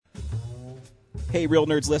Hey, Real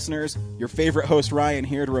Nerds listeners, your favorite host Ryan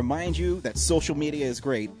here to remind you that social media is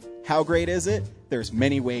great. How great is it? There's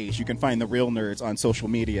many ways you can find the Real Nerds on social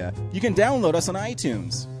media. You can download us on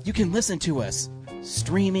iTunes. You can listen to us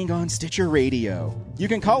streaming on Stitcher Radio. You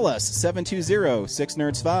can call us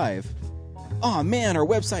 720-6nerds5. Aw man, our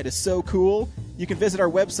website is so cool. You can visit our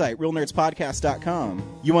website,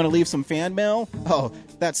 realnerdspodcast.com. You want to leave some fan mail? Oh,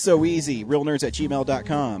 that's so easy,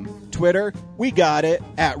 realnerds@gmail.com. Twitter, we got it,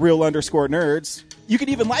 @real_nerds. You can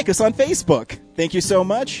even like us on Facebook. Thank you so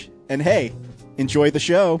much, and hey, enjoy the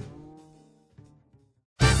show.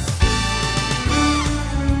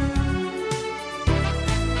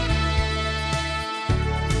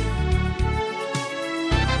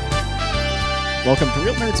 Welcome to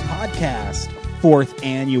Real Nerds Podcast, 4th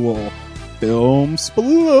annual Film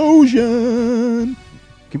Splosion. Can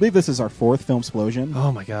you believe this is our 4th Film Splosion?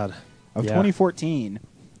 Oh my god. Of 2014.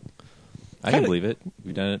 I can believe it.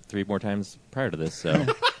 We've done it 3 more times prior to this, so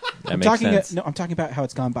that I'm makes talking sense. I'm talking about how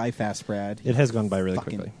it's gone by fast, Brad. It has gone by really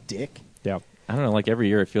Fucking quickly. dick. Yeah. I don't know, like every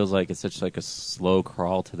year it feels like it's such like a slow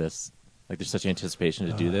crawl to this. Like there's such anticipation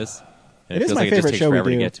to do this. And It is feels my like it just favorite takes show we forever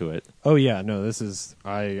to do. get to it. Oh yeah, no, this is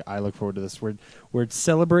I look forward to this. We're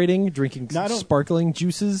celebrating, drinking sparkling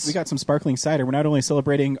juices. We got some sparkling cider. We're not only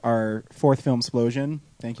celebrating our 4th Film Splosion.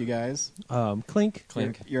 Thank you guys. clink.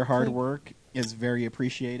 Your hard work is very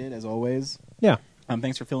appreciated, as always. Yeah.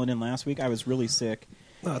 Thanks for filling in last week. I was really sick.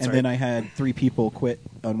 Oh, that's and all then right. I had 3 people quit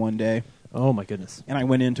on one day. Oh my goodness. And I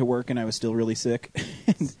went into work and I was still really sick.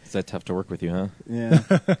 Is that tough to work with you, huh? Yeah.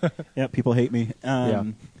 Yeah, people hate me. Yeah.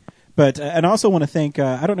 But, and I also want to thank,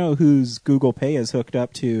 I don't know whose Google Pay is hooked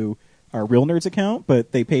up to our Real Nerds account,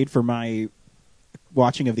 but they paid for my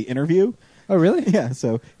watching of the interview. Oh really? Yeah,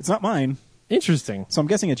 so it's not mine. Interesting. So I'm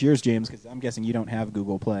guessing it's yours, James, because I'm guessing you don't have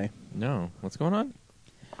Google Play. No. What's going on?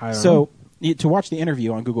 I don't So know. to watch the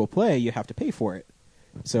interview on Google Play, you have to pay for it.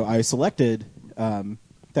 So I selected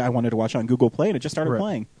that I wanted to watch on Google Play, and it just started Right.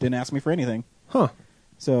 playing. Didn't ask me for anything. Huh.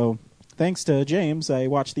 So thanks to James, I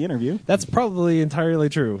watched the interview. That's probably entirely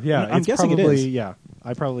true. Yeah, I'm it's guessing it probably, is. Yeah,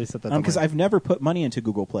 I probably set that Because somewhere. I've never put money into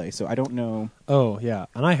Google Play, so I don't know. Oh yeah,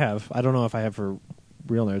 and I have. I don't know if I have for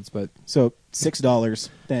Real Nerds, but So $6.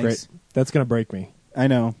 Thanks. great. That's gonna break me. I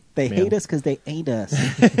know. They Man. hate us because they ain't us.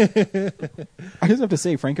 I just have to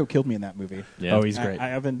say, Franco killed me in that movie. Yeah. Oh, he's great. I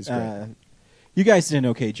haven't. He's great. You guys did an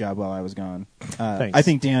okay job while I was gone. Thanks. I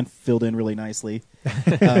think Dan filled in really nicely.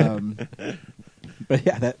 But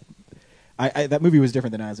yeah, that movie was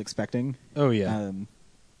different than I was expecting. Oh yeah.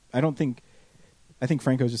 I think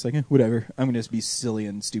Franco's just like, whatever. I'm going to just be silly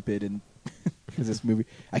and stupid and because this movie.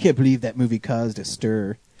 I can't believe that movie caused a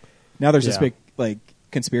stir. Now there's this Yeah. big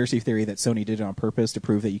conspiracy theory that Sony did it on purpose to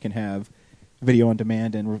prove that you can have video on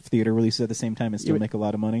demand and theater releases at the same time and still Yeah, make a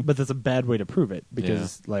lot of money. But that's a bad way to prove it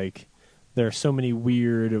because there are so many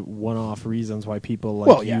weird one-off reasons why people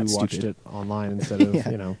like you it's watched stupid. it online instead of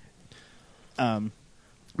Yeah.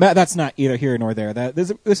 But that's not either here nor there.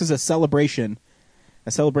 This is a celebration.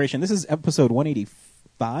 A celebration. This is episode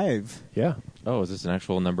 185. Yeah. Oh, is this an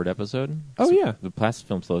actual numbered episode? Oh, So yeah. The past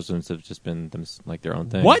film explosions have just been them like their own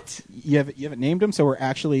thing. What? You haven't named them, so we're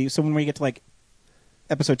actually when we get to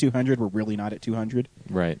episode 200, we're really not at 200.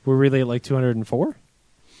 Right. We're really at like 204.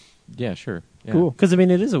 Yeah. Sure. Yeah. Cool. Because it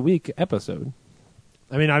is a week episode.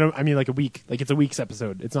 I mean like a week. Like it's a week's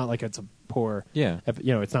episode. It's not like it's a poor. Yeah.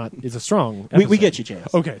 It's not. It's a strong. We episode. get you, James.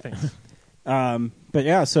 Okay. Thanks. But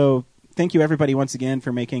yeah, so thank you everybody once again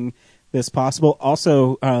for making this possible.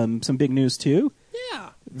 Also, some big news too. Yeah.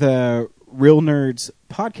 The Real Nerds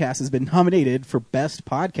podcast has been nominated for Best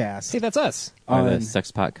Podcast Hey, that's us. By the on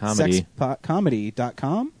Sexpot Comedy.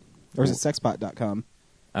 sexpotcomedy.com or is it sexpot.com?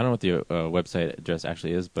 I don't know what the website address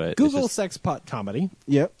actually is, but Google it's, just, Sexpot Comedy.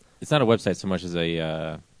 Yep. it's not a website so much as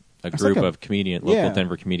a It's group like of local yeah.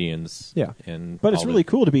 Denver comedians. Yeah. And But it's all really the-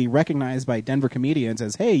 cool to be recognized by Denver comedians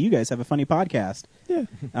as, hey, you guys have a funny podcast. Yeah.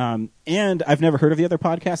 And I've never heard of the other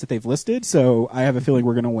podcasts that they've listed, so I have a feeling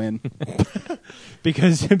we're going to win.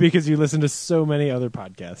 because you listen to so many other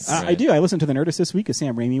podcasts. I do. I listened to The Nerdist this week because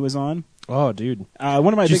Sam Raimi was on. Oh, dude. One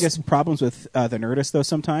of my Just- biggest problems with The Nerdist, though,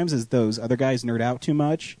 sometimes is those other guys nerd out too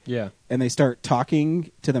much. Yeah. And they start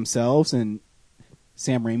talking to themselves, and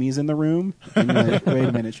Sam Raimi's in the room. And you're like, wait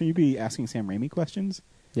a minute, shouldn't you be asking Sam Raimi questions?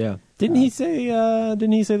 Yeah. Didn't he say that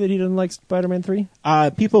he didn't like Spider-Man 3?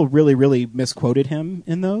 People really, really misquoted him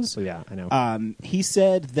in those. So yeah, I know. He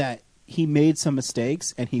said that he made some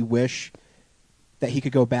mistakes, and he wished that he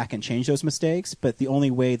could go back and change those mistakes, but the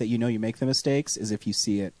only way that you know you make the mistakes is if you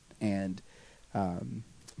see it. And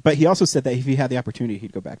but he also said that if he had the opportunity,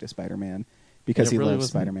 he'd go back to Spider-Man because it he really loves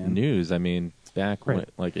wasn't Spider-Man. News. I mean, back Right. when,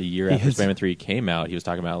 like a year He after has- Spider-Man 3 came out, he was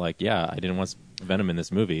talking about like, yeah, I didn't want Venom in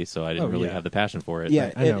this movie, so I didn't really have the passion for it.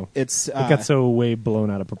 Yeah, I know. It got so way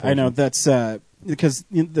blown out of proportion. I know that's because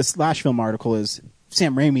this Slash Film article is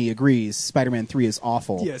Sam Raimi agrees Spider-Man 3 is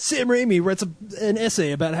awful. Yeah, Sam Raimi writes an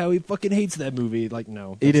essay about how he fucking hates that movie. Like,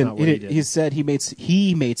 no, that's He didn't. not what he did. He said he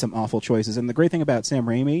made some awful choices, and the great thing about Sam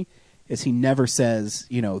Raimi is he never says,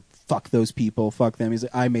 fuck those people, fuck them. He's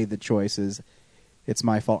like, I made the choices. It's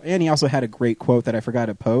my fault. And he also had a great quote that I forgot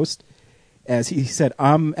to post, as he said,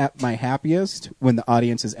 I'm at my happiest when the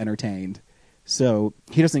audience is entertained. So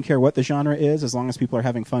he doesn't care what the genre is, as long as people are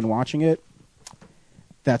having fun watching it.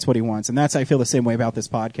 That's what he wants. And I feel the same way about this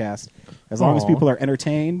podcast. As long as people are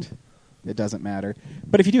entertained, it doesn't matter.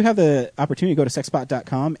 But if you do have the opportunity, go to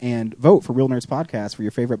sexpot.com and vote for Real Nerds Podcast for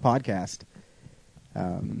your favorite podcast.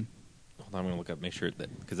 Hold on, I'm going to look up, make sure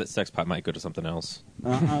that, because that Sexpot might go to something else.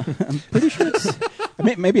 I'm pretty sure it's,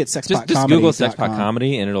 maybe it's Sexpot Just Google Sexpot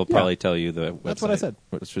Comedy, and it'll probably tell you the website. That's what I said.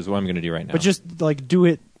 Which is what I'm going to do right now. But just, do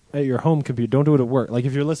it at your home computer. Don't do it at work. Like,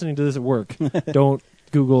 if you're listening to this at work, don't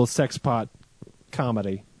Google Sexpot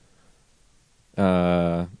Comedy.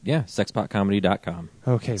 sexpotcomedy.com.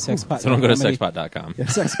 Okay. Sexpot. So don't go to sexpot.com. Yeah,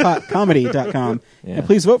 sexpotcomedy.com. Yeah. And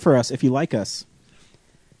please vote for us if you like us.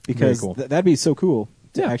 Because Very cool. that'd be so cool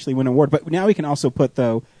to actually win an award. But now we can also put,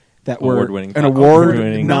 though, that we're Award-winning an podcast.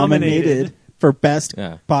 award nominated for Best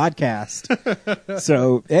Yeah. Podcast.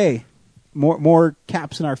 So, hey, more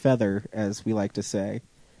caps in our feather, as we like to say.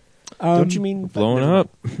 Don't you mean Blowing up.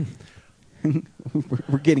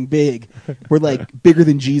 We're getting big. We're like bigger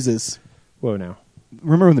than Jesus. Whoa, now.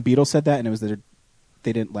 Remember when the Beatles said that and it was that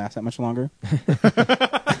they didn't last that much longer?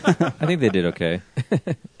 I think they did okay.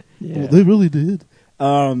 Yeah. Well, they really did.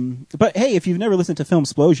 But hey, if you've never listened to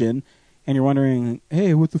Filmsplosion and you're wondering,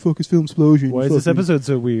 hey, what the fuck is Filmsplosion? Why is this episode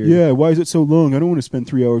so weird? Yeah, why is it so long? I don't want to spend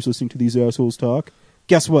 3 hours listening to these assholes talk.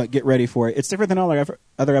 Guess what? Get ready for it. It's different than all our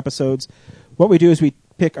other episodes. What we do is we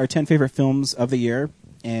pick our 10 favorite films of the year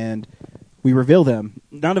and we reveal them.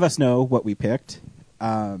 None of us know what we picked.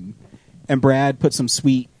 And Brad put some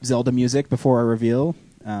sweet Zelda music before our reveal.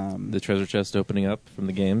 The treasure chest opening up from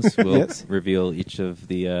the games will Yes. reveal each of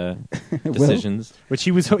the decisions. Which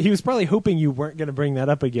he was probably hoping you weren't going to bring that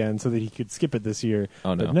up again so that he could skip it this year.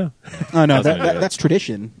 Oh, no. But no. Oh, no, I was gonna do it. that's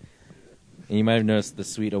tradition. And you might have noticed the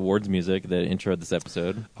sweet awards music that introed this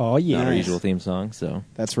episode. Oh, yeah. Not our Nice. usual theme song. So,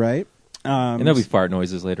 That's right. and there'll be fart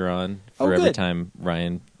noises later on for Oh, every good. time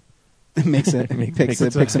Ryan picks a movie.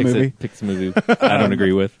 Picks a movie I don't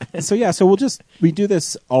agree with. So yeah, so we do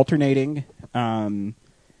this alternating, and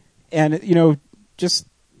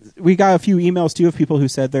we got a few emails too of people who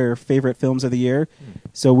said their favorite films of the year.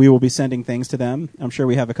 So we will be sending things to them. I'm sure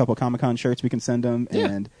we have a couple Comic-Con shirts we can send them,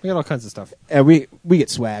 and We got all kinds of stuff. we get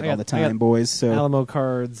swag I all got- the I time, got boys. So Alamo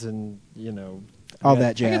cards and, All I got- that I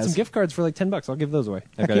got jazz. some gift cards for like $10. I'll give those away.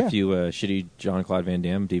 I've got yeah. a few shitty Jean-Claude Van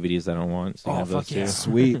Damme DVDs that I don't want. So you Oh, have those fuck yeah. too.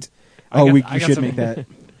 sweet. I got- You I got should some- make that.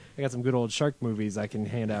 I got some good old shark movies I can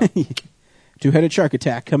hand out. Two-headed shark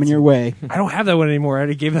attack coming your way. I don't have that one anymore. I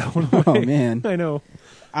already gave that one away. Oh man. I know.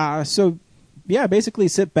 So, yeah, basically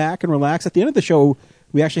sit back and relax. At the end of the show,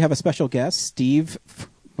 we actually have a special guest, Steve.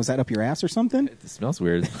 Was that up your ass or something? It smells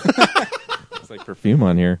weird. It's like perfume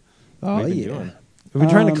on here. Oh, What have you yeah. been doing? We've been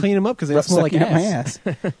trying to clean them up because they smell like Sucking up ass.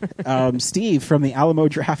 my ass. Steve from the Alamo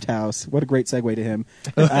Draft House. What a great segue to him.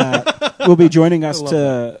 Will be joining us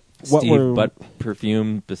to what Steve we're Butt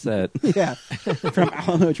Perfume Bissett. yeah from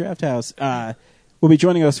Alamo Draft House. Will be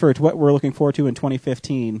joining us for what we're looking forward to in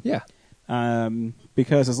 2015. Yeah.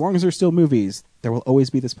 Because as long as there's still movies, there will always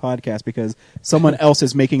be this podcast because someone else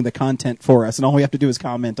is making the content for us, and all we have to do is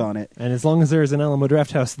comment on it. And as long as there is an Alamo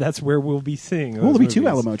Draft House, that's where we'll be seeing those Well, there'll be two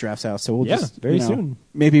movies. Alamo Draft House, so we'll Yeah, just very soon.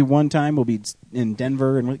 Maybe one time we'll be in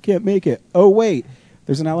Denver and we can't make it. Oh wait,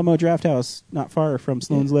 there's an Alamo Draft House not far from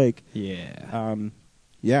Sloan's Lake. Yeah.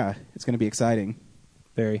 Yeah, it's going to be exciting.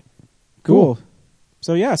 Very. Cool.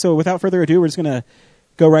 So yeah, so without further ado, we're just going to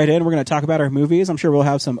go right in. We're going to talk about our movies. I'm sure we'll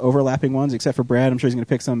have some overlapping ones, except for Brad. I'm sure he's going to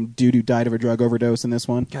pick some dude who died of a drug overdose in this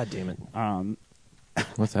one. God damn it.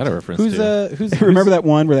 What's that a reference Who's to? Remember that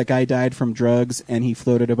one where that guy died from drugs and he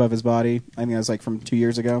floated above his body? I think that was like from 2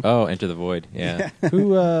 years ago. Oh, Enter the Void. Yeah.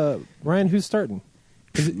 Ryan, who's starting?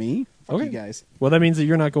 Me? Fuck Okay. you guys. Well, that means that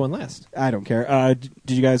you're not going last. I don't care. Did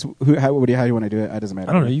you guys? How do you want to do it? It doesn't matter.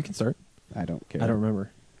 I don't know. You can start. I don't care. I don't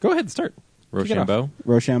remember. Go ahead and start. Kick it off. Rochambeau.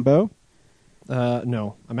 Rochambeau.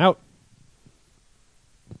 No, I'm out.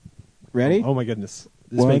 Ready? Oh my goodness.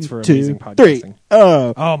 This One, makes for 2, amazing 3. podcasting.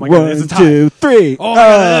 Oh my God, it's a tie. 1, 2, 3. Oh, my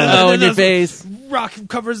God. Oh, in your face. Rock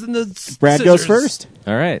covers in the Brad goes first.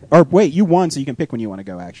 All right. Or wait, you won, so you can pick when you want to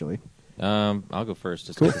go. Actually, I'll go first.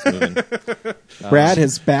 Just get this moving. Brad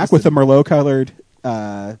is back with a Merlot-colored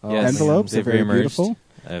Yes, envelopes. They're they've very reemerged. beautiful.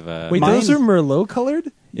 Wait, Mine- those are Merlot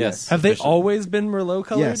colored? Yes. Have they officially. always been Merlot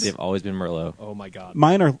colored? Yes. They've always been Merlot. Oh my god.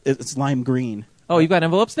 It's lime green. Oh, you've got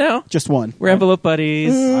envelopes now? Just one. We're envelope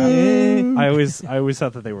buddies. I always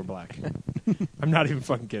thought that they were black. I'm not even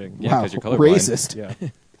fucking kidding. Yeah, Wow, 'cause you're colorblind. racist. Yeah.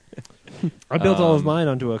 I built all of mine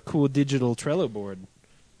onto a cool digital Trello board.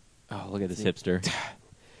 Oh, look at this hipster.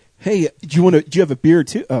 Hey, do you have a beard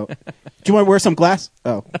too? Oh, do you want to wear some glass?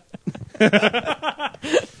 Oh,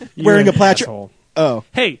 You're Wearing an a plaid shirt. asshole. oh.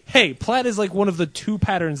 Hey, plaid is like one of the 2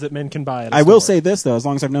 patterns that men can buy at a I will store. say this though, as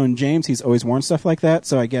long as I've known James, he's always worn stuff like that.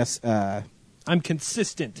 So I guess I'm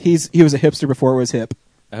consistent. he was a hipster before it was hip.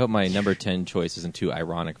 I hope my number 10 choice isn't too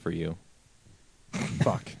ironic for you.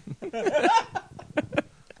 Fuck.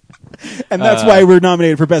 And that's why we're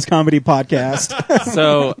nominated for Best Comedy Podcast.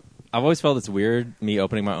 So I've always felt it's weird, me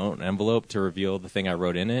opening my own envelope to reveal the thing I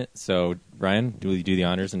wrote in it. So, Ryan, will you do the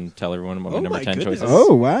honors and tell everyone what my Oh, number my 10 goodness. choice is?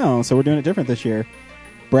 Oh, wow. So we're doing it different this year.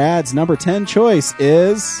 Brad's number 10 choice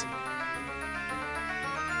is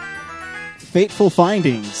Fateful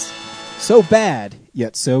Findings. So bad,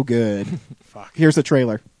 yet so good. Fuck. Here's the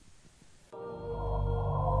trailer.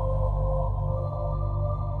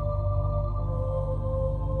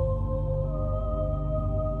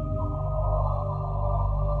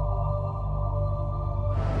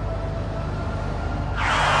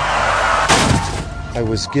 I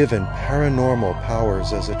was given paranormal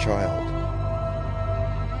powers as a child.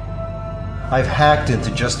 I've hacked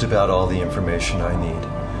into just about all the information I need.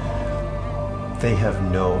 They have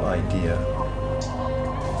no idea.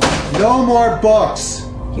 No more books!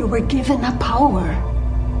 You were given a power.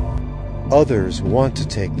 Others want to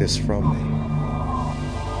take this from me.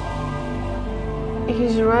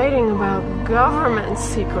 He's writing about government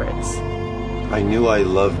secrets. I knew I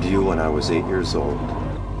loved you when I was 8 years old.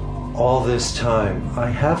 All this time, I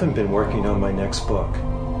haven't been working on my next book.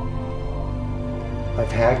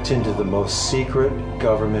 I've hacked into the most secret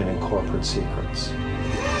government and corporate secrets.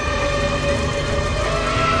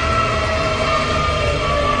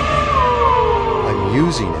 I'm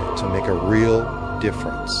using it to make a real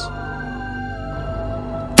difference.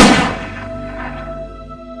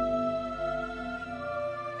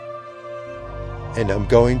 And I'm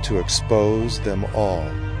going to expose them all.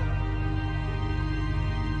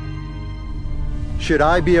 Should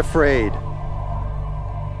I be afraid?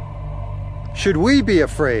 Should we be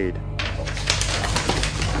afraid?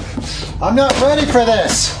 I'm not ready for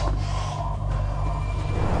this!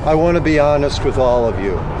 I want to be honest with all of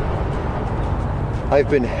you. I've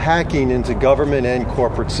been hacking into government and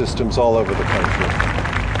corporate systems all over the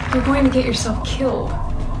country. You're going to get yourself killed.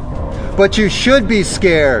 But you should be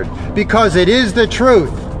scared, because it is the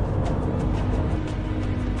truth.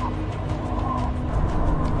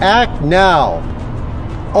 Act now,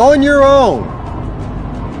 on your own,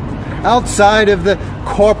 outside of the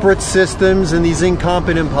corporate systems and these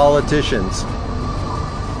incompetent politicians.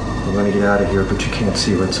 You want to get out of here, but you can't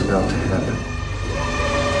see what's about to happen.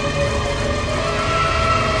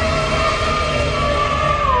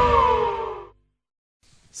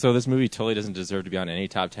 So this movie totally doesn't deserve to be on any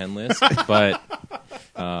top 10 list, but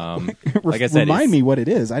like I said, Remind me what it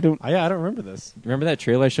is. I don't. I don't remember this. remember that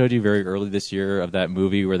trailer I showed you very early this year of that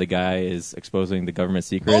movie where the guy is exposing the government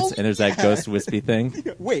secrets, Oh, and there's that ghost wispy thing?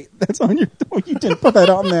 Wait, that's on your. Oh, you didn't put that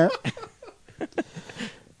on there.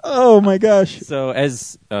 Oh my gosh, So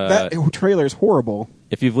as that trailer is horrible.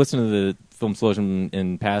 if you've listened to the Film Explosion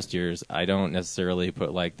in past years, I don't necessarily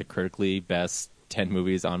put like the critically best 10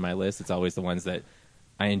 movies on my list. It's always the ones that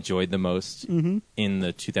I enjoyed the most in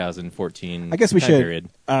the 2014 I guess we time should period.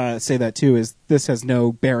 say that too. Is this has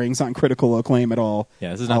no bearings on critical acclaim at all?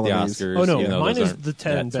 Yeah, this is not all the of these. Oscars. Oh no, even though mine those is aren't the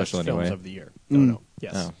 10 that best special films anyway. of the year. No,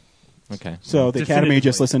 yes. Oh, okay. So the Academy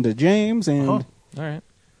just Definitively. listened to James, and Huh. All right.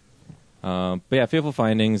 But yeah, Fateful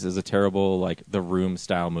Findings is a terrible, like, The Room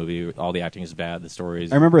style movie. All the acting is bad. The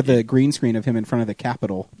stories. I remember the green screen of him in front of the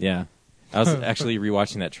Capitol. Yeah. I was actually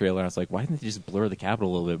rewatching that trailer, and I was like, why didn't they just blur the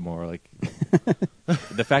Capitol a little bit more? Like,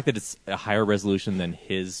 the fact that it's a higher resolution than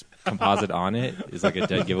his composite on it is like a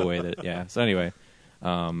dead giveaway. That yeah. So anyway,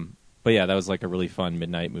 but yeah, that was like a really fun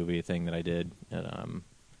midnight movie thing that I did. And,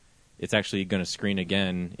 it's actually going to screen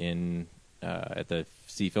again in at the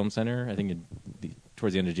Sea Film Center. I think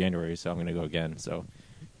towards the end of January. So I'm going to go again. So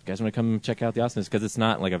if you guys want to come check out the Awesomeness, because it's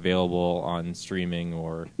not like available on streaming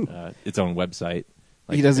or its own website.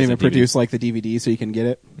 Like, He doesn't as a even DVD. produce like the DVD, so you can get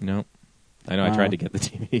it. No, I know. I Wow. tried to get the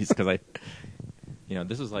TVs because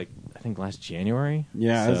this was like I think last January.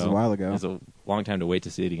 Yeah, that was a while ago. It was a long time to wait to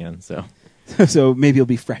see it again. So So maybe it'll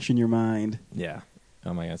be fresh in your mind. yeah,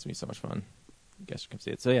 oh my god, it's gonna be so much fun. You guys should come see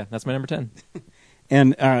it. So yeah, that's my number 10.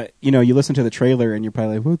 And, you listen to the trailer and you're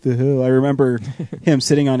probably like, what the hell? I remember him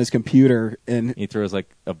sitting on his computer and... He throws like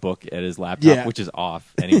a book at his laptop, Yeah. which is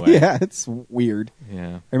off anyway. yeah, it's weird.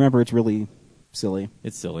 Yeah. I remember it's really silly.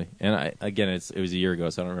 It's silly. And it was a year ago,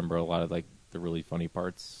 so I don't remember a lot of like the really funny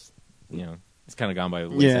parts. It's kind of gone by the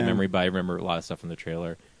wayside memory, but I remember a lot of stuff from the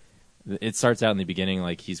trailer. It starts out in the beginning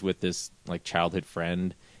like he's with this like childhood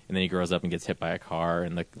friend, and then he grows up and gets hit by a car,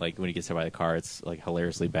 and like when he gets hit by the car, it's like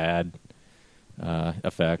hilariously bad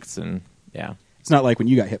effects, and yeah, it's not like when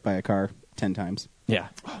you got hit by a car 10 times. Yeah.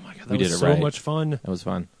 Oh my god, We that did was it so right. much fun. That was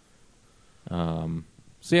fun. So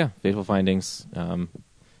yeah, Fateful Findings.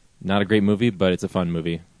 Not a great movie, but it's a fun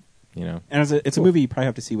movie. And it's a movie you probably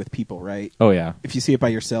have to see with people, right? Oh yeah. If you see it by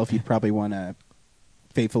yourself, you'd probably want to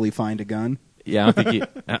faithfully find a gun. Yeah,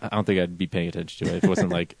 I don't think I'd be paying attention to it if it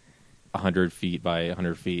wasn't like 100 feet by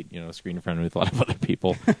 100 feet, screen in front of me with a lot of other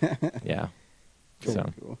people. Yeah.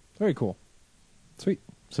 Cool. Very cool. Sweet.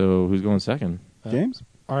 So who's going second? James?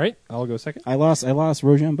 All right, I'll go second. I lost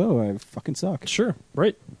Rochambeau. I fucking suck. Sure,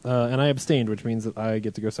 right. And I abstained, which means that I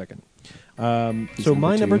get to go second. So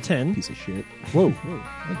my number 10... Piece of shit. Whoa,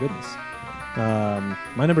 my goodness.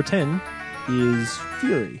 My number 10 is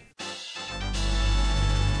Fury.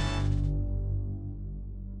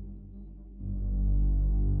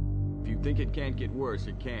 If you think it can't get worse,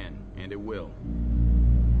 it can, and it will.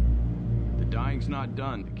 The dying's not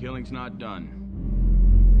done, the killing's not done.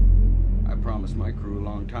 I promised my crew a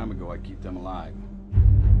long time ago I'd keep them alive.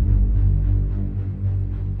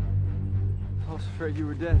 I was afraid you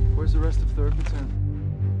were dead. Where's the rest of 3rd Platoon?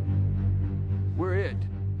 We're it.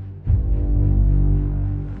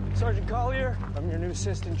 Sergeant Collier, I'm your new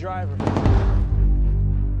assistant driver.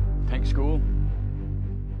 Tank school?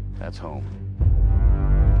 That's home.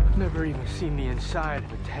 I've never even seen the inside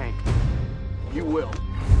of a tank. You will.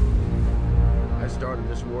 I started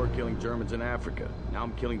this war killing Germans in Africa. Now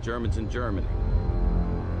I'm killing Germans in Germany.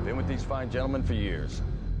 Been with these fine gentlemen for years.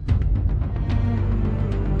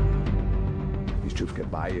 These troops get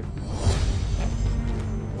by you.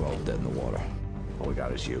 We're all dead in the water. All we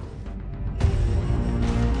got is you.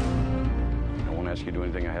 I won't ask you to do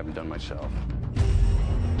anything I haven't done myself.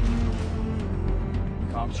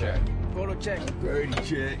 Com check. Photo check. Brady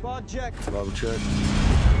check. Bond check. Bravo check.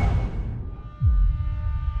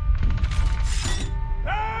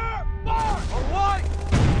 All right!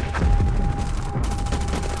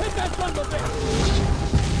 Hit that son of a bitch!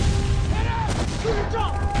 Head out! Do your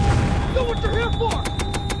job! Do what you're here for!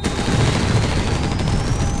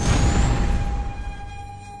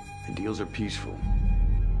 Ideals are peaceful.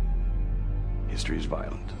 History is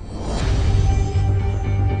violent.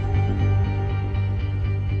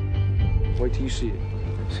 Wait till you see it.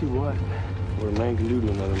 See what? What a man can do to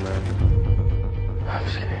another man. I'm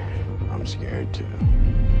scared. I'm scared too.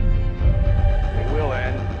 It will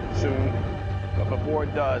end soon, but before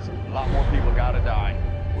it does, a lot more people gotta die.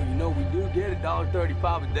 Well, we do get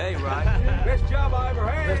 $1.35 a day, right? Best job I ever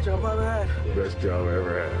had. Best job I ever had. Best job I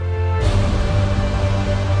ever had.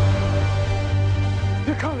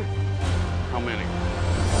 They're coming. How many?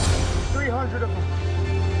 300 of them.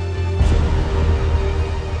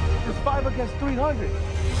 It's 5 against 300.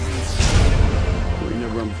 We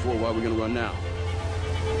never run before. Why are we gonna run now?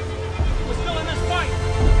 We're still in this fight.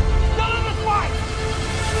 Still in this fight.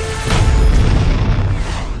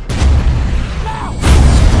 Now.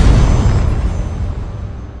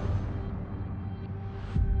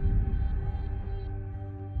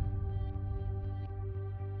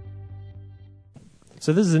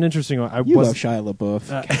 So this is an interesting one. You love Shia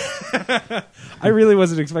LaBeouf. I really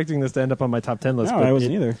wasn't expecting this to end up on my top 10 list. No, but I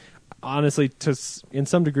wasn't either. Honestly, in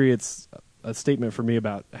some degree, it's a statement for me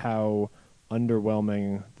about how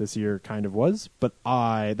underwhelming this year kind of was. But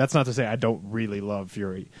that's not to say I don't really love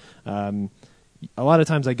Fury. A lot of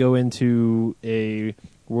times I go into a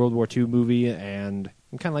World War II movie and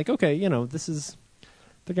I'm kind of like, okay, they're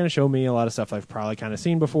going to show me a lot of stuff I've probably kind of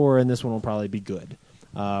seen before, and this one will probably be good.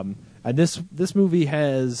 And this movie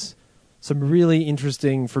has some really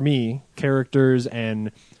interesting, for me, characters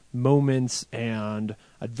and moments and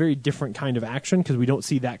a very different kind of action, because we don't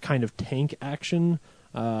see that kind of tank action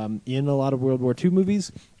in a lot of World War II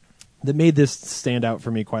movies, that made this stand out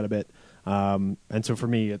for me quite a bit. And so for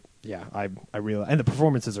me, I really... And the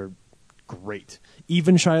performances are great.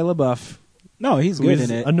 Even Shia LaBeouf... No, he's good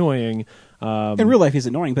in it. Annoying. In real life, he's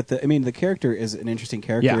annoying, but the character is an interesting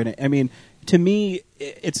character in it. I mean, to me,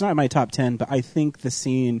 it's not in my top 10, but I think the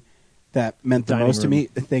scene that meant the most to me,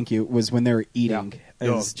 thank you, was when they were eating. Yeah.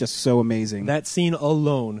 It was just so amazing. That scene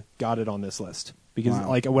alone got it on this list. Because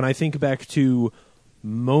Wow. when I think back to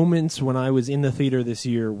moments when I was in the theater this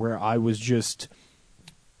year where I was just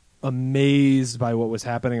amazed by what was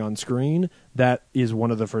happening on screen, that is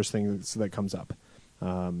one of the first things that comes up.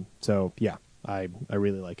 So yeah, I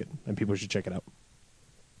really like it, and people should check it out.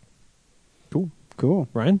 Cool.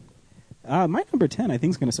 Ryan? My number 10, I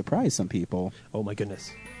think, is going to surprise some people. Oh my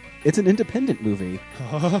goodness. It's an independent movie.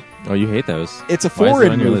 Oh, you hate those. It's a Why is it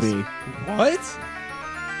foreign on your movie. list? What?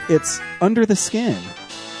 It's Under the Skin.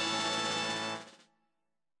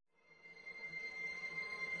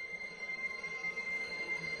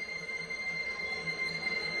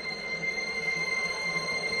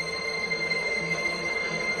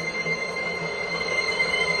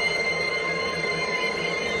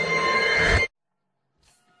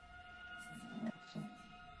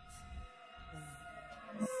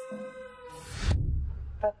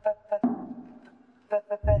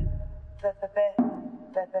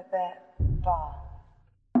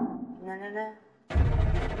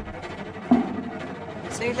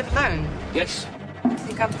 So you live alone? Yes.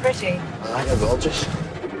 Think I'm pretty? I know, gorgeous.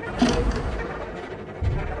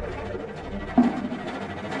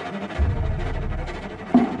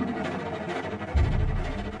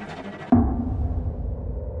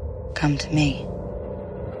 Come to me.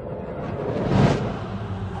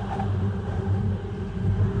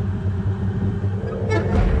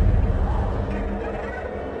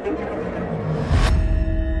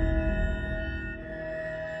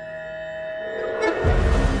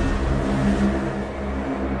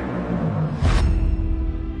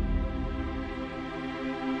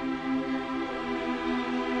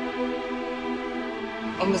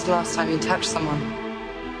 When was the last time you touched someone?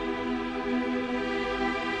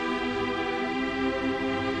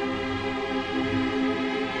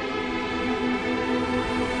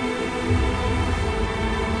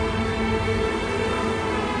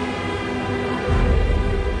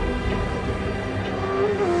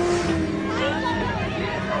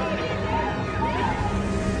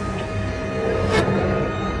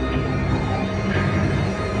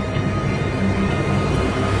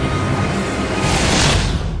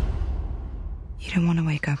 You don't want to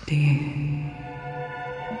wake up, do you?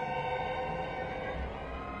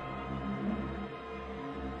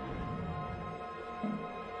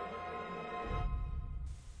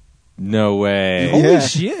 No way. Yeah. Holy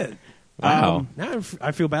shit. Wow. Now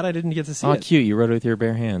I feel bad I didn't get to see Oh, it. cute. You wrote it with your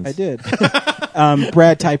bare hands. I did.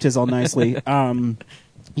 Brad typed his all nicely.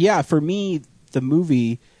 Yeah, for me, the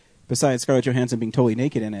movie, besides Scarlett Johansson being totally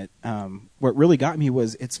naked in it, what really got me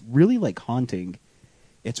was it's really like haunting.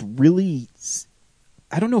 It's really,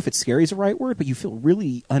 I don't know if it's scary is the right word, but you feel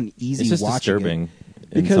really uneasy It's just watching disturbing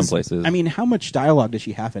it. in Because, some places. I mean, how much dialogue does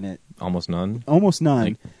she have in it? Almost none. Almost none.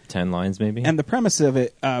 Like 10 lines, maybe. And the premise of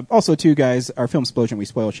it, also, too, guys, our film Splosion, we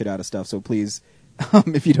spoil shit out of stuff, so please,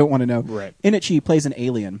 if you don't want to know. Right. In it, she plays an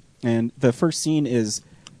alien, and the first scene is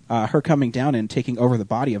her coming down and taking over the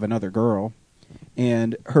body of another girl,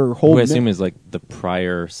 and her whole... Who I assume is like the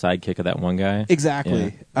prior sidekick of that one guy.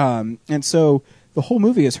 Exactly. Yeah. And so the whole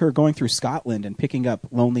movie is her going through Scotland and picking up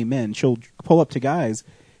lonely men. She'll pull up to guys,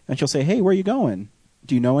 and she'll say, "Hey, where are you going?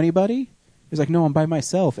 Do you know anybody?" He's like, "No, I'm by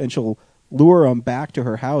myself." And she'll lure them back to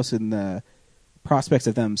her house in the prospects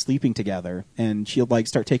of them sleeping together. And she'll like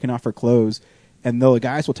start taking off her clothes, and the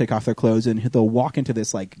guys will take off their clothes, and they'll walk into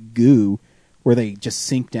this like goo where they just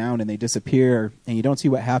sink down and they disappear, and you don't see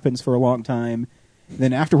what happens for a long time.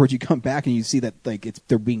 Then afterwards, you come back and you see that like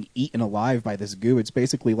they're being eaten alive by this goo. It's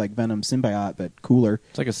basically like Venom symbiote, but cooler.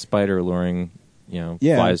 It's like a spider luring, Yeah.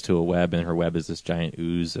 flies to a web, and her web is this giant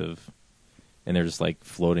ooze of, and they're just like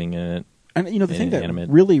floating in it. And the thing that Inanimate.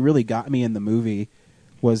 really, really got me in the movie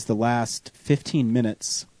was the last 15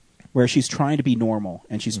 minutes where she's trying to be normal,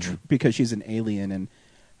 and she's because she's an alien,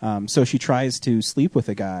 and so she tries to sleep with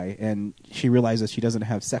a guy, and she realizes she doesn't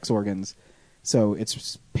have sex organs, so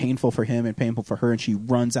it's painful for him and painful for her, and she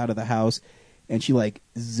runs out of the house, and she like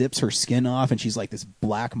zips her skin off, and she's like this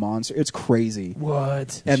black monster. It's crazy.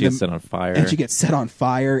 What? And She gets set on fire. And she gets set on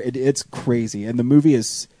fire. It's crazy, and the movie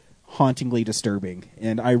is hauntingly disturbing,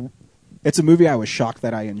 and it's a movie I was shocked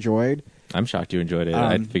that I enjoyed. I'm shocked you enjoyed it.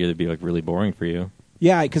 I figured it'd be like really boring for you.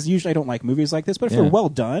 Yeah, because usually I don't like movies like this, but if Yeah. they're well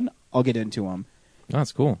done, I'll get into them. Oh,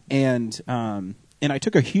 that's cool. And I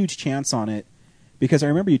took a huge chance on it because I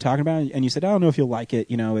remember you talking about it, and you said, "I don't know if you'll like it.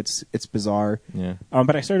 It's bizarre." Yeah.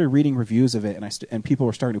 But I started reading reviews of it, and people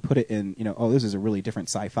were starting to put it in. Oh, this is a really different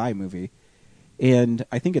sci-fi movie. And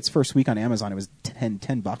I think its first week on Amazon, it was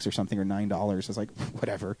 $10 or something, or $9. I was like,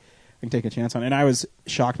 whatever, I can take a chance on it. And I was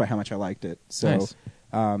shocked by how much I liked it. So, Nice.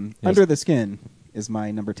 Under the Skin is my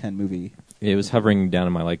number 10 movie. It was hovering down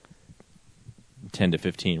in my like 10 to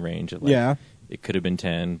 15 range. Of, like, Yeah. It could have been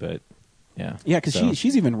 10, but yeah. Yeah, because So,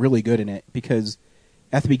 she's even really good in it, because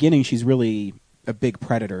at the beginning she's really a big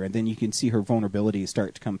predator, and then you can see her vulnerabilities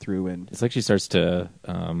start to come through. And it's like she starts to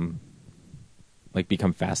like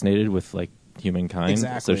become fascinated with like humankind.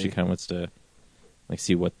 Exactly. So she kind of wants to like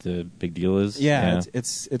see what the big deal is. Yeah.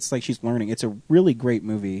 It's like she's learning. It's a really great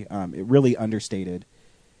movie. It really understated.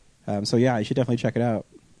 So yeah, you should definitely check it out.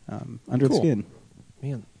 Under the Skin.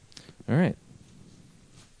 Man. All right.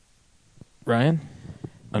 Ryan,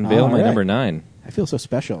 unveil my number 9. I feel so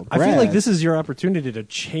special. I feel like this is your opportunity to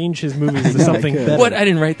change his movies to something better. What? I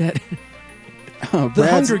didn't write that. The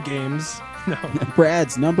Hunger Games. No.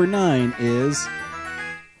 Brad's number 9 is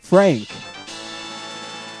Frank.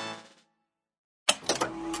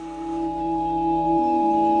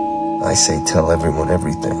 I say tell everyone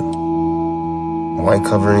everything. Why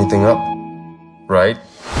cover anything up? Right?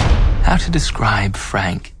 How to describe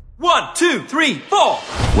Frank? 1, 2, 3, 4!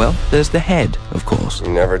 Well, there's the head, of course. He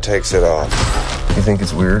never takes it off. You think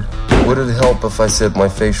it's weird? Would it help if I said my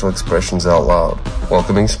facial expressions out loud?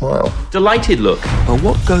 Welcoming smile. Delighted look. But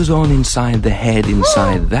what goes on inside the head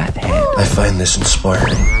inside that head? I find this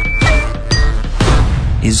inspiring.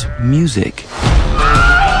 Is music.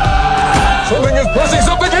 Something is pressing,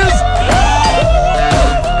 something is!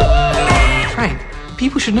 Frank,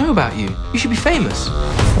 people should know about you. You should be famous.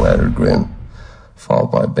 Flattered grin,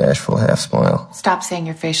 followed by a bashful half smile. Stop saying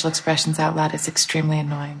your facial expressions out loud. It's extremely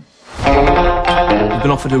annoying. We've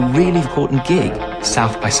been offered a really important gig,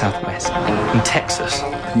 South by Southwest, in Texas.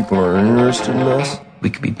 People are interested in us. We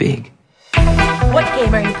could be big. What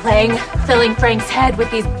game are you playing? Filling Frank's head with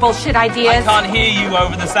these bullshit ideas? I can't hear you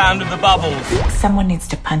over the sound of the bubbles. Someone needs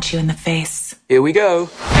to punch you in the face. Here we go.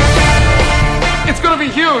 It's gonna be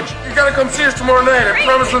huge. You gotta come see us tomorrow night. I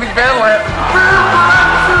promise nothing bad will happen.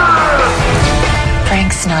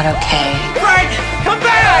 Frank's not okay. Frank, come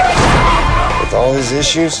back! With all his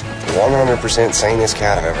issues, 100% sanest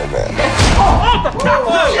cat I've ever met.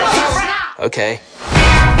 Okay.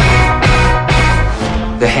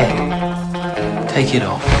 The head. Take it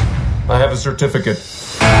off. I have a certificate.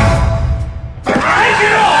 Take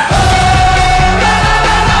it off!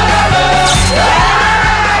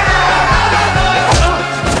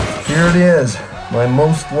 Here it is, my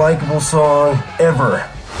most likable song ever.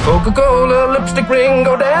 Coca-Cola, lipstick ring,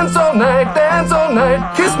 go dance all night,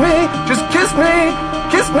 kiss me, just kiss me,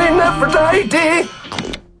 Nefertiti.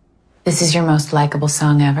 This is your most likable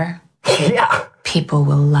song ever? Yeah. People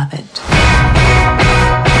will love it.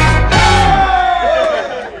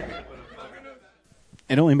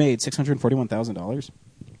 It only made $641,000.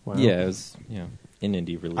 Wow. Yeah, it was in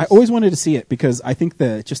indie release. I always wanted to see it because I think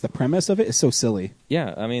just the premise of it is so silly.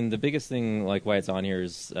 Yeah, I mean the biggest thing like why it's on here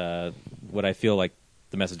is what I feel like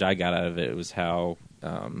the message I got out of it was how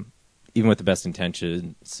even with the best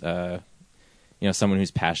intentions, someone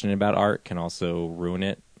who's passionate about art can also ruin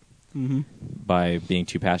it by being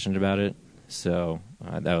too passionate about it. So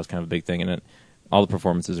that was kind of a big thing in it. All the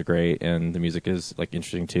performances are great, and the music is like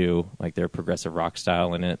interesting too. Like their progressive rock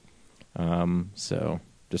style in it. So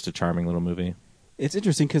just a charming little movie. It's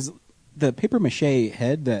interesting because the papier-mâché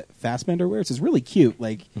head that Fassbender wears is really cute.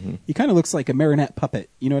 Like he kind of looks like a marionette puppet.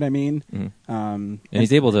 You know what I mean? And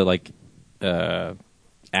he's able to like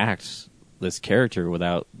act this character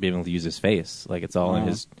without being able to use his face. Like it's all in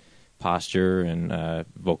his posture and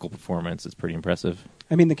vocal performance. It's pretty impressive.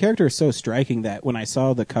 I mean, the character is so striking that when I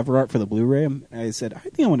saw the cover art for the Blu-ray, I said, I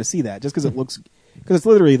think I want to see that just because it looks, because it's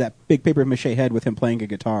literally that big papier-mâché head with him playing a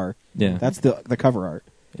guitar. Yeah, that's the cover art.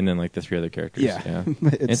 And then like the 3 other characters. Yeah,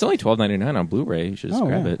 it's only $12.99 on Blu-ray. You should just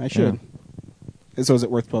grab it. I should. Yeah. So is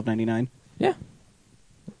it worth $12.99? Yeah.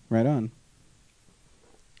 Right on.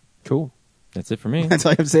 Cool. That's it for me. That's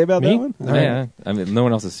all I have to say about that one? Yeah. I mean, no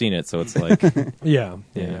one else has seen it, so it's like... Yeah.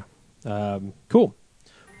 Cool.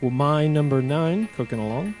 Well, my number 9, cooking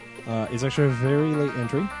along, is actually a very late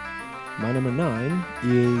entry. My number 9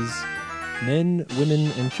 is Men,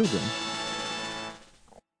 Women, and Children.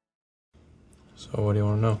 So what do you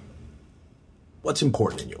want to know? What's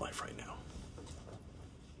important in your life right now?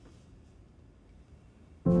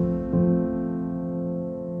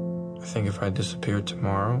 I think if I disappeared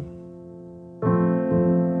tomorrow,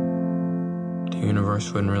 the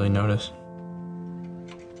universe wouldn't really notice.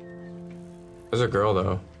 There's a girl,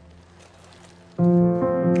 though.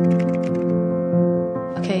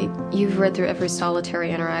 Okay, you've read through every solitary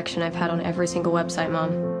interaction I've had on every single website,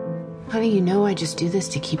 Mom. Honey, you know I just do this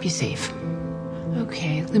to keep you safe.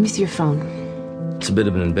 Okay, let me see your phone. It's a bit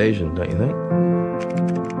of an invasion, don't you think?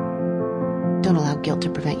 Don't allow guilt to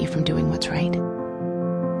prevent you from doing what's right.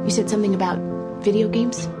 You said something about video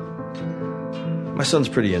games? My son's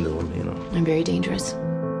pretty into them, you know. I'm very dangerous.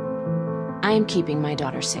 I am keeping my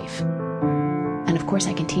daughter safe. And of course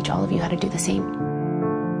I can teach all of you how to do the same.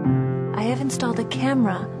 I have installed a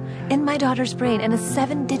camera in my daughter's brain and a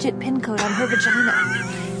 7-digit PIN code on her vagina.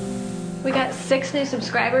 We got 6 new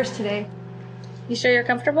subscribers today. You sure you're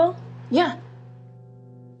comfortable? Yeah.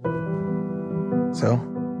 So,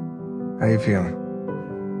 how you feeling?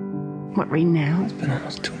 What, right now? It's been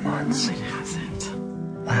almost 2 months. It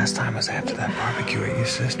hasn't. Last time was after that barbecue at your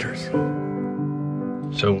sister's.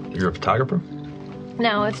 So, you're a photographer?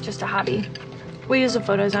 No, it's just a hobby. We use the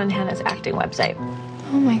photos on Hannah's acting website.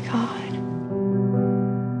 Oh my God.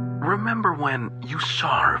 Remember when you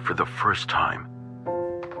saw her for the first time?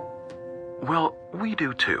 Well, we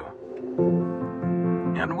do too.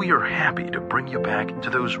 And we are happy to bring you back to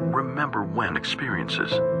those remember when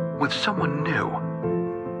experiences with someone new.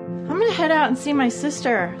 I'm gonna head out and see my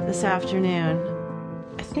sister this afternoon.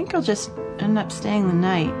 I think I'll just end up staying the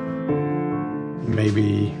night.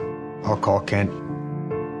 Maybe I'll call Kent.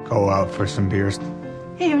 Go out for some beers.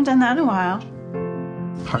 Hey, you haven't done that in a while.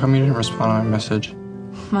 How come you didn't respond to my message?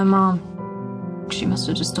 My mom. She must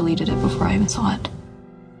have just deleted it before I even saw it.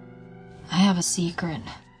 I have a secret.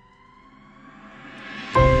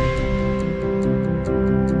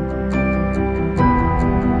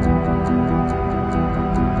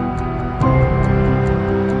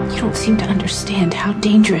 You don't seem to understand how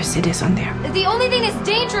dangerous it is on there. The only thing that's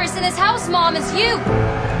dangerous in this house, Mom, is you.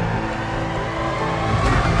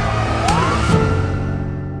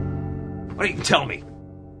 Why don't you tell me?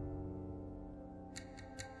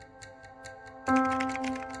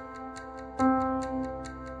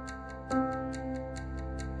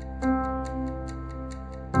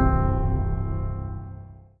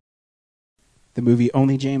 The movie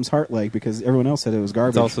only James Hart liked because everyone else said it was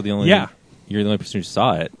garbage. It's also the only. Yeah. You're the only person who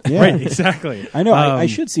saw it. Yeah. Right, exactly. I know. I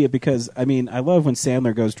should see it because, I mean, I love when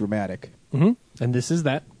Sandler goes dramatic. Mm-hmm. And this is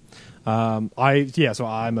that. So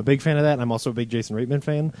I'm a big fan of that. And I'm also a big Jason Reitman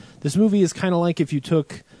fan. This movie is kind of like if you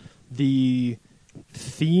took the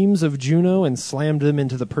themes of Juno and slammed them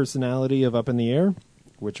into the personality of Up in the Air,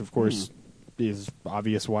 which, of course, is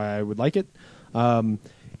obvious why I would like it.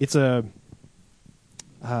 It's a...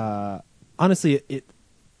 honestly,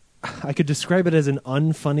 I could describe it as an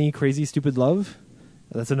unfunny, crazy, stupid love.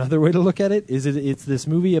 That's another way to look at it. It's this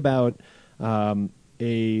movie about 3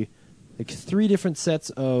 different sets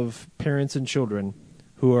of parents and children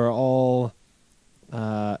who are all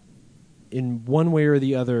in one way or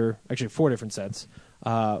the other. Actually, 4 different sets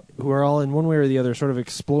who are all in one way or the other, sort of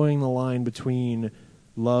exploring the line between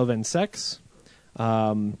love and sex.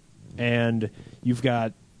 And you've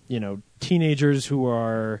got teenagers who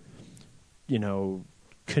are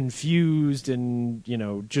confused and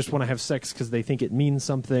just want to have sex because they think it means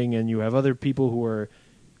something, and you have other people who are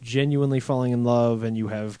genuinely falling in love, and you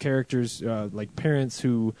have characters like parents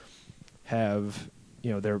who have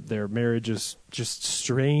their marriage is just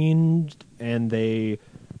strained, and they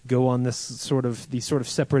go on these sort of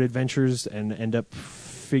separate adventures and end up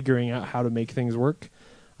figuring out how to make things work.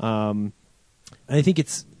 And I think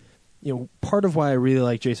it's part of why I really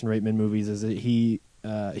like Jason Reitman movies is that he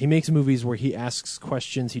makes movies where he asks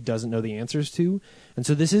questions he doesn't know the answers to. And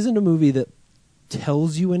so this isn't a movie that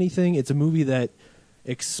tells you anything. It's a movie that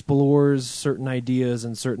explores certain ideas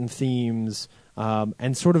and certain themes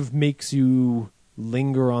and sort of makes you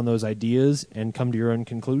linger on those ideas and come to your own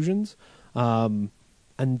conclusions. And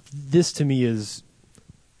this, to me, is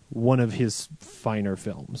one of his finer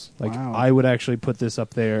films. Wow. I would actually put this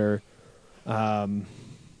up there.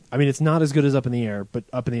 I mean, it's not as good as Up in the Air, but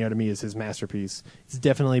Up in the Air to me is his masterpiece. It's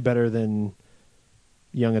definitely better than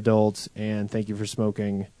Young Adult and Thank You for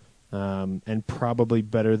Smoking, and probably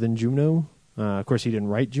better than Juno. Of course, he didn't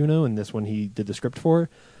write Juno, and this one he did the script for.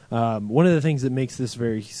 One of the things that makes this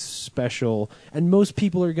very special, and most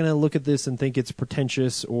people are going to look at this and think it's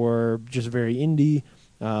pretentious or just very indie,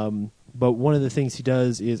 but one of the things he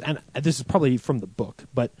does is, and this is probably from the book,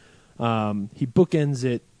 but he bookends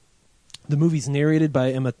it. The movie's narrated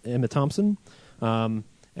by Emma Thompson, and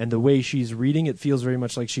the way she's reading it feels very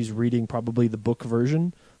much like she's reading probably the book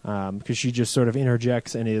version, because she just sort of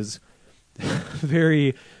interjects and is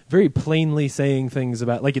very, very plainly saying things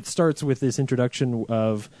about, like, it starts with this introduction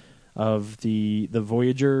of the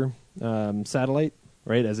Voyager satellite,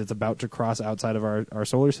 right, as it's about to cross outside of our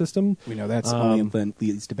solar system. We know that's only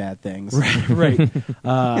leads to bad things. Right.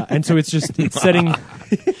 And so it's setting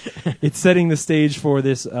it's setting the stage for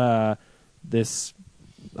this this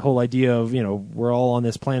whole idea of, we're all on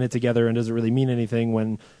this planet together, and does it really mean anything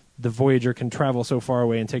when the Voyager can travel so far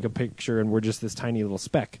away and take a picture and we're just this tiny little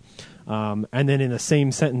speck. And then in the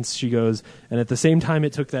same sentence she goes, and at the same time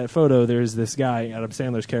it took that photo, there's this guy, Adam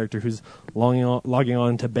Sandler's character, who's logging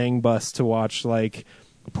on to Bang Bus to watch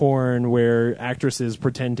porn where actresses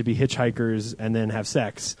pretend to be hitchhikers and then have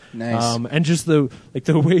sex. Nice. And just the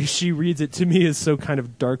way she reads it to me is so kind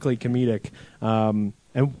of darkly comedic. And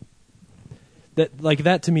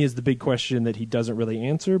that to me is the big question that he doesn't really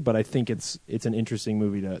answer, but I think it's an interesting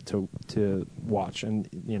movie to watch, and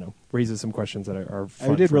raises some questions that are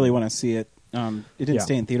fun. I did really want to see it. It didn't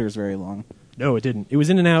stay in theaters very long. No, it didn't. It was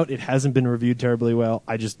in and out. It hasn't been reviewed terribly well.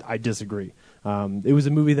 I disagree. It was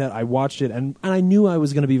a movie that I watched it, and I knew I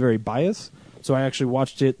was going to be very biased, so I actually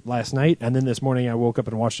watched it last night, and then this morning I woke up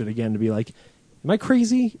and watched it again to be like, am I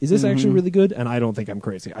crazy? Is this actually really good? And I don't think I'm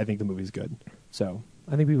crazy. I think the movie's good. So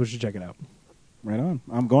I think people should check it out. Right on.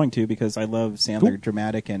 I'm going to, because I love Sandler,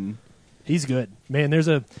 dramatic, and he's good. Man, there's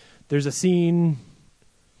a scene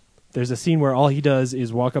where all he does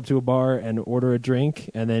is walk up to a bar and order a drink,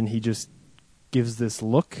 and then he just gives this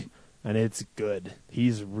look, and it's good.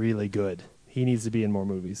 He's really good. He needs to be in more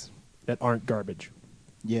movies that aren't garbage.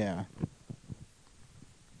 Yeah.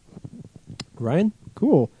 Ryan?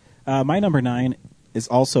 Cool. My number 9 is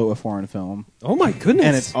also a foreign film. Oh my goodness.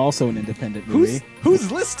 And it's also an independent movie.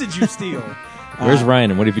 Whose list did you steal? Where's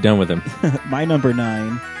Ryan, and what have you done with him? My number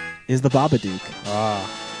 9 is The Babadook.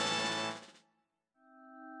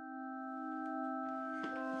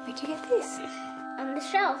 Where'd you get this? On the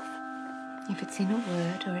shelf. If it's in a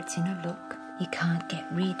word or it's in a look, you can't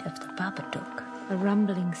get rid of the Babadook. A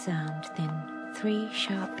rumbling sound, then 3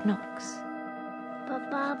 sharp knocks.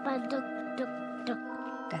 Babadook, dook, dook.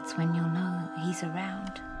 That's when you'll know he's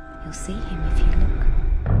around. You'll see him if you look.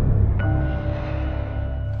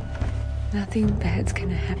 Nothing bad's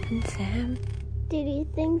gonna happen, Sam. Did you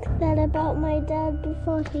think that about my dad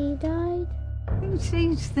before he died? He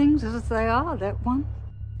sees things as they are, that one.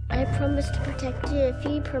 I promised to protect you if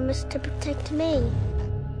you promised to protect me.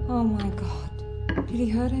 Oh my God. Did he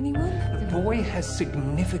hurt anyone? The boy has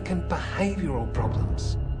significant behavioral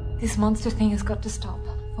problems. This monster thing has got to stop,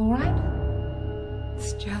 all right?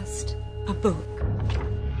 It's just a book.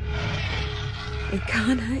 It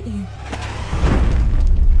can't hurt you.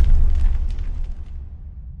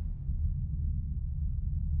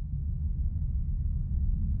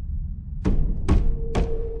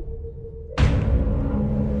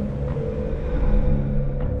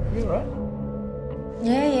 You all right?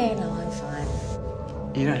 Yeah, no, I'm fine.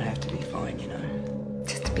 You don't have to be fine, you know.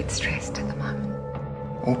 Just a bit stressed at the moment.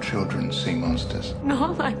 All children see monsters.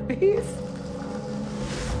 Not like this.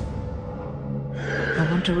 I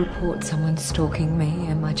want to report someone stalking me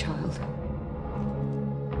and my child.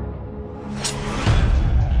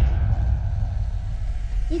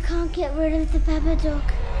 You can't get rid of the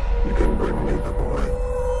Babadook. You can bring me the boy.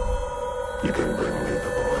 You can bring me the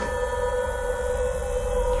boy.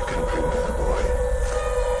 You can bring me the boy.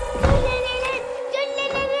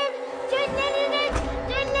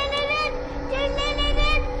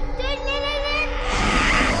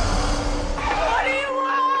 What do you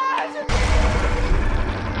want?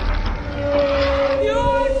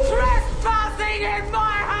 You're trespassing in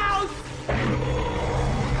my house!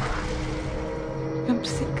 I'm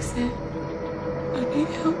sick, Sam. I need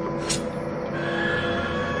help.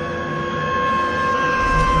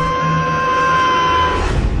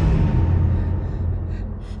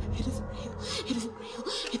 It isn't real. It isn't real.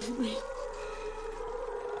 It isn't real.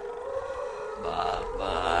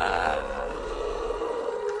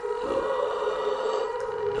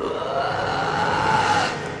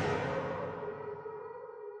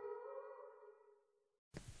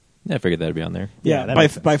 Yeah, I figured that'd be on there. Yeah,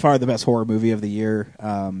 by far the best horror movie of the year.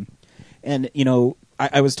 And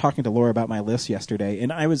I was talking to Laura about my list yesterday,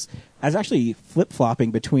 and I was actually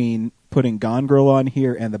flip-flopping between putting Gone Girl on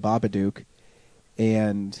here and The Babadook,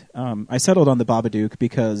 and I settled on The Babadook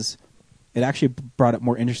because it actually brought up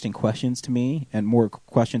more interesting questions to me and more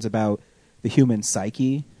questions about the human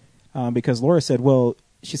psyche. Because Laura said, well,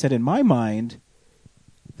 she said, in my mind,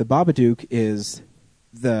 The Babadook is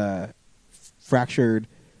the fractured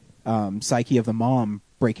psyche of the mom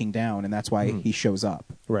breaking down, and that's why he shows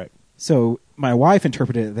up. Right. So my wife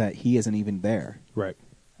interpreted it that he isn't even there. Right.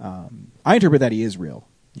 I interpret that he is real,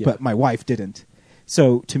 but my wife didn't.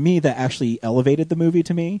 So to me, that actually elevated the movie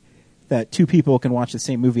to me, that two people can watch the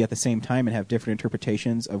same movie at the same time and have different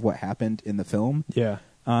interpretations of what happened in the film. Yeah.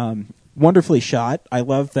 Wonderfully shot. I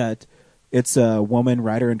love that it's a woman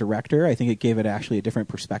writer and director. I think it gave it actually a different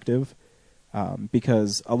perspective,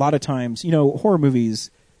 because a lot of times, horror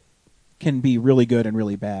movies can be really good and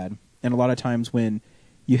really bad. And a lot of times when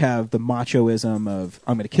you have the machoism of,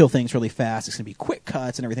 I'm going to kill things really fast, it's going to be quick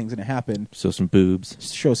cuts and everything's going to happen. Show some boobs.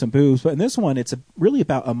 But in this one, it's really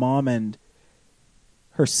about a mom and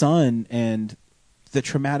her son and the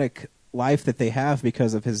traumatic life that they have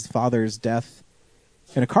because of his father's death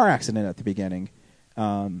in a car accident at the beginning.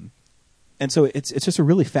 And so it's just a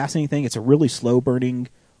really fascinating thing. It's a really slow-burning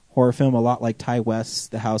horror film, a lot like Ty West's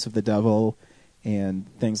The House of the Devil and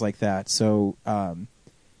things like that. So, and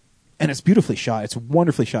it's beautifully shot. It's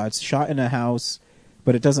wonderfully shot. It's shot in a house,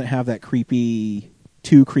 but it doesn't have that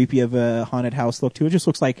too creepy of a haunted house look to it. It just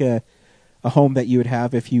looks like a home that you would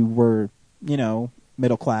have if you were,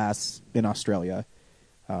 middle class in Australia.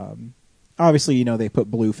 Obviously, they put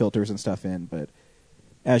blue filters and stuff in, but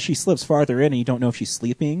as she slips farther in and you don't know if she's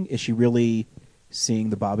sleeping, is she really seeing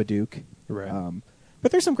the Babadook? Right.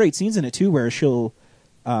 But there's some great scenes in it, too, where she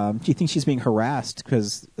thinks she's being harassed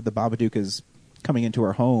because the Babadook is coming into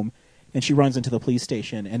her home, and she runs into the police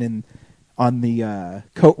station, and on the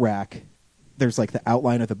coat rack, there's like the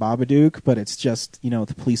outline of the Babadook, but it's just,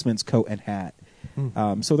 the policeman's coat and hat.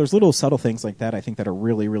 So there's little subtle things like that, I think, that are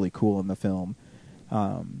really, really cool in the film.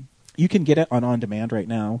 You can get it on demand right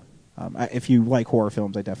now. If you like horror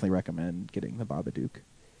films, I definitely recommend getting the Babadook.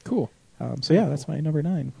 Cool. So yeah, that's my number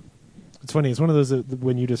 9. It's funny. It's one of those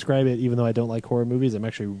when you describe it, even though I don't like horror movies, I'm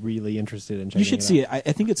actually really interested in checking it out. You should see it. I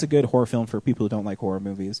think it's a good horror film for people who don't like horror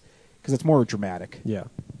movies because it's more dramatic. Yeah.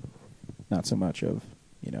 Not so much of,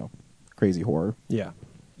 crazy horror. Yeah.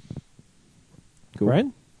 Cool.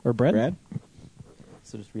 Brian? Or Brad?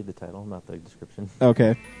 So just read the title, not the description.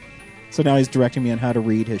 Okay. So now he's directing me on how to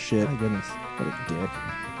read his shit. My goodness. What a dick.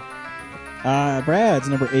 Brad's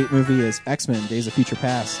number 8 movie is X-Men: Days of Future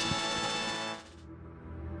Past.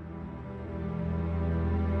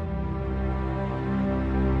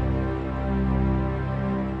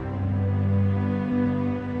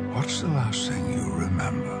 What's the last thing you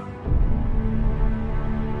remember?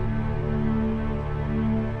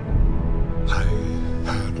 I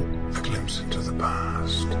had a glimpse into the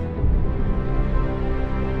past.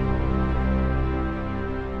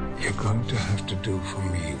 You're going to have to do for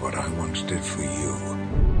me what I once did for you.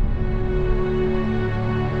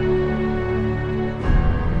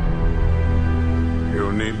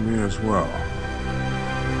 You'll need me as well.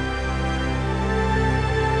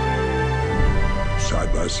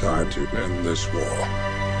 Side by side to end this war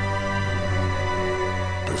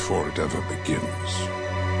before it ever begins.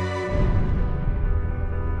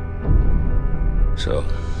 So,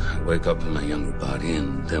 I wake up in my younger body,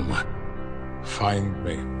 and then what? Find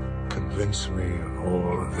me. Convince me of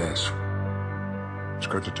all of this. It's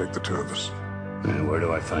going to take the two of us. And where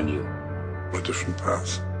do I find you? A different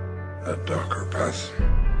path. A darker path.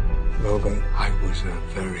 Logan, I was a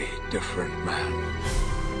very different man.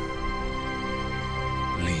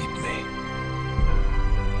 Lead me.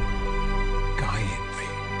 Guide me.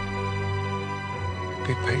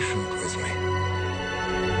 Be patient with me.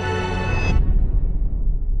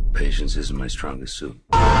 Patience isn't my strongest suit.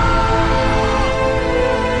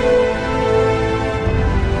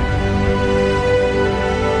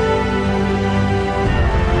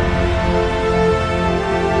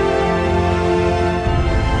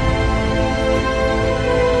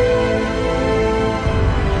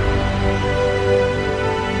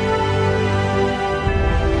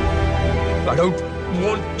 I don't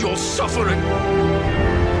want your suffering.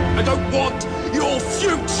 I don't want your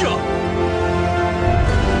future.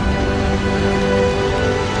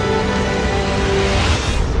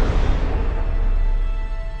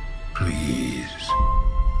 Please.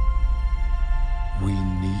 We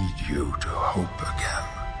need you to hope again.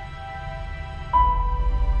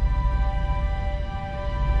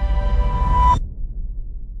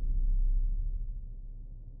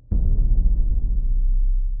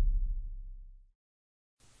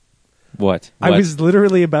 What? I was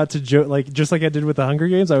literally about to joke, just like I did with the Hunger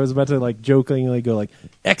Games. I was about to jokingly go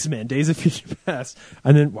X-Men: Days of Future Past,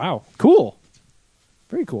 and then wow, cool,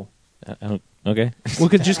 very cool. Okay. Well,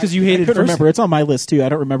 because you hated. I couldn't remember. It's on my list too. I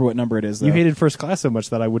don't remember what number it is, though. You hated First Class so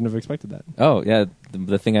much that I wouldn't have expected that. Oh yeah,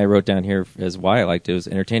 the thing I wrote down here as why I liked it was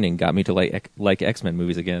entertaining. Got me to like X-Men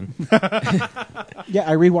movies again. Yeah,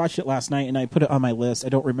 I rewatched it last night and I put it on my list. I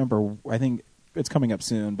don't remember. I think it's coming up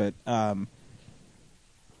soon, but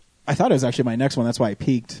I thought it was actually my next one. That's why I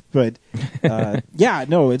peeked. But yeah,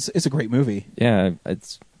 no, it's a great movie. Yeah,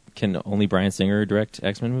 can only Bryan Singer direct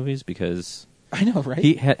X-Men movies because. I know, right?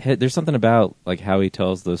 He there's something about how he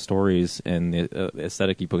tells those stories and the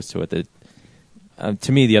aesthetic he puts to it that,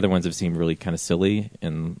 to me, the other ones have seemed really kind of silly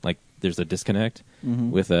and there's a disconnect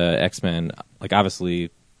with X-Men.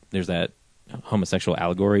 Obviously, there's that homosexual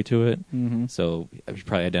allegory to it, so he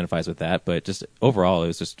probably identifies with that. But just overall, it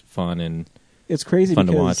was just fun and it's crazy fun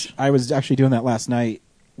because to watch. I was actually doing that last night,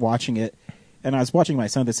 watching it, and I was watching my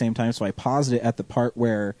son at the same time, so I paused it at the part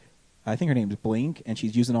where I think her name's Blink, and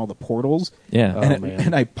she's using all the portals. Yeah.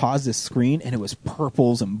 And I paused this screen, and it was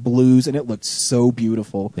purples and blues, and it looked so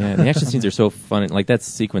beautiful. Yeah, and the action scenes are so fun. Like, that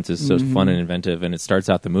sequence is so fun and inventive, and it starts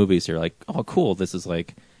out the movie, so you're like, oh, cool, this is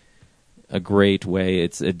like a great way.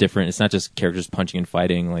 It's not just characters punching and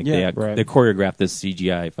fighting. Like, they choreographed this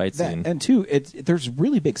CGI fight scene. And two, there's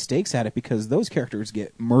really big stakes at it because those characters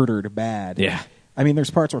get murdered bad. Yeah. I mean, there's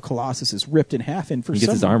parts where Colossus is ripped in half, and he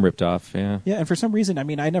gets his arm ripped off. Yeah, and for some reason, I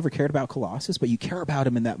mean, I never cared about Colossus, but you care about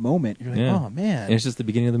him in that moment. You're like, oh man, and it's just the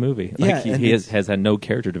beginning of the movie. Like, he has had no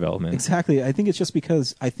character development. Exactly. I think it's just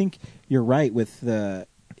because I think you're right with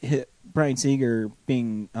Bryan Singer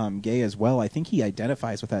being gay as well. I think he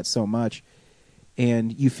identifies with that so much,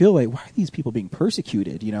 and you feel like, why are these people being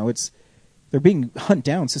persecuted? You know, they're being hunted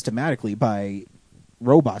down systematically by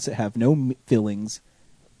robots that have no feelings.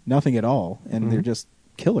 Nothing at all, and they're just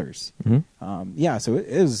killers. So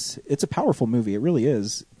it's a powerful movie. It really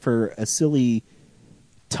is. For a silly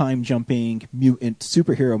time-jumping mutant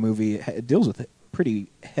superhero movie, it deals with pretty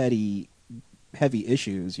heavy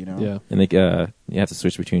issues, you know? Yeah. And you have to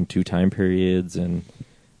switch between 2 time periods, and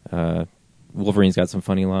Wolverine's got some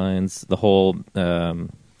funny lines. The whole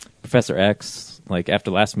Professor X, like, after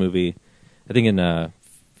the last movie, I think in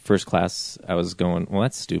First Class, I was going, well,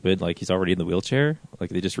 that's stupid. Like, he's already in the wheelchair. Like,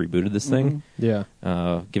 they just rebooted this thing. Yeah.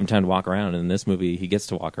 Give him time to walk around. And in this movie, he gets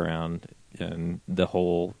to walk around. And the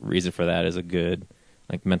whole reason for that is a good,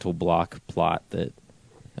 like, mental block plot that...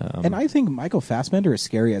 and I think Michael Fassbender is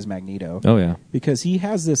scary as Magneto. Oh, yeah. Because he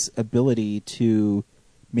has this ability to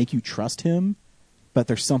make you trust him, but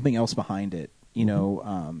there's something else behind it, you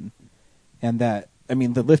know? And that... I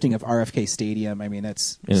mean, the lifting of RFK Stadium, I mean,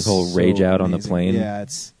 that's and his whole rage out amazing. On the plane. Yeah,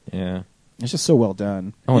 it's just so well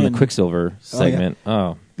done. Oh, and the Quicksilver segment.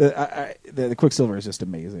 The Quicksilver is just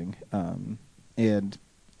amazing. And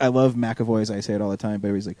I love McAvoy, as I say it all the time,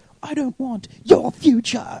 but he's like, I don't want your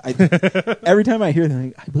future. Every time I hear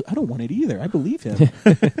that, I don't want it either. I believe him.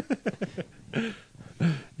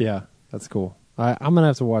 Yeah, that's cool. I'm going to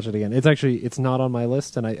have to watch it again. It's not on my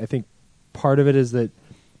list, and I think part of it is that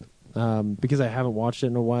because I haven't watched it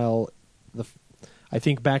in a while, I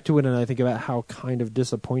think back to it and I think about how kind of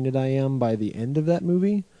disappointed I am by the end of that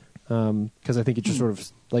movie. Because I think it just sort of,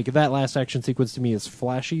 like, that last action sequence to me is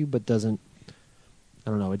flashy, but doesn't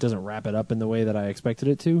wrap it up in the way that I expected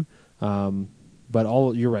it to.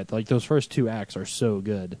 But you're right, like, those first 2 acts are so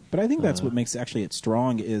good. But I think that's what makes it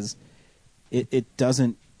strong is it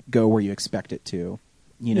doesn't go where you expect it to.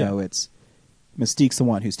 You know, it's Mystique's the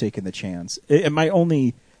one who's taking the chance.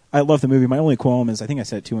 I love the movie. My only qualm is, I think I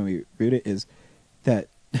said it too when we reviewed it, is that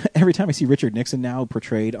every time I see Richard Nixon now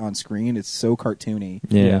portrayed on screen, it's so cartoony.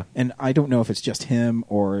 Yeah. And I don't know if it's just him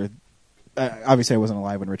or... obviously, I wasn't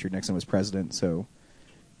alive when Richard Nixon was president, so...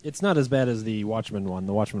 It's not as bad as the Watchmen one.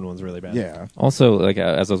 The Watchmen one's really bad. Yeah. Also, like,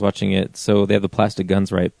 as I was watching it, so they have the plastic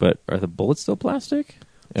guns, right? But are the bullets still plastic?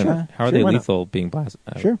 Sure. How are they lethal being plastic?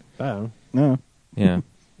 Sure. I don't know. No. Yeah.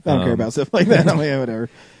 I don't care about stuff like that. Yeah, whatever.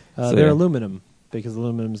 They're aluminum, because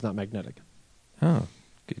aluminum's not magnetic. Oh,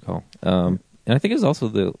 good call. And I think it's also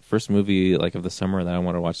the first movie, like, of the summer that I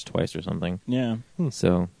want to watch twice or something. Yeah.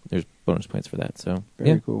 So there's bonus points for that. So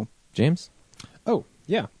very cool. James? Oh,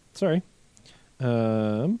 yeah. Sorry.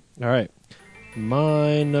 All right.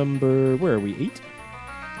 My number... Where are we? 8?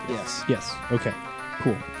 Yes. Yes. Okay.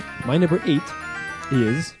 Cool. My number 8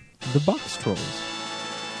 is The Box Trolls.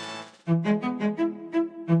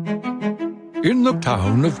 In the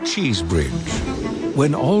town of Cheesebridge,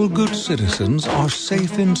 when all good citizens are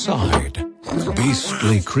safe inside,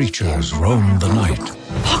 beastly creatures roam the night.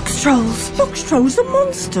 Box trolls! Box trolls are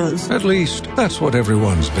monsters! At least, that's what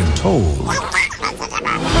everyone's been told.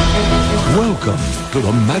 Welcome to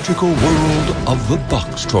the magical world of the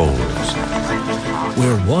Box Trolls,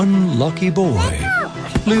 where one lucky boy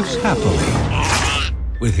lives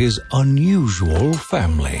happily with his unusual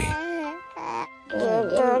family.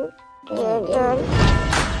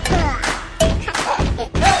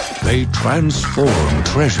 They transform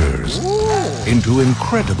treasures into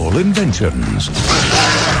incredible inventions.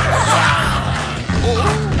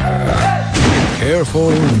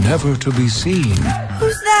 Careful never to be seen.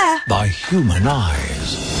 Who's there? By human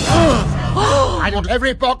eyes. I want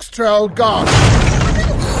every box troll gone.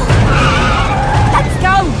 Let's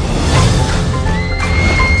go!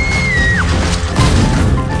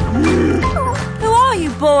 Who are you,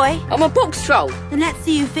 boy? I'm a box troll. Then let's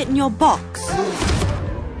see you fit in your box.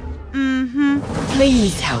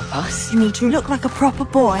 Please help us. You need to look like a proper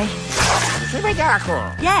boy.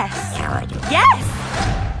 Yes.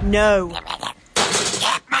 Yes. No.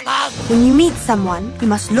 When you meet someone, you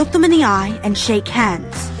must look them in the eye and shake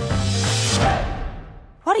hands.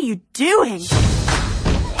 What are are you doing?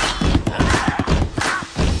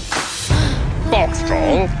 Box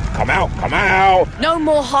Troll, come out! No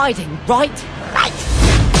more hiding, right? Right!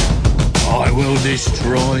 I will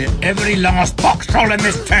destroy every last Box Troll in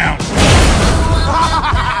this town!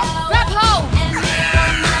 Grab hold!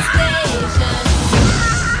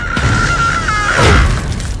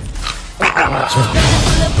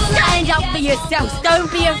 Stand up for yourselves,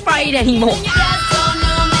 don't be afraid anymore.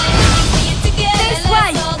 This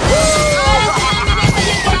way!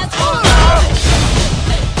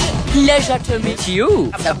 Pleasure to meet you.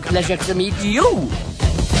 It's a pleasure to meet you.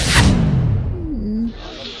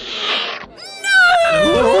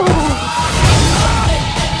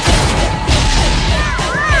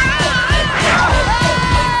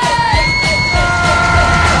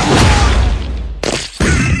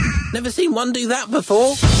 Never seen one do that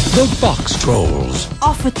before. The Box Trolls.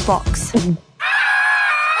 Off with box.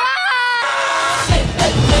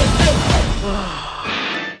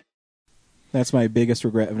 That's my biggest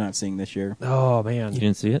regret of not seeing this year. Oh man, You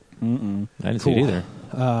didn't see it? Mm-mm. I didn't see it either.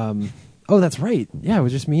 Oh, that's right. Yeah, it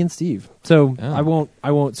was just me and Steve. So I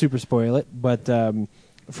won't super spoil it, but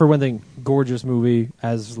for one thing, gorgeous movie,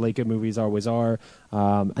 as Leica movies always are.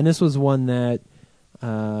 And this was one that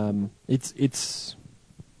it's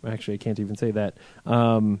actually I can't even say that.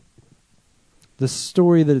 The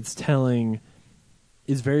story that it's telling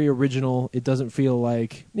is very original. It doesn't feel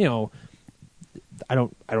like, you know, I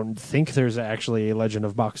don't think there's actually a Legend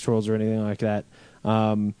of Box Trolls or anything like that.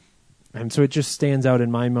 And so it just stands out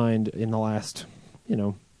in my mind in the last,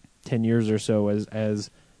 10 years or so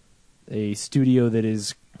as a studio that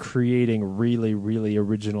is creating really, really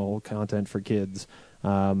original content for kids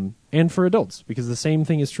and for adults. Because the same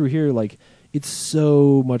thing is true here. Like, it's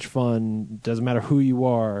so much fun, doesn't matter who you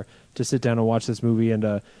are, to sit down and watch this movie and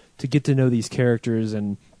to get to know these characters.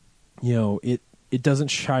 And, it doesn't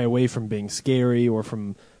shy away from being scary or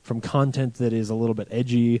from content that is a little bit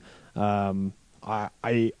edgy. I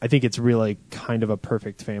think it's really kind of a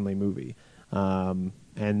perfect family movie. And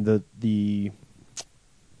the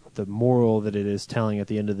moral that it is telling at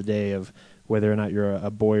the end of the day of whether or not you're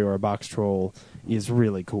a boy or a box troll is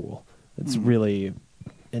really cool. It's really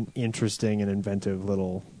an interesting and inventive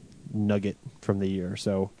little nugget from the year.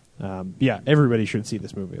 So, everybody should see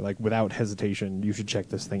this movie. Like, without hesitation, you should check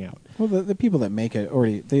this thing out. Well, the people that make it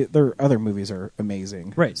already, their other movies are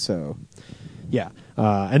amazing. Right. So, yeah.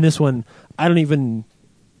 And this one,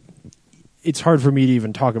 it's hard for me to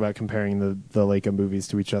even talk about comparing the Leica movies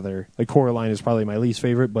to each other. Like, Coraline is probably my least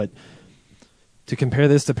favorite, but to compare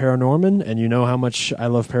this to Paranorman, and you know how much I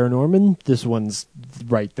love Paranorman, this one's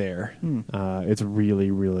right there. It's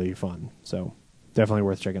really, really fun. So, definitely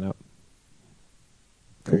worth checking out.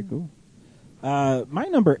 Very cool. My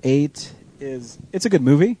number 8 it's a good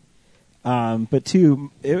movie, but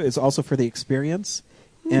 2, it is also for the experience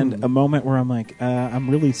and a moment where I'm like, I'm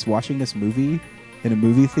really watching this movie in a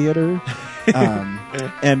movie theater.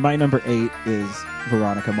 And my number 8 is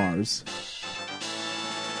Veronica Mars.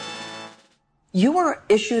 You were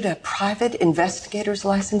issued a private investigator's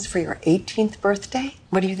license for your 18th birthday?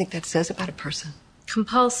 What do you think that says about a person?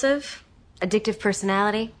 Compulsive, addictive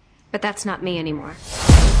personality, but that's not me anymore.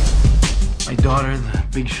 My daughter, the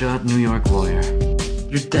big shot New York lawyer.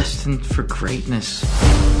 You're destined for greatness.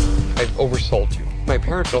 I've oversold you. My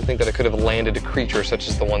parents don't think that I could have landed a creature such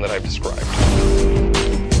as the one that I've described.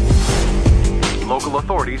 Local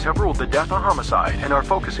authorities have ruled the death a homicide and are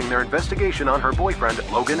focusing their investigation on her boyfriend,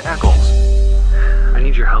 Logan Eccles. I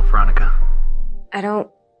need your help, Veronica. I don't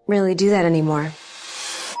really do that anymore.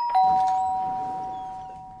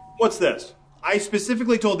 What's this? I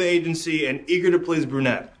specifically told the agency an eager-to-please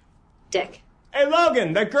brunette. Dick. Hey,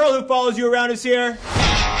 Logan, that girl who follows you around is here.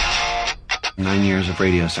 9 years of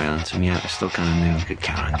radio silence, and yet I still kind of knew I could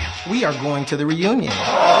count on you. We are going to the reunion.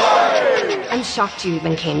 I'm shocked you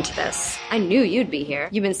even came to this. I knew you'd be here.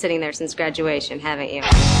 You've been sitting there since graduation, haven't you?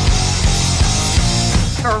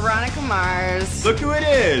 Veronica Mars. Look who it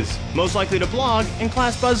is. Most likely to blog and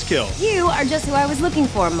class buzzkill. You are just who I was looking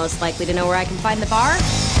for, most likely to know where I can find the bar.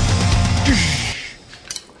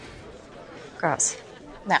 Gross.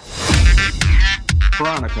 No.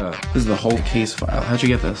 Veronica, this is the whole case file. How'd you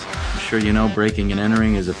get this? I'm sure you know breaking and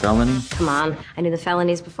entering is a felony? Come on. I knew the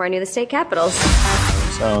felonies before I knew the state capitals.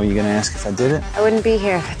 So, you gonna ask if I did it? I wouldn't be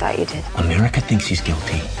here if I thought you did. America thinks he's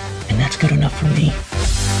guilty, and that's good enough for me.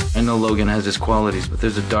 I know Logan has his qualities, but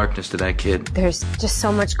there's a darkness to that kid. There's just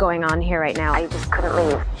so much going on here right now. I just couldn't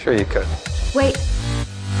leave. Sure you could. Wait.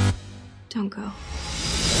 Don't go.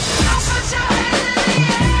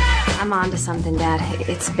 I'm on to something, Dad.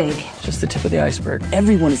 It's big. Just the tip of the iceberg.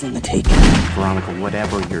 Everyone is on the take. Veronica,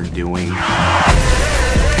 whatever you're doing,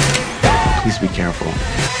 Please be careful.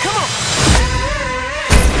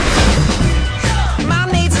 My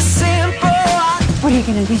needs are simple. What are you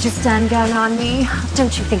gonna do, just stand down on me?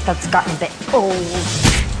 Don't you think that's gotten a bit old?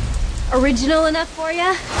 Original enough for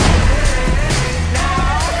ya?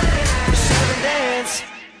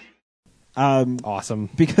 Awesome.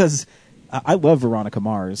 Because I love Veronica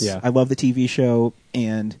Mars. Yeah. I love the TV show,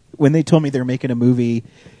 and when they told me they're making a movie,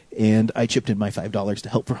 and I chipped in my $5 to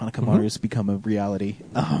help Veronica Mars become a reality.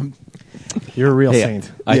 You're a real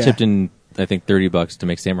saint. I chipped in, I think, $30 to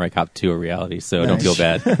make Samurai Cop 2 a reality, so don't feel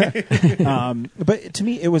bad. But to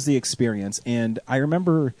me, it was the experience, and I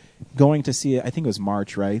remember going to see it. I think it was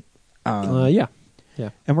March, right? Yeah.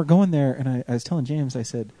 And we're going there, and I was telling James, I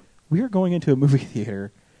said, we are going into a movie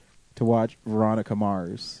theater to watch Veronica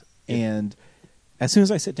Mars. And as soon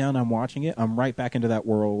as I sit down, I'm watching it. I'm right back into that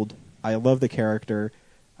world. I love the character.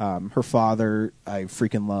 Her father, I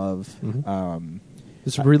freaking love.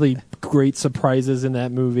 There's really great surprises in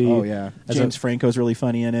that movie. Oh yeah, James Franco's really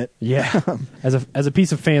funny in it. Yeah, as a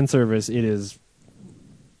piece of fan service, it is.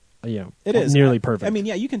 It is nearly perfect. I mean,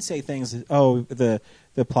 yeah, you can say things. Oh, the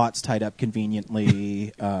plot's tied up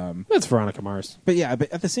conveniently. That's Veronica Mars. But yeah,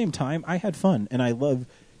 but at the same time, I had fun, and I love.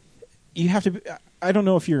 You have to. I don't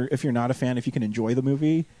know if you're not a fan, if you can enjoy the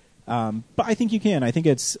movie, but I think you can. I think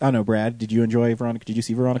it's. I don't know, Brad. Did you enjoy Veronica? Did you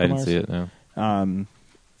see Veronica Mars? I didn't see it. No.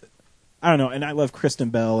 I don't know, and I love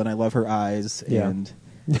Kristen Bell, and I love her eyes, and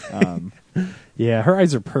yeah, her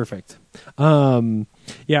eyes are perfect.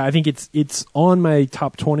 Yeah, I think it's on my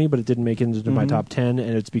top 20, but it didn't make it into my top 10,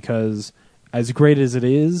 and it's because as great as it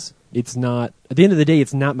is, it's not. At the end of the day,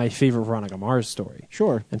 it's not my favorite Veronica Mars story.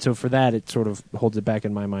 Sure, and so for that, it sort of holds it back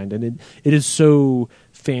in my mind, and it is so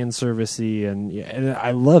fan servicey, and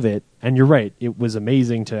I love it. And you're right, it was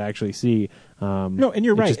amazing to actually see. No, and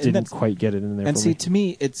you're right. Just didn't quite get it in there. And for see, me. to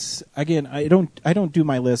me, it's again, I don't do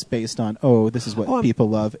my list based on this is what people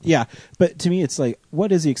love. Yeah, but to me, it's like,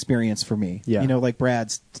 what is the experience for me? Yeah, like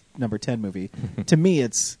Brad's number 10 movie. To me,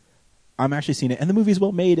 it's I'm actually seeing it, and the movie's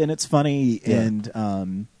well made, and it's funny,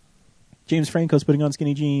 and James Franco's putting on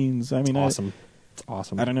skinny jeans. I mean, awesome. It's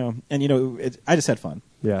awesome. I don't know, and I just had fun.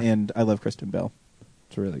 Yeah, and I love Kristen Bell.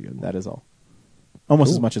 It's really good. That is all.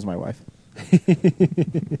 Almost as much as my wife.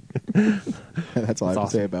 That's all I have to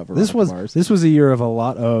say about Veronica Mars. This was a year of a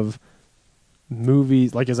lot of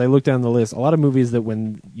movies. Like, as I look down the list, a lot of movies that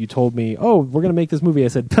when you told me, "Oh, we're going to make this movie," I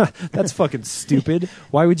said, "That's fucking stupid.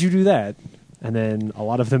 Why would you do that?" And then a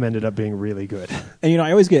lot of them ended up being really good. And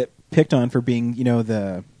I always get picked on for being,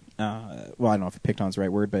 the well, I don't know if picked on is the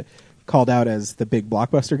right word, but called out as the big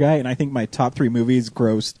blockbuster guy. And I think my top 3 movies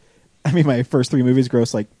grossed. I mean, my first 3 movies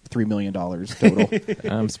grossed like $3 million total.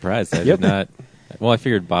 I'm surprised. I did not. Well, I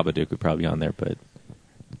figured Babadook would probably be on there,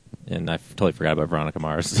 and I totally forgot about Veronica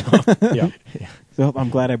Mars. So. Yeah. So I'm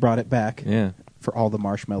glad I brought it back. Yeah. For all the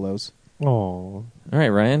marshmallows. Oh. All right,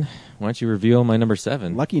 Ryan. Why don't you reveal my number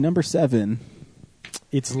 7? Lucky number 7.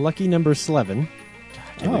 It's lucky number 11.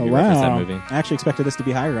 Oh wow! I actually expected this to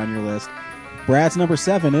be higher on your list. Brad's number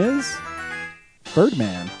 7 is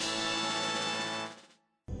Birdman.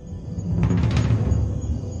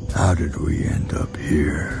 How did we end up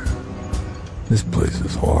here? This place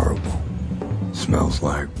is horrible. Smells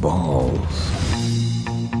like balls.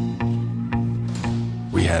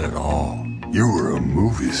 We had it all. You were a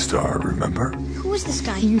movie star, remember? Who was this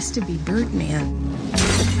guy? He used to be Birdman.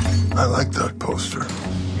 I like that poster.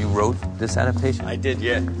 You wrote this adaptation? I did,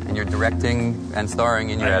 yeah. And you're directing and starring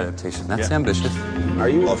in your adaptation. That's ambitious. Are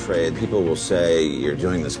you afraid people will say you're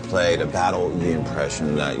doing this play to battle the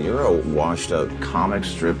impression that you're a washed-up comic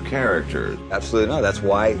strip character? Absolutely not. That's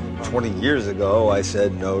why 20 years ago I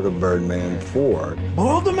said no to Birdman 4.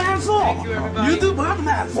 Hold the man's law. You do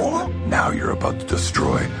Birdman 4? Now you're about to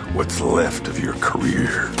destroy what's left of your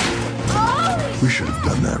career. We should have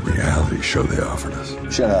done that reality show they offered us.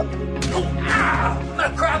 Shut up. I'm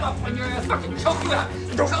gonna grab up on your ass, fucking choke you out.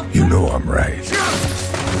 You know I'm right.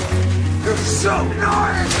 You're so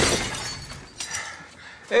naughty.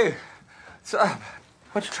 Hey, what's up?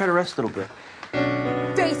 Why don't you try to rest a little bit?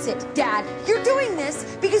 Face it, Dad. You're doing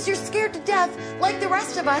this because you're scared to death, like the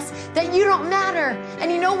rest of us, that you don't matter.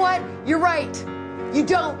 And you know what? You're right. You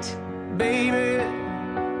don't. Baby,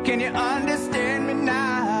 can you understand me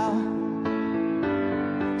now?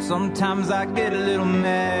 Sometimes I get a little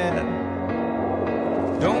mad.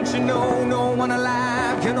 Don't you know no one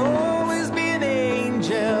alive can always be an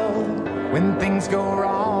angel? When things go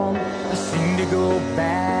wrong, they seem to go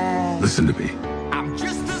bad. Listen to me. I'm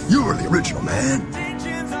just You were the original, man.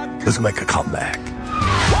 Let's make a comeback.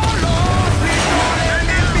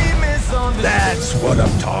 That's what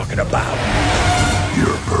I'm talking about.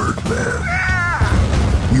 You're Birdman.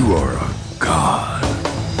 You are a God.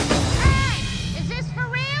 Is this for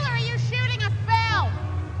real, or are you shooting a film?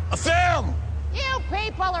 A film! You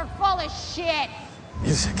people are full of shit.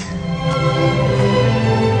 Music.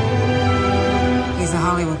 He's a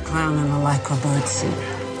Hollywood clown in a lycra bird suit.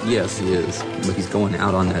 Yes, he is. But he's going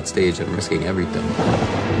out on that stage and risking everything.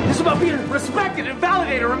 It's about being respected and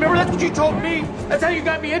validated. Remember, that's what you told me. That's how you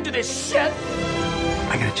got me into this shit.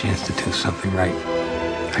 I got a chance to do something right.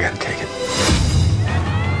 I gotta take it.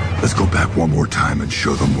 Let's go back one more time and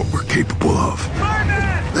show them what we're capable of.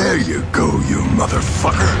 There you go, you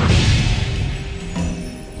motherfucker.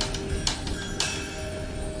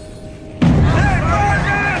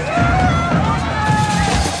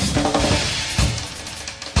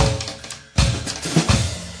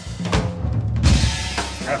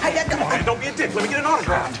 Hey, don't be a dick. Let me get an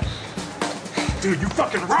autograph. Dude, you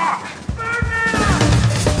fucking rock.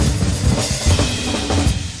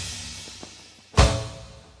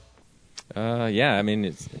 Yeah, I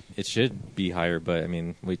mean, it should be higher, but I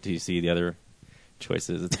mean, wait till you see the other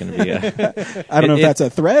choices. It's going to be. I don't know if that's a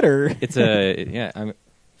threat or. It's a yeah.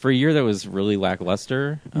 For a year that was really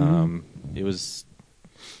lackluster, it was.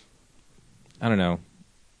 I don't know,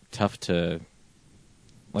 tough to.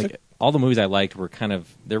 Like all the movies I liked were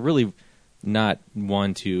they're really not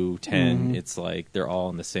 1, 2, 10. It's like they're all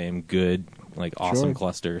in the same good, like awesome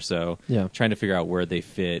cluster. So trying to figure out where they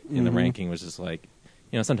fit in the ranking was just like.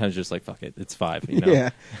 Sometimes just like, fuck it, it's 5, Yeah.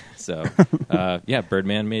 So,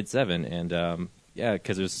 Birdman made 7, and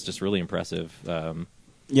because it was just really impressive. I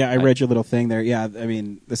read your little thing there. Yeah, I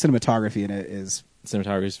mean, the cinematography in it is...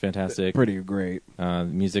 Cinematography is fantastic. Pretty great. The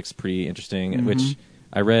music's pretty interesting, which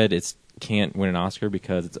I read can't win an Oscar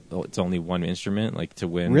because it's only one instrument. Like, to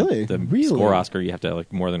win the score Oscar, you have to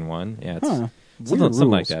have more than one. Yeah, it's something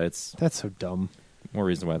like that. That's so dumb. More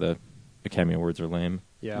reason why the Academy Awards are lame.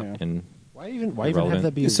 Yeah. And... Why even have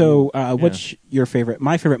that be? So, what's your favorite?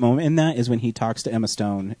 My favorite moment in that is when he talks to Emma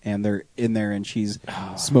Stone, and they're in there, and she's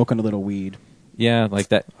smoking a little weed. Yeah, like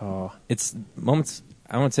that. It's moments.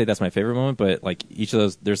 I won't say that's my favorite moment, but like each of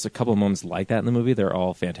those, there's a couple of moments like that in the movie. They're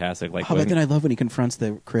all fantastic. Like, but then I love when he confronts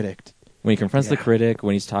the critic. When he confronts the critic,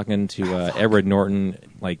 when he's talking to Edward Norton,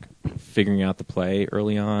 like figuring out the play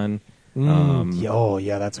early on.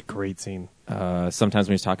 That's a great scene. Sometimes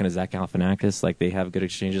when he's talking to Zach Galifianakis, like they have good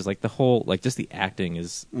exchanges. Like the whole, like just the acting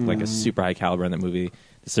is like a super high caliber in that movie.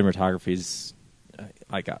 The cinematography's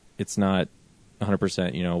it's not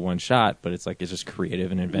 100%, one shot, but it's like it's just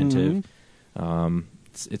creative and inventive.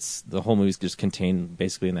 It's the whole movie's just contained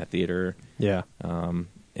basically in that theater. Yeah.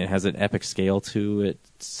 It has an epic scale to it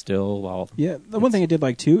still. The one thing I did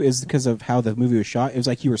like too is because of how the movie was shot. It was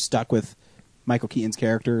like you were stuck with Michael Keaton's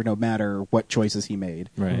character no matter what choices he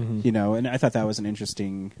made. Right. And I thought that was an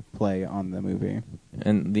interesting play on the movie.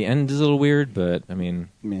 And the end is a little weird, but I mean,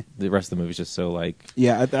 the rest of the movie is just so like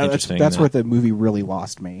interesting. That's where the movie really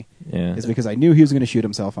lost me. Yeah. Is because I knew he was going to shoot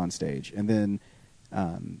himself on stage, and then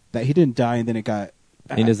that he didn't die, and then it got.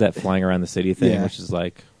 He does that flying around the city thing, which is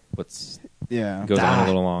like goes on a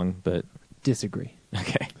little long, but disagree.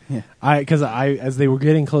 Okay. Yeah. Because as they were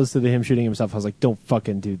getting close to him shooting himself, I was like, "Don't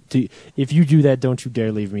fucking do. If you do that, don't you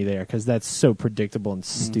dare leave me there, because that's so predictable and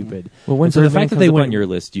stupid." Well, so the fact that they went on your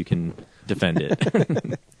list, you can defend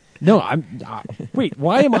it. No, wait.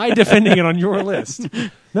 Why am I defending it on your list?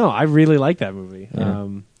 No, I really like that movie.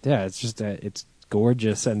 Yeah, it's just it's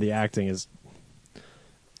gorgeous, and the acting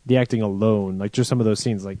alone, like just some of those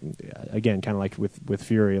scenes, like again, kind of like with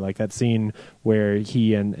Fury, like that scene where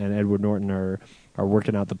he and Edward Norton are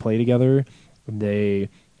working out the play together. They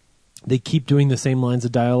keep doing the same lines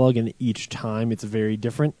of dialogue, and each time it's very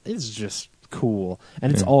different. It's just cool,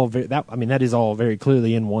 and it's all that is all very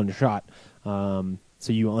clearly in one shot.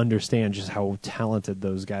 So you understand just how talented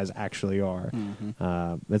those guys actually are.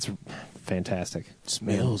 That's fantastic.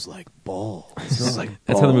 Smells like balls.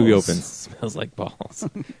 That's how the movie opens. Smells like balls.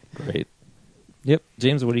 Great. Yep.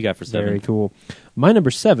 James, what do you got for 7? Very cool. My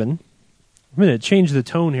number 7, I'm going to change the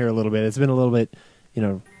tone here a little bit. It's been a little bit,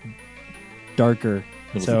 darker.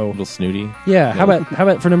 A little snooty. Yeah. How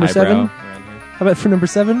about for number 7? How about for number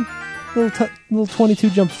 7? Little 22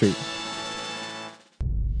 Jump Street.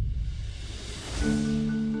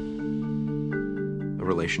 A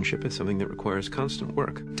relationship is something that requires constant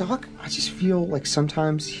work. Doc, I just feel like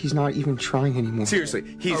sometimes he's not even trying anymore. Seriously,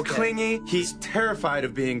 he's clingy, he's terrified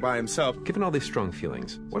of being by himself. Given all these strong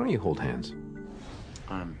feelings, why don't you hold hands?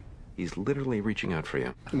 He's literally reaching out for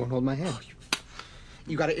you. He won't hold my hand.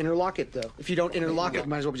 You gotta interlock it, though. If you don't interlock it,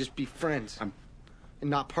 might as well just be friends and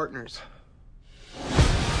not partners.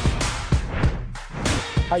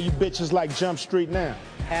 How you bitches like Jump Street now?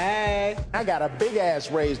 Hey, I got a big ass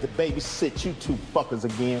raise to babysit you two fuckers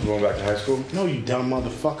again. You going back to high school? No, you dumb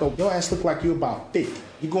motherfucker. Your ass look like you about 50.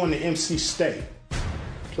 You going to MC State.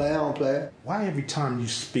 Play on, play. Why every time you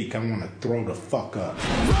speak, I want to throw the fuck up?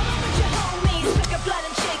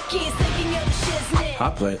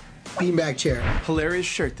 Hot plate. Beanbag chair. Hilarious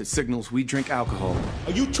shirt that signals we drink alcohol.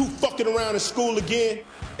 Are you two fucking around in school again?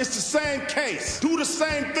 It's the same case. Do the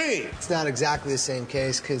same thing. It's not exactly the same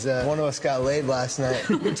case because one of us got laid last night.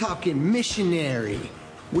 We're talking missionary.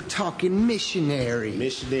 We're talking missionary.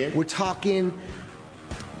 Missionary? We're talking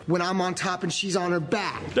when I'm on top and she's on her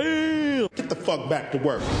back. Damn! Get the fuck back to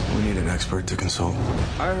work. We need an expert to consult.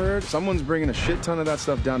 I heard someone's bringing a shit ton of that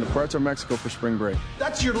stuff down to Puerto Mexico for spring break.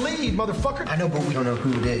 That's your lead, motherfucker. I know, but we don't know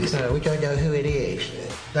who it is. No, we don't know who it is.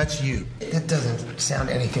 That's you. That doesn't sound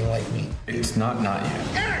anything like me. It's not you.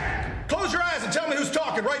 Eric! Close your eyes and tell me who's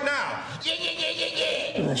talking right now.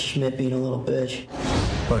 That Schmidt being a little bitch.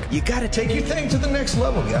 Look, you gotta take your thing to the next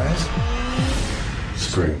level, guys.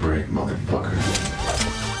 Spring break, motherfucker.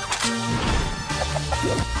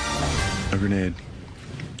 A grenade.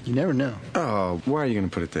 You never know. Oh, why are you gonna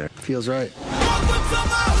put it there? Feels right.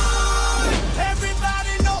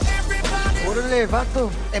 Orale, vato.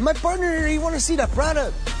 Hey, my partner here, he want to see the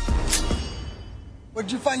product.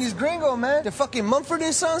 Where'd you find these gringo, man? The fucking Mumford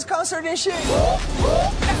 & Sons concert and shit?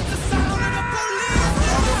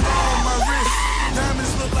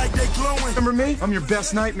 Remember me? I'm your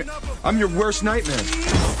best nightmare. I'm your worst nightmare.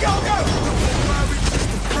 Go!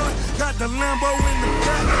 Got the Lambo in the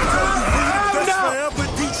back.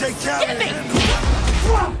 Get me!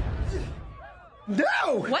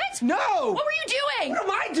 No! What? No! What were you doing? What am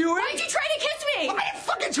I doing? Why'd you try to kiss me? I didn't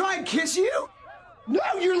fucking try and kiss you! No,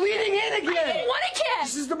 you're leaning in again! I didn't want to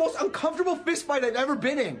kiss! This is the most uncomfortable fist fight I've ever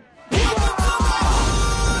been in.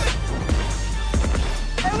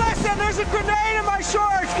 Hey, listen, there's a grenade in my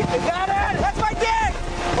shorts! Is that it? That's my dick!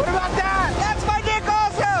 What about that? That's my dick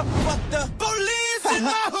also! Fuck the police in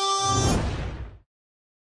my hood!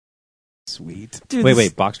 Sweet. Dude,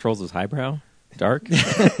 Wait, Box Trolls was highbrow? Dark?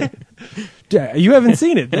 Yeah, you haven't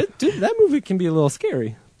seen it. That movie can be a little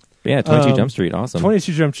scary. Yeah, 22 Jump Street, awesome.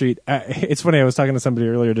 22 Jump Street. It's funny, I was talking to somebody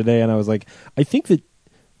earlier today, and I was like, I think that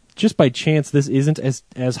just by chance this isn't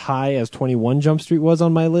as high as 21 Jump Street was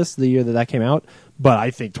on my list the year that came out, but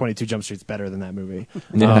I think 22 Jump Street's better than that movie.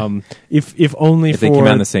 Yeah. If only if for... they came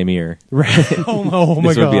out in the same year. Right. Oh my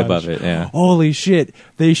this god. would be above it, yeah. Holy shit.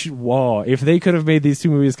 They should... Whoa. If they could have made these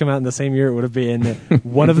two movies come out in the same year, it would have been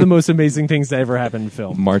one of the most amazing things to ever happen in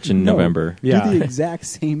film. March and November. Yeah. Do the exact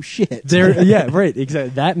same shit. Yeah, right.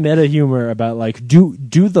 Exactly. That meta humor about like, do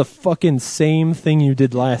the fucking same thing you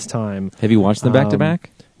did last time. Have you watched them back to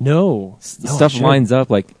back? No. Stuff lines up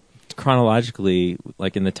like chronologically,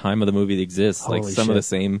 like in the time of the movie that exists. Holy like some shit. of the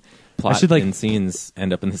same plot and scenes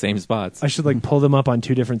end up in the same spots. I should like pull them up on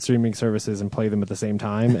two different streaming services and play them at the same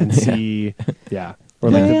time and see. Yeah. Or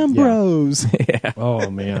like Damn bros. Yeah. Oh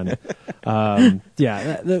man.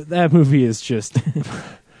 Yeah. That movie is just.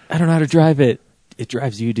 I don't know how to drive it. It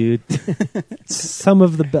drives you, dude. Some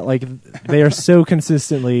of the they are so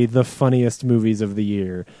consistently the funniest movies of the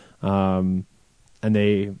year. And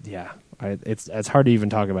it's hard to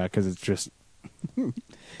even talk about because it's just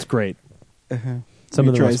it's great. Some of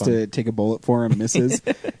he the tries to take a bullet for him, misses.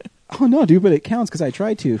 Oh no, dude, but it counts because I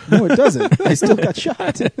tried to. No, it doesn't. I still got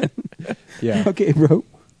shot. Yeah. Okay, bro.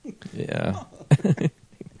 Yeah.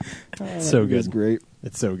 It's so good. It's great.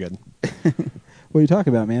 It's so good. What are you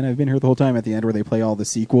talking about, man? I've been here the whole time at the end where they play all the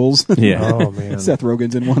sequels. Yeah. Oh man. Seth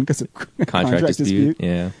Rogen's in one because of Contract dispute.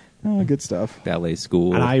 Yeah. Oh, good stuff. Ballet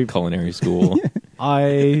school, And culinary school.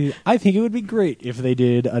 I think it would be great if they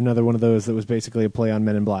did another one of those that was basically a play on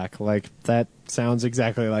Men in Black. Like that sounds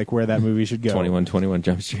exactly like where that movie should go. 21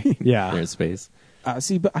 Jump Street. Yeah. They're in space.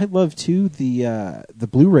 See, but I love too the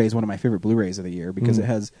Blu-ray is one of my favorite Blu-rays of the year because it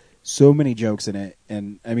has so many jokes in it,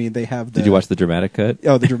 and I mean they have. Did you watch the dramatic cut?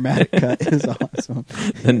 Oh, the dramatic cut is awesome.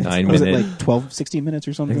 The 9 Was minute, it like 12, 16 minutes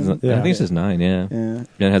or something? I think it's just 9. Yeah. And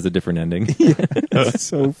it has a different ending. Yeah, it's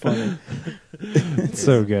so funny. It's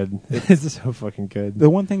so good. It's so fucking good.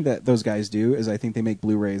 The one thing that those guys do is I think they make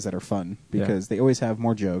Blu-rays that are fun because they always have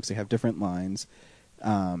more jokes. They have different lines.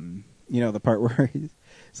 You know, the part where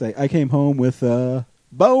it's like, I came home with a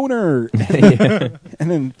boner.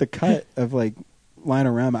 And then the cut of like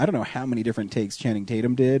Line-O-Rama. I don't know how many different takes Channing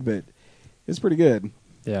Tatum did, but it's pretty good.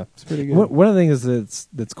 Yeah, it's pretty good. One of the things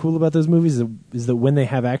that's cool about those movies is that when they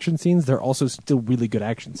have action scenes, they're also still really good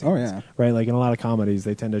action scenes. Oh yeah, right. Like in a lot of comedies,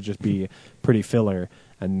 they tend to just be pretty filler,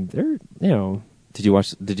 and they're Did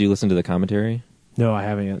you listen to the commentary? No, I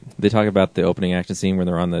haven't yet. They talk about the opening action scene where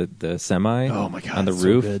they're on the semi Oh my God, on the it's so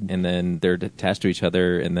roof, good. and then they're attached to each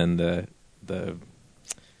other, and then the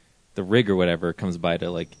rig or whatever comes by to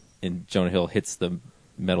like, and Jonah Hill hits the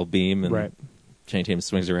metal beam, and Right. Channing Tatum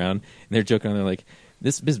swings around, and they're joking on. They're like,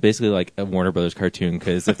 "This is basically like a Warner Brothers cartoon,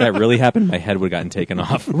 because if that really happened, my head would have gotten taken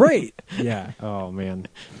off." Right. Yeah. Oh man,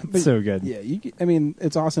 But, so good. Yeah, I mean,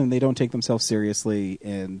 it's awesome. They don't take themselves seriously,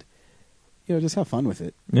 and just have fun with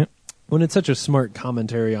it. Yeah. When it's such a smart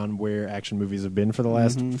commentary on where action movies have been for the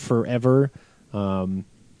last forever, that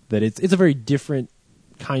it's a very different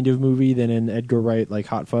kind of movie than an Edgar Wright like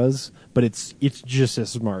Hot Fuzz, but it's just as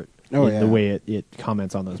smart in the way it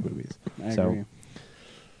comments on those movies. I so, agree. I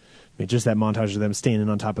mean, just that montage of them standing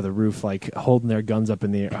on top of the roof, like holding their guns up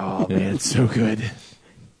in the air. Oh man, it's so good.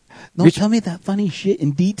 No, tell me that funny shit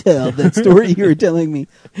in detail. That story you were telling me.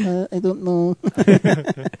 I don't know.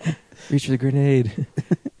 Reach for the grenade.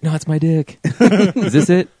 No, it's my dick. Is this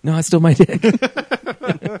it? No, it's still my dick.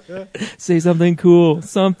 Say something cool.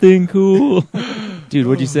 Something cool. Dude,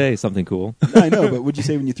 what'd you say? Something cool. I know, but what'd you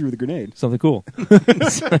say when you threw the grenade? Something cool. Good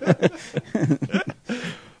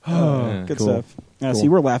cool. stuff. See,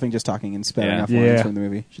 we're laughing just talking and spelling off lines from the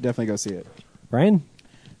movie. Should definitely go see it. Ryan?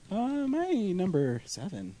 My number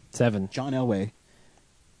 7. 7. John Elway.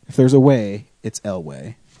 If there's a way, it's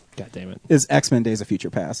Elway. God damn it. Is X-Men Days of Future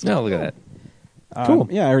Past. No, look at that. Cool.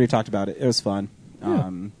 Yeah, I already talked about it. It was fun.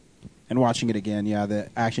 And watching it again, the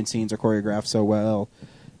action scenes are choreographed so well.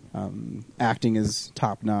 Acting is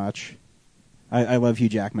top notch. I love Hugh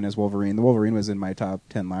Jackman as Wolverine. The Wolverine was in my top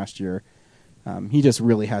 10 last year. He just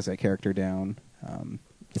really has that character down.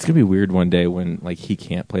 It's gonna be weird one day when like he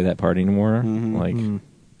can't play that part anymore. Like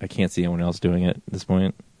I can't see anyone else doing it at this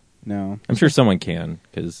point. No, I'm sure someone can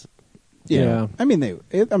because I mean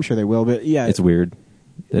I'm sure they will, but it's weird.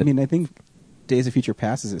 I mean, I think Days of Future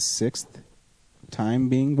Past is his 6th time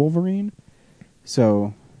being Wolverine.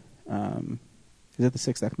 So, is it the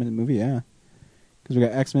 6th X-Men movie? Yeah, because we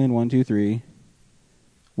got X-Men 1, 2, 3.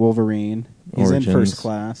 Wolverine. He's Origins, in First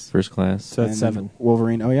Class. First Class. So that's 7.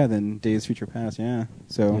 Wolverine. Oh yeah, then Days of Future Past. Yeah.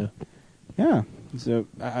 So, So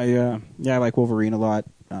I like Wolverine a lot.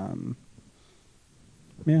 I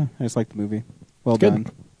just like the movie. Well done.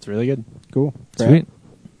 It's really good. Cool. Sweet.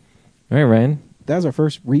 All right, Ryan. That was our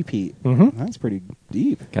first repeat. Mm-hmm. That's pretty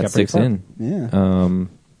deep. Got 6 in. Yeah.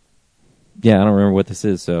 Yeah, I don't remember what this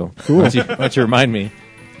is, so Cool. why don't you remind me?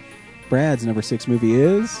 Brad's number 6 movie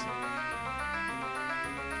is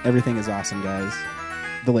Everything is Awesome, guys.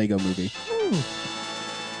 The Lego Movie.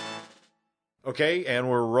 Okay, and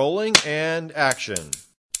we're rolling, and action.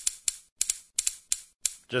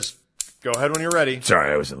 Just go ahead when you're ready.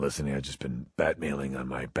 Sorry, I wasn't listening. I've just been bat-mailing on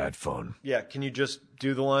my bat phone. Yeah, can you just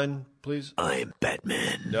do the line, please? I'm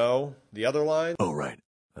Batman. No, the other line? Oh, right.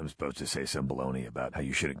 I'm supposed to say some baloney about how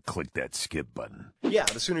you shouldn't click that skip button. Yeah,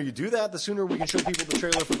 the sooner you do that, the sooner we can show people the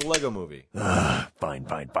trailer for the Lego Movie. Fine.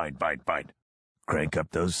 Crank up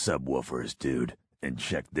those subwoofers, dude, and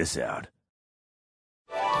check this out.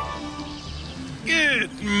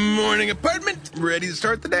 Good morning, apartment. Ready to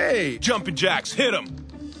start the day. Jumping jacks, hit 'em.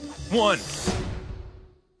 1,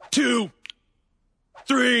 2,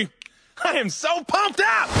 3. I am so pumped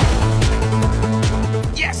up!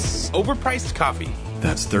 Yes! Overpriced coffee.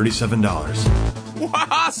 That's $37.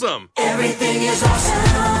 Awesome! Everything is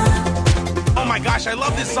awesome. Oh my gosh, I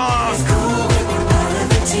love this song! It's cool, we're part of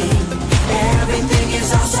the team. Everything is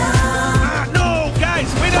awesome. No, guys,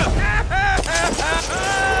 wait up!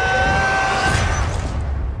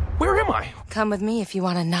 Where am I? Come with me if you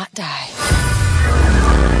want to not die.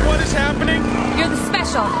 What is happening? You're the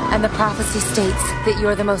special. And the prophecy states that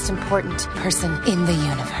you're the most important person in the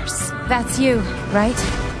universe. That's you, right?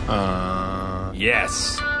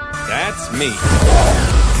 Yes. That's me.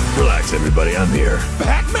 Relax, everybody. I'm here.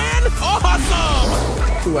 Batman? Awesome!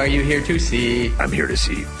 Who are you here to see? I'm here to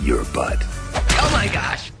see your butt. Oh my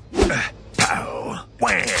gosh! Pow.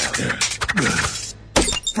 Wham.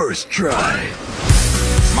 First try.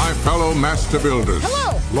 My fellow master builders.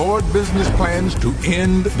 Hello. Lord Business plans to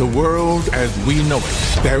end the world as we know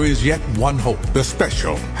it. There is yet one hope. The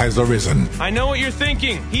special has arisen. I know what you're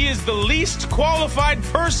thinking. He is the least qualified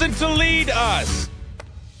person to lead us.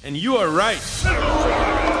 And you are right.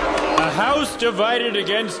 A house divided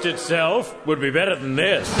against itself would be better than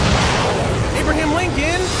this. Abraham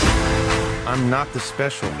Lincoln! I'm not the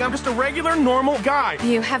special. I'm just a regular, normal guy.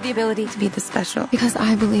 You have the ability to be the special because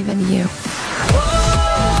I believe in you.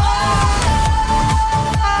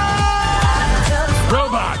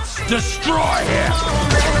 Robots, destroy him!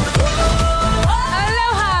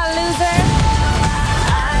 Aloha, loser!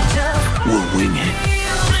 We'll wing it.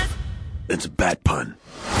 It's a bat pun.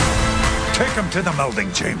 Take him to the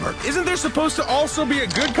melding chamber. Isn't there supposed to also be a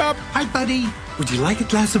good cop? Hi, buddy. Would you like a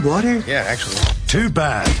glass of water? Yeah, actually. Too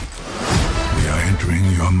bad. We are entering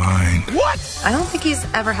your mind. What? I don't think he's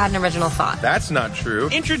ever had an original thought. That's not true.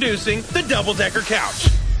 Introducing the double-decker couch.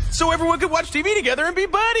 So everyone could watch TV together and be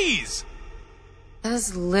buddies. That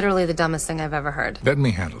is literally the dumbest thing I've ever heard. Let me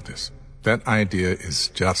handle this. That idea is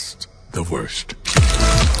just the worst.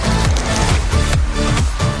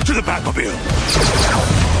 To the Batmobile!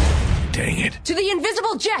 Dang it. To the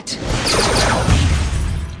invisible jet!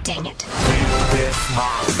 Dang it.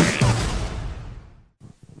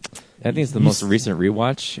 I think it's the most recent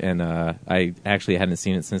rewatch, and I actually hadn't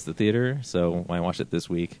seen it since the theater, so when I watched it this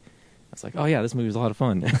week, I was like, oh yeah, this movie was a lot of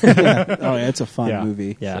fun. Oh yeah, it's a fun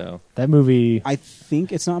movie. Yeah, So. that movie. I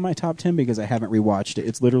think it's not in my top 10 because I haven't rewatched it.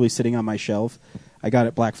 It's literally sitting on my shelf. I got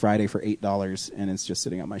it Black Friday for $8, and it's just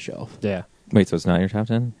sitting on my shelf. Yeah. Wait, so it's not your top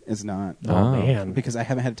 10? It's not. Oh, man. Because I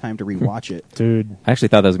haven't had time to rewatch it. Dude. I actually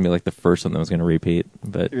thought that was going to be like the first one that was going to repeat,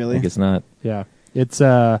 but Really? I guess not. Yeah. It's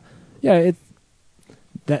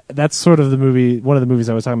that's sort of the movie, one of the movies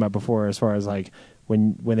I was talking about before, as far as like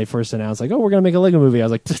when they first announced like, oh, we're going to make a Lego movie. I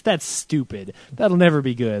was like, that's stupid. That'll never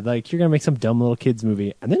be good. Like, you're going to make some dumb little kids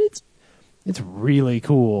movie. And then it's really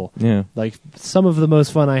cool. Yeah. Like, some of the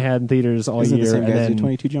most fun I had in theaters all Isn't year. it the same and guys then, who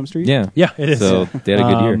 22 Jump Street? Yeah. Yeah, it is. So they had a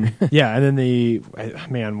good year. Yeah, and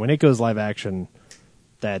then when it goes live action,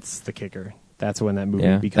 that's the kicker. That's when that movie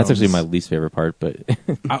Yeah, becomes... that's actually my least favorite part, but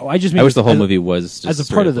I just mean I wish the whole as- movie was just as a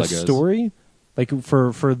straight part of up the Legos. story. Like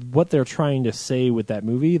for what they're trying to say with that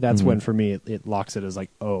movie, that's Mhm. when for me it locks it as like,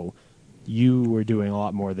 oh, you were doing a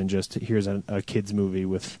lot more than just here's a kids movie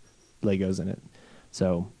with Legos in it.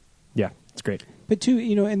 So, yeah, it's great. But too,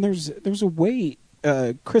 and there's a way.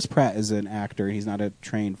 Chris Pratt is an actor. He's not a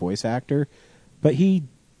trained voice actor, but he's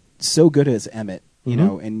so good as Emmett.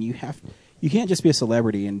 And you can't just be a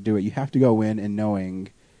celebrity and do it. You have to go in and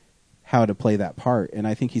knowing how to play that part. And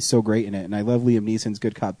I think he's so great in it. And I love Liam Neeson's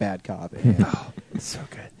good cop, bad cop. And, it's so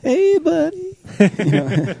good. Hey, buddy.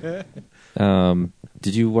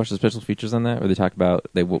 Did you watch the special features on that, where they talk about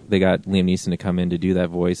they got Liam Neeson to come in to do that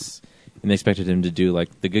voice, and they expected him to do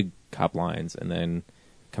like the good cop lines, and then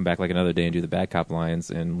come back like another day and do the bad cop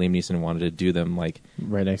lines, and Liam Neeson wanted to do them like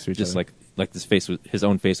right next to each just other. like his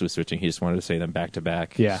own face was switching. He just wanted to say them back to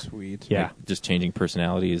back. Yeah. Sweet. Yeah. Like, just changing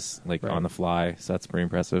personalities like on the fly. So that's pretty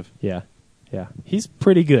impressive. Yeah. Yeah. He's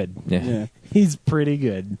pretty good. Yeah. He's pretty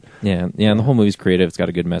good. Yeah, and the whole movie's creative. It's got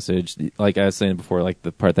a good message. Like I was saying before, like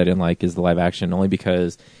the part that I didn't like is the live action, only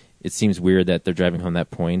because it seems weird that they're driving home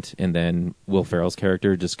that point, and then Will Ferrell's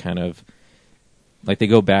character just kind of like they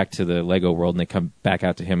go back to the Lego world and they come back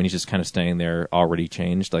out to him, and he's just kind of staying there, already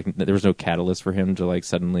changed. Like there was no catalyst for him to like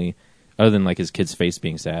suddenly, other than like his kid's face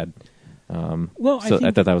being sad. Well, so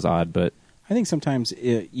I thought that was odd, but I think sometimes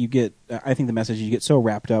you get. I think the message is you get so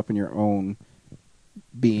wrapped up in your own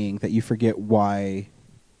being that you forget why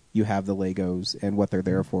you have the Legos and what they're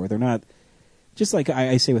there for. They're not just like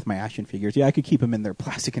I say with my action figures. Yeah, I could keep them in their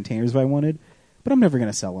plastic containers if I wanted, but I'm never going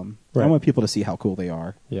to sell them. Right. I want people to see how cool they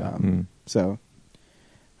are. Yeah. So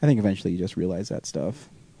I think eventually you just realize that stuff.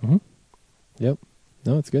 Mm-hmm. Yep.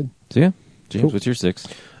 No, it's good. So yeah, James, Cool. what's your 6?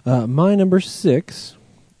 My number 6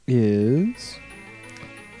 is.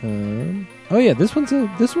 Oh yeah, this one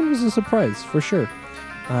was a surprise for sure.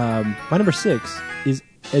 My number 6 is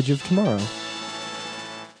Edge of Tomorrow.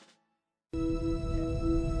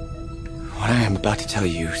 What I am about to tell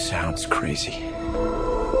you sounds crazy.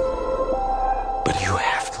 But you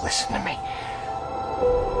have to listen to me.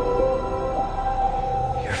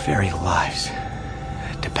 Your very lives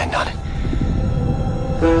depend on it.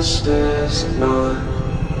 This is not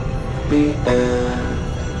the end.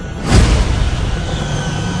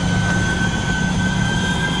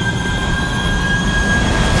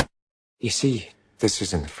 You see, this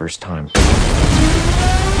isn't the first time.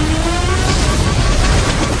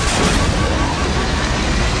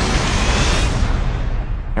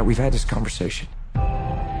 Now, we've had this conversation.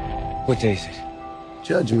 What day is it?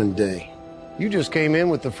 Judgment Day. You just came in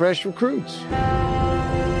with the fresh recruits.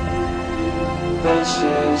 This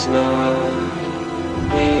is not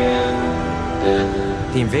the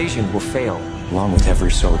end. The invasion will fail, along with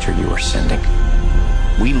every soldier you are sending.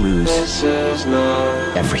 We lose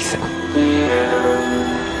everything.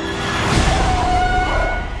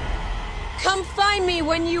 Come find me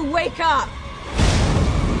when you wake up.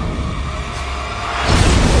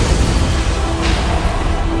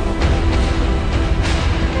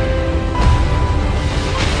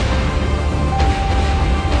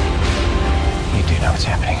 You do know what's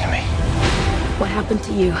happening to me. What happened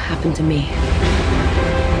to you happened to me.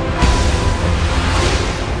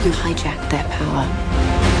 You hijacked that power.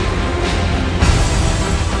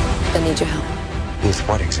 I need your help. With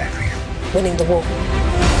what exactly? Winning the war.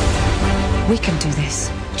 We can do this.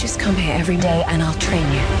 Just come here every day and I'll train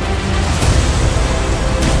you.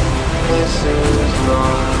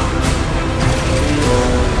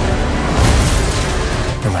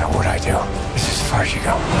 No matter what I do, this is as far as you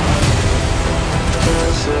go.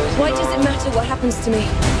 Why does it matter what happens to me?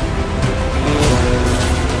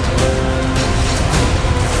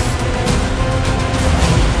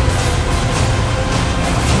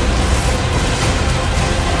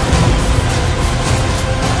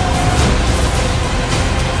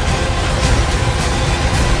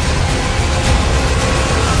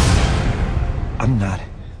 I'm not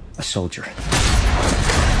a soldier.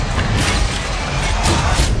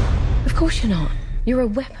 Of course you're not. You're a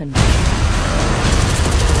weapon.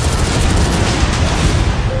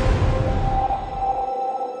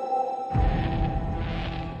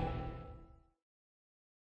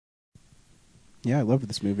 Yeah, I loved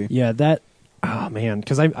this movie. Yeah, that. Oh man,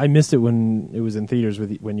 because I missed it when it was in theaters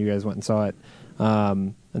when you guys went and saw it,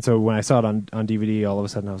 and so when I saw it on DVD, all of a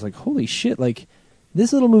sudden I was like, holy shit! Like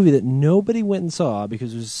this little movie that nobody went and saw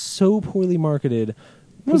because it was so poorly marketed.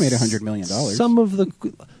 It made $100 million. Some of the,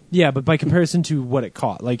 but by comparison to what it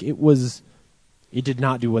cost, like it did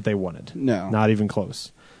not do what they wanted. No, not even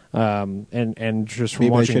close. And just from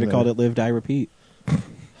maybe watching, they should have called it "Live, Die, Repeat."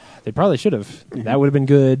 They probably should have. Mm-hmm. That would have been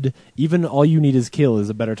good. Even All You Need Is Kill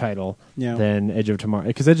is a better title than Edge of Tomorrow.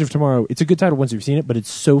 Because Edge of Tomorrow, it's a good title once you've seen it, but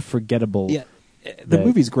it's so forgettable. Yeah, the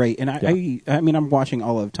movie's great. And I mean, I'm watching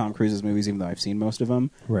all of Tom Cruise's movies, even though I've seen most of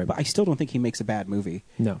them. Right. But I still don't think he makes a bad movie.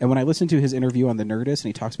 No. And when I listen to his interview on The Nerdist and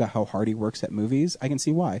he talks about how hard he works at movies, I can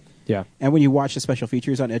see why. Yeah. And when you watch the special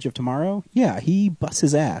features on Edge of Tomorrow, he busts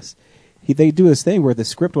his ass. They do this thing where the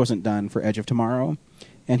script wasn't done for Edge of Tomorrow,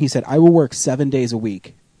 and he said, I will work 7 days a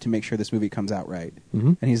week to make sure this movie comes out right.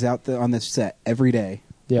 Mm-hmm. And he's out on this set every day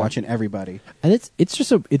watching everybody. And it's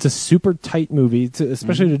just a super tight movie,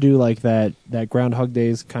 especially to do like that Groundhog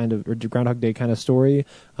Day kind of story.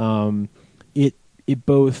 It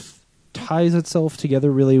both ties itself together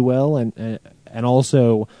really well and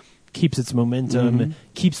also keeps its momentum,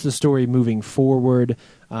 keeps the story moving forward.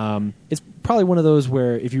 It's probably one of those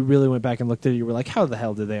where if you really went back and looked at it, you were like, how the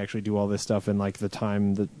hell did they actually do all this stuff in like the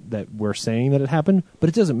time that we're saying that it happened? But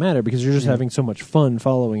it doesn't matter because you're just having so much fun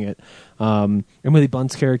following it. Emily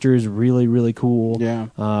Blunt's character is really, really cool. Yeah.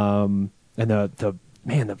 And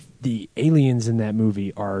the aliens in that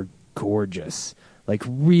movie are gorgeous. Like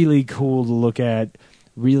really cool to look at,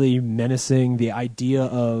 really menacing. The idea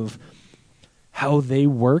of how they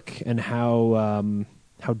work and how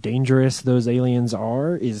dangerous those aliens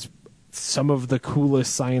are is some of the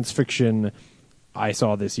coolest science fiction I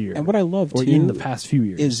saw this year. And what I love too in the past few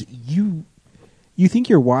years is you think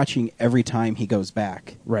you're watching every time he goes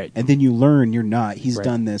back, right? And then you learn you're not. He's Right.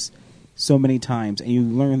 done this so many times, and you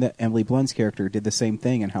learn that Emily Blunt's character did the same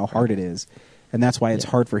thing and how hard it is, and that's why it's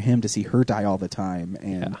hard for him to see her die all the time.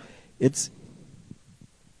 And it's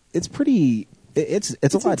pretty. It's a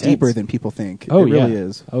lot intense. deeper than people think. Oh, it really yeah.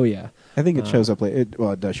 is. Oh, yeah. I think it shows up later.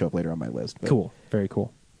 Well, it does show up later on my list. But. Cool. Very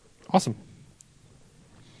cool. Awesome.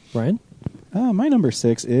 Ryan? My number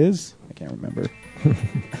 6 is... I can't remember.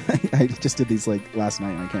 I just did these like last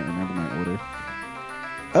night and I can't remember my order.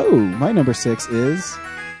 Oh, my number 6 is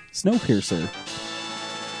Snowpiercer.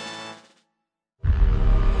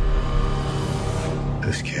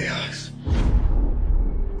 This chaos.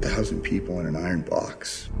 1,000 people in an iron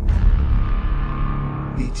box.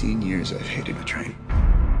 18 years I've hated the train.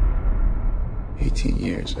 18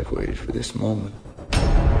 years I've waited for this moment.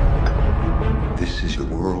 This is the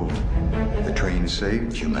world. The train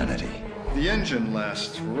saved humanity. The engine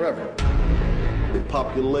lasts forever. The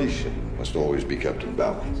population must always be kept in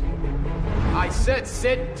balance. I said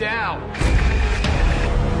sit down.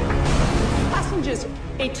 Passengers,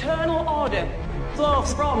 eternal order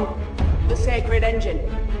flows from the sacred engine.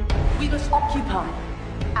 We must occupy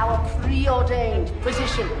our preordained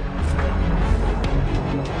position.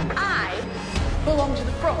 I belong to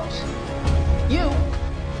the front. You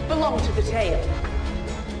belong to the tail.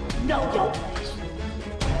 Know your place.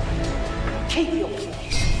 Keep your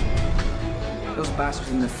place. Those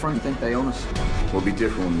bastards in the front think they own us. We'll be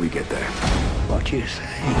different when we get there. What do you say?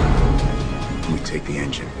 We take the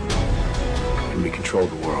engine. And we control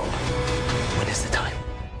the world. When is the time?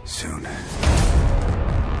 Soon.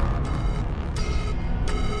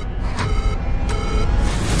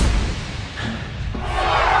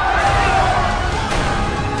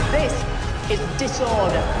 This is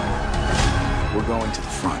disorder. We're going to the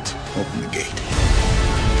front. Open the gate.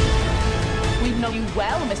 We know you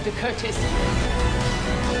well, Mr. Curtis.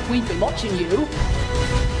 We've been watching you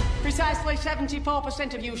for Precisely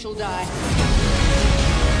 74% of you shall die.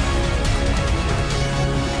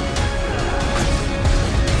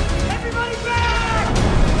 Everybody back!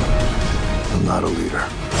 I'm not a leader.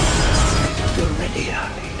 You're already a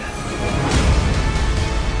leader.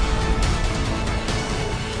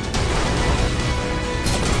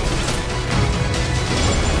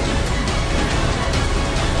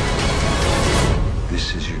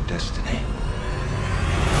 This is your destiny.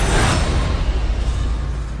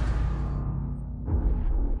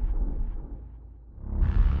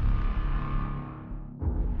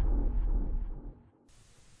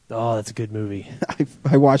 Oh, that's a good movie.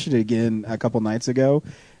 I watched it again a couple nights ago.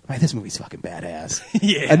 Man, this movie's fucking badass.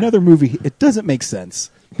 Yeah. Another movie, it doesn't make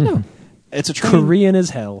sense. No. It's a train. Korean as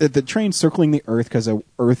hell. The train circling the Earth because the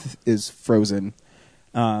Earth is frozen.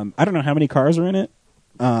 I don't know how many cars are in it.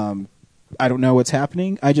 I don't know what's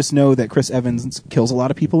happening. I just know that Chris Evans kills a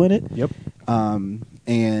lot of people in it. Yep.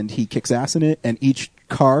 And he kicks ass in it. And each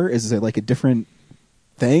car is like a different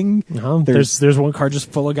thing. There's one car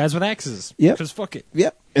just full of guys with axes. Yep. Because fuck it.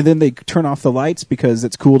 Yep. And then they turn off the lights because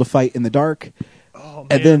it's cool to fight in the dark. Oh,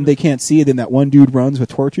 and then they can't see it. Then that one dude runs with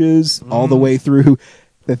torches all the way through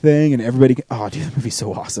the thing, and everybody. Oh, dude, the movie's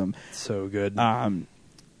so awesome. So good.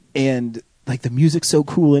 And like the music's so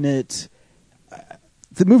cool in it.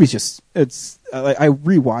 The movie's just. It's. I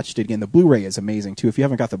rewatched it again. The Blu-ray is amazing too. If you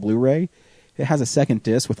haven't got the Blu-ray, it has a second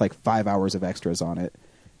disc with like 5 hours of extras on it.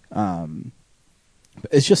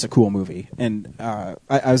 It's just a cool movie, and I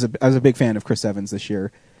was a big fan of Chris Evans this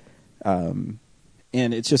year.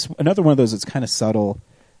 And it's just another one of those that's kind of subtle.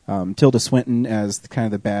 Tilda Swinton as kind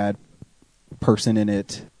of the bad person in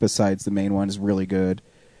it, besides the main one, is really good.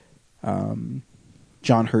 John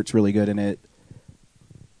Hurt's really good in it.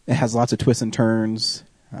 It has lots of twists and turns.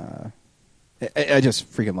 I just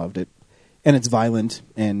freaking loved it. And it's violent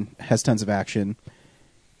and has tons of action.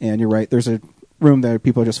 And you're right, there's a room that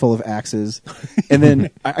people are just full of axes. And then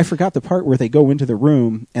I forgot the part where they go into the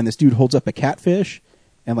room and this dude holds up a catfish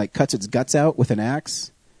and like cuts its guts out with an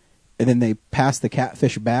axe, and then they pass the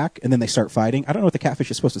catfish back, and then they start fighting. I don't know what the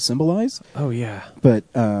catfish is supposed to symbolize. Oh yeah, but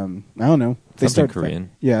I don't know. They started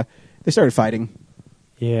Korean. Yeah, they started fighting.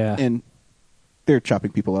 Yeah, and they're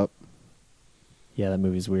chopping people up. Yeah, that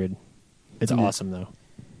movie's weird. It's awesome though.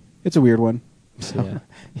 It's a weird one. So,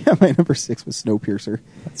 yeah, my number 6 was Snowpiercer.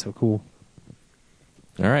 That's so cool.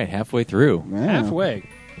 All right, halfway through. Wow. Halfway.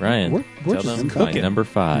 Ryan, we're tell just them cooking. my number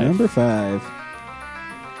 5. Number 5.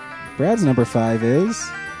 Brad's number 5 is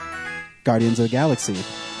Guardians of the Galaxy.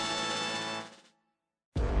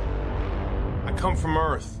 I come from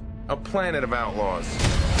Earth, a planet of outlaws.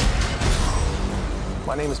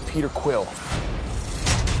 My name is Peter Quill.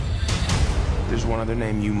 There's one other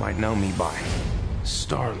name you might know me by.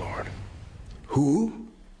 Star-Lord. Who?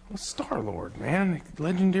 Well, Star-Lord, man.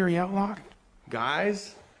 Legendary outlaw.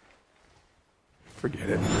 Guys, forget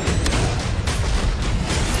it.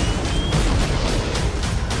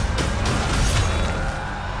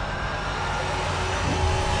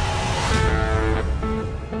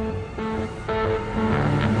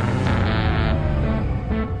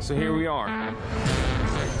 So here we are.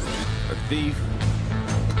 A thief,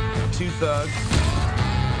 2 thugs,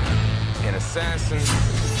 an assassin,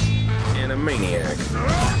 and a maniac.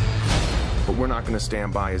 But we're not going to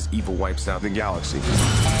stand by as evil wipes out the galaxy.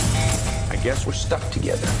 I guess we're stuck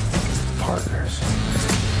together. Partners.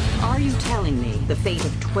 Are you telling me the fate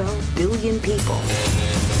of 12 billion people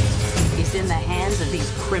is in the hands of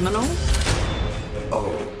these criminals?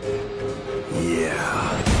 Oh,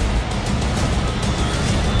 yeah.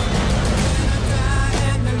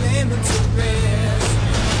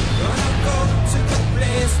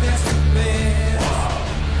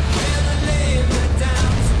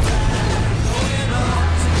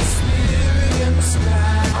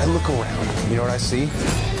 I look around, you know what I see?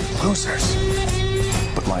 Losers.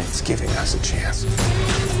 But life's giving us a chance.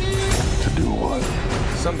 To do what?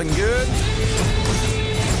 Something good,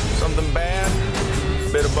 something bad,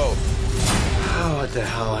 bit of both. Oh, what the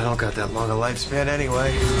hell? I don't got that long a lifespan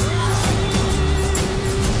anyway.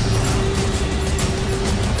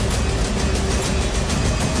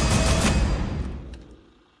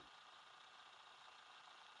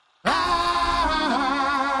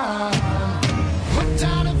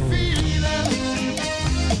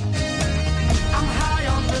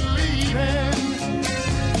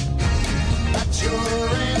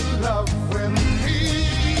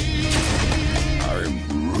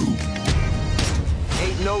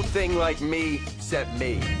 Thing like me except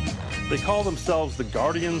me. They call themselves the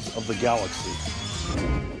Guardians of the Galaxy.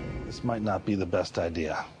 This might not be the best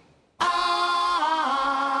idea.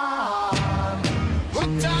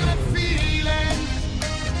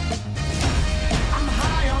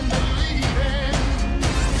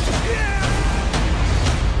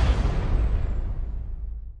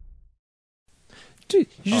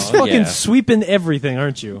 just fucking sweeping everything,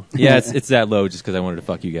 aren't you? Yeah, it's that low just because I wanted to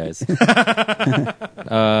fuck you guys.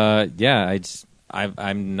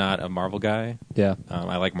 I'm not a Marvel guy. Yeah.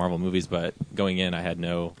 I like Marvel movies, but going in, I had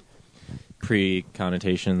no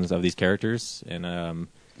pre-connotations of these characters. And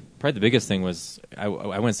probably the biggest thing was I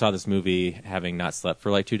went and saw this movie having not slept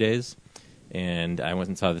for like 2 days. And I went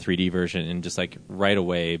and saw the 3D version and just like right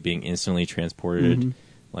away being instantly transported. Mhm.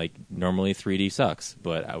 Like normally 3D sucks,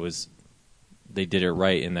 but they did it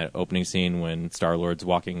right in that opening scene when Star-Lord's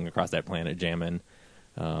walking across that planet jamming.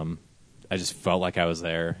 I just felt like I was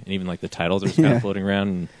there, and even like the titles are just kind of floating around.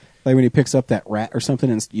 And, like when he picks up that rat or something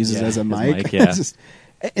and uses it as a mic. Yeah. It's just,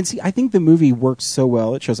 and see, I think the movie works so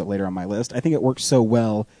well. It shows up later on my list. I think it works so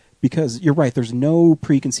well because you're right. There's no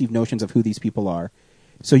preconceived notions of who these people are,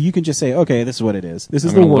 so you can just say, "Okay, this is what it is. This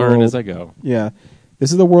is the world." Learn as I go. Yeah,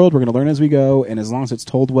 this is the world. We're going to learn as we go, and as long as it's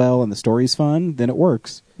told well and the story's fun, then it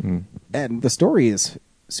works. Mm. And the story is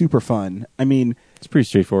super fun. I mean, it's pretty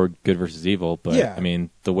straightforward, good versus evil. But Yeah. I mean,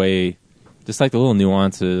 the way, just like the little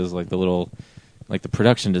nuances, like the little, like the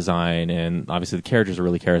production design, and obviously the characters are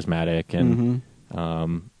really charismatic. And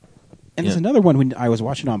and there's another one when I was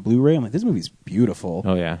watching it on Blu-ray. I'm like, this movie's beautiful.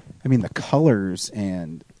 Oh yeah. I mean, the colors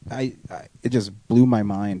and it just blew my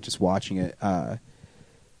mind just watching it.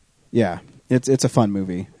 Yeah, it's a fun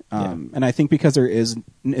movie. And I think because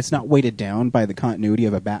it's not weighted down by the continuity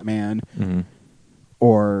of a Batman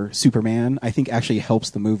or Superman, I think actually helps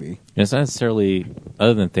the movie. And it's not necessarily,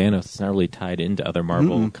 other than Thanos, it's not really tied into other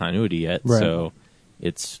Marvel continuity yet. Right. So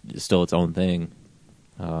it's still its own thing.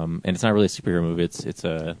 And it's not really a superhero movie. It's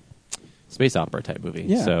a space opera type movie.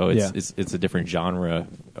 Yeah. So it's a different genre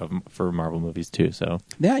for Marvel movies too. So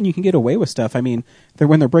Yeah, and you can get away with stuff. I mean,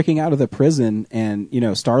 when they're breaking out of the prison and,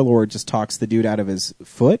 Star-Lord just talks the dude out of his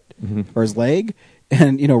foot or his leg,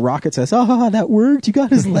 and, Rocket says, that worked. You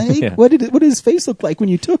got his leg? Yeah. What did his face look like when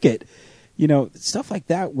you took it? Stuff like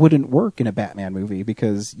that wouldn't work in a Batman movie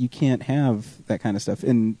because you can't have that kind of stuff.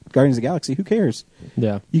 In Guardians of the Galaxy, who cares?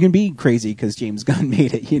 Yeah. You can be crazy because James Gunn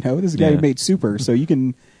made it, This is a guy who made Super, so you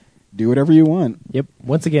can do whatever you want. Yep.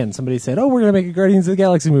 Once again, somebody said, "Oh, we're gonna make a Guardians of the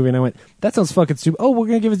Galaxy movie," and I went, "That sounds fucking stupid." Oh, we're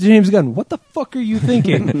gonna give it to James Gunn. What the fuck are you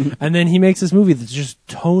thinking? And then he makes this movie that's just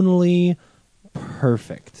tonally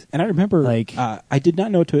perfect. And I remember, I did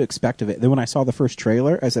not know what to expect of it. Then when I saw the first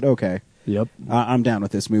trailer, I said, "Okay, yep, I'm down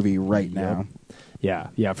with this movie right now."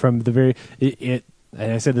 Yeah. From the very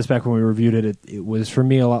and I said this back when we reviewed it, it was for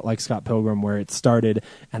me a lot like Scott Pilgrim, where it started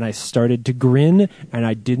and I started to grin and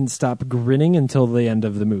I didn't stop grinning until the end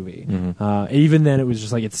of the movie. Even then it was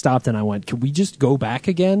just like it stopped and I went, can we just go back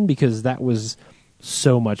again? Because that was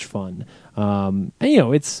so much fun. And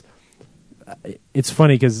it's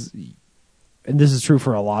funny because, and this is true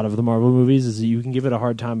for a lot of the Marvel movies, is that you can give it a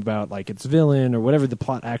hard time about like its villain or whatever the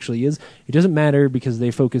plot actually is. It doesn't matter because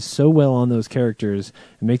they focus so well on those characters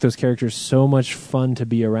and make those characters so much fun to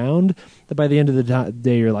be around that by the end of the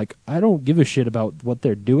day you're like, I don't give a shit about what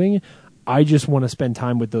they're doing. I just want to spend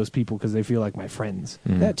time with those people because they feel like my friends.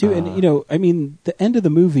 That too. And, the end of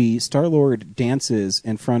the movie, Star-Lord dances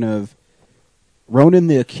in front of Ronan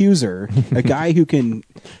the Accuser, a guy who can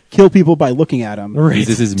kill people by looking at him. He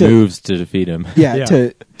uses his moves to defeat him. Yeah,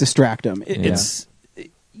 to distract him. It's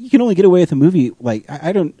you can only get away with a movie like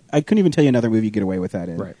I couldn't even tell you another movie you get away with that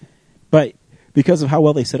in. Right. But because of how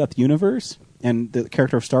well they set up the universe and the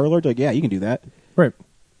character of Star-Lord, you can do that. Right.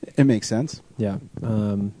 It makes sense. Yeah.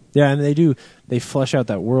 And they flesh out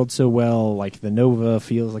that world so well, like the Nova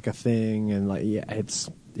feels like a thing, and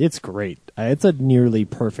it's great. It's a nearly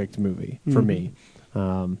perfect movie for me.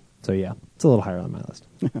 So it's a little higher on my list.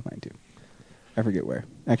 Mine too. I forget where.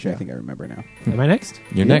 Actually, I think I remember now. Am I next?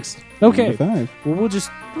 You're next. Okay. Number 5. Well, we'll just,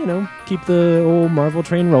 keep the old Marvel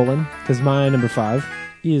train rolling, because my number 5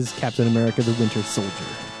 is Captain America the Winter Soldier.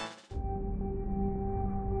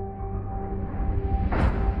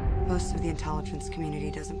 Most of the intelligence community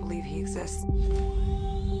doesn't believe he exists.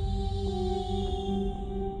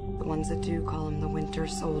 The ones that do call him the Winter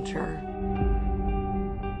Soldier.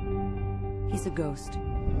 He's a ghost.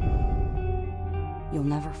 You'll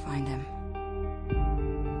never find him.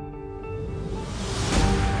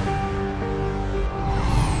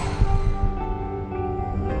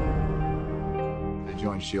 I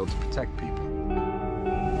joined S.H.I.E.L.D. to protect people.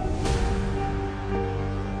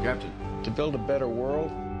 Captain, to build a better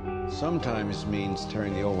world, sometimes means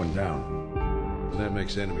tearing the old one down. And that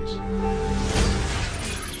makes enemies.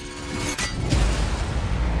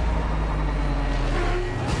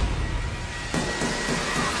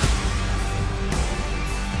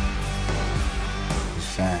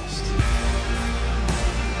 Fast.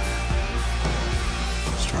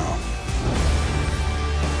 Strong.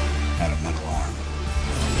 Had a metal arm.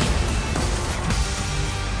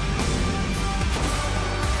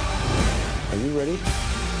 Are you ready?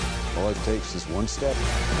 All it takes is one step.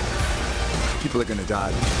 People are gonna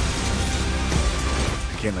die.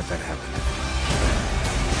 I can't let that happen.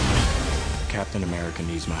 Captain America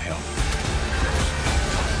needs my help.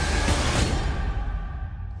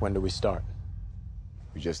 When do we start?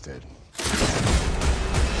 We just did.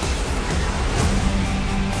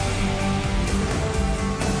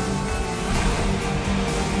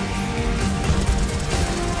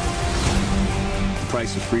 The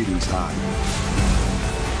price of freedom's high.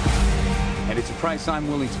 And it's a price I'm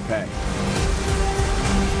willing to pay.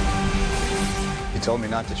 You told me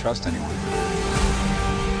not to trust anyone.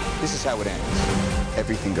 This is how it ends.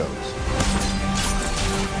 Everything goes.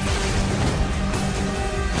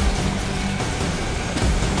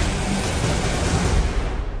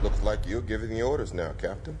 Looks like you're giving the orders now,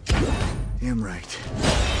 Captain. Damn right.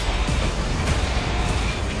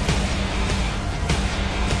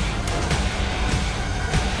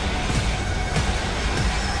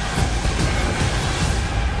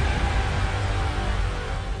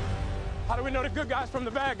 How do we know the good guys from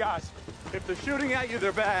the bad guys? If they're shooting at you,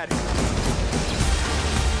 they're bad.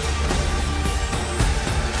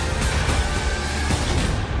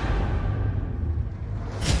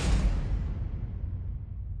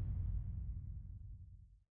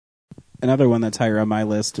 Another one that's higher on my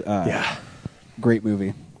list. Yeah. Great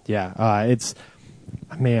movie. Yeah. It's,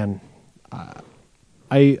 man,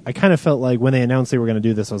 I kind of felt like when they announced they were going to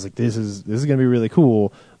do this, I was like, this is going to be really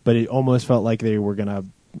cool. But it almost felt like they were going to,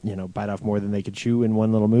 bite off more than they could chew in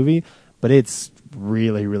one little movie. But it's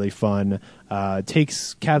really, really fun.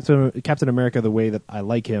 Takes Captain America the way that I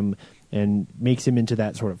like him and makes him into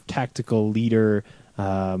that sort of tactical leader.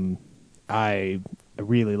 I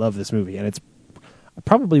really love this movie, and it's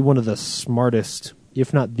probably one of the smartest,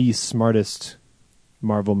 if not the smartest,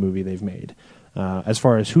 Marvel movie they've made. As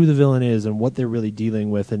far as who the villain is and what they're really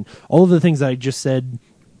dealing with, and all of the things that I just said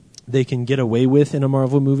they can get away with in a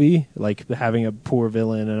Marvel movie, like having a poor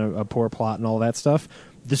villain and a poor plot and all that stuff.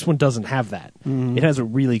 This one doesn't have that. Mhm. It has a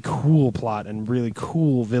really cool plot and really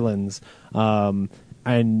cool villains.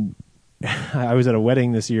 And I was at a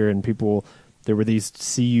wedding this year, and there were these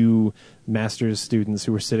CU master's students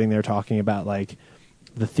who were sitting there talking about like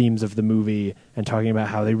the themes of the movie and talking about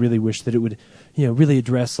how they really wish that it would, really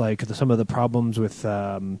address like some of the problems with,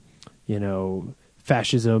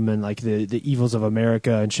 fascism and like the evils of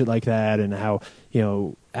America and shit like that, and how,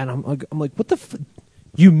 and I'm like, what the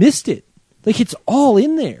you missed it. Like, it's all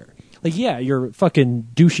in there. Like, yeah, you're fucking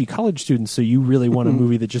douchey college students, so you really want a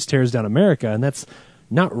movie that just tears down America, and that's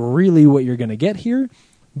not really what you're going to get here.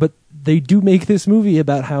 But they do make this movie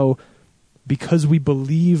about how, because we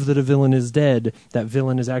believe that a villain is dead, that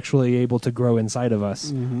villain is actually able to grow inside of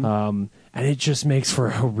us. Mhm. And it just makes for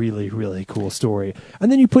a really, really cool story.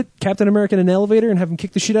 And then you put Captain America in an elevator and have him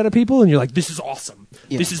kick the shit out of people, and you're like, this is awesome.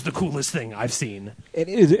 Yeah. This is the coolest thing I've seen. It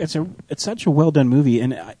is. It's such a well done movie,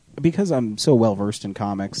 and because I'm so well versed in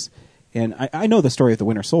comics, and I know the story of the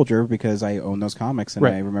Winter Soldier because I own those comics and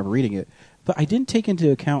Right. I remember reading it, but I didn't take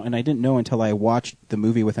into account, and I didn't know until I watched the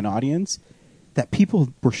movie with an audience, that people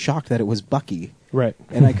were shocked that it was Bucky. Right.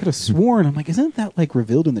 And I could have sworn, I'm like, isn't that like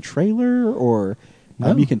revealed in the trailer, or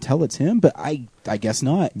No. you can tell it's him? But I guess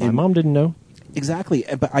not. My mom didn't know. Exactly.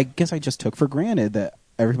 But I guess I just took for granted that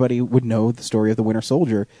everybody would know the story of the Winter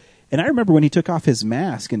Soldier. And I remember when he took off his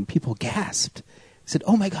mask and people gasped. Said,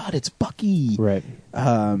 "Oh my God, it's Bucky!" Right.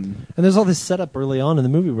 And there's all this setup early on in the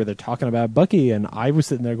movie where they're talking about Bucky, and I was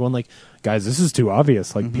sitting there going, like, "Guys, this is too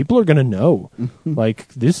obvious. Like, people are gonna know. Like,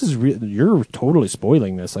 this is you're totally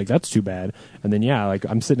spoiling this. Like, that's too bad." And then like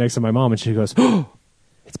I'm sitting next to my mom, and she goes, "Oh,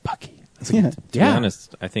 it's Bucky." I was like, To be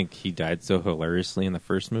honest, I think he died so hilariously in the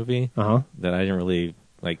first movie that I didn't really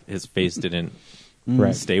like his face didn't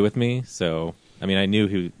Right. stay with me. So I mean, I knew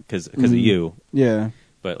who because of you, Yeah.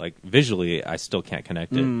 But like visually, I still can't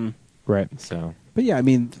connect it. Right. So, But yeah, I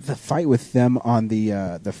mean, the fight with them on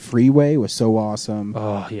the freeway was so awesome.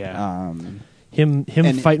 Oh yeah. Him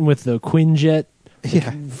and fighting with the Quinjet.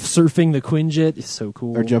 Yeah. Surfing the Quinjet is so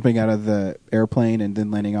cool. Or jumping out of the airplane and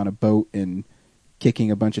then landing on a boat and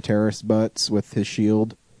kicking a bunch of terrorist butts with his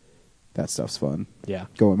shield. That stuff's fun. Yeah.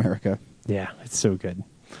 Go America. Yeah, it's so good.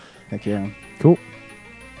 Heck yeah. Cool.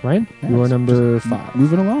 Ryan, Yeah, you are so number just 5.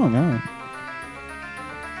 Moving along, huh?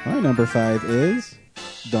 My number 5 is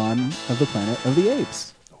Dawn of the Planet of the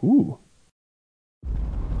Apes. Ooh.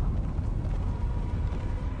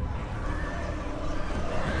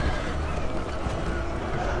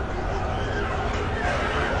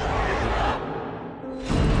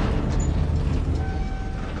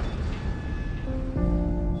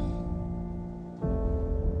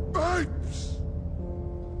 Apes!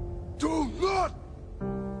 Do not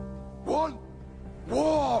want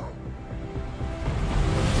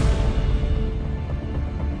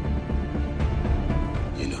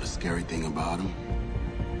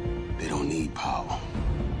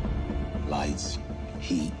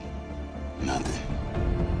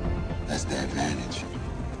the advantage.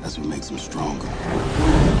 That's what makes them stronger.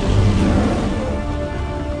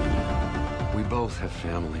 We both have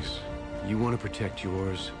families. You want to protect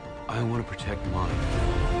yours. I want to protect mine.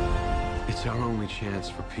 It's our only chance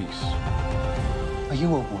for peace. Are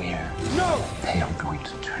you aware? No! They are going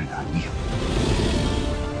to turn on you.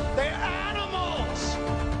 They're animals!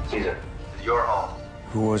 Caesar, you're home.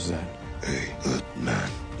 Who was that? A good man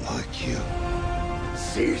like you.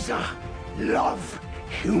 Caesar love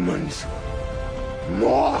humans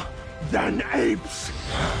more than apes.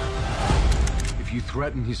 If you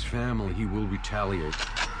threaten his family, he will retaliate.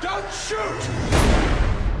 Don't shoot!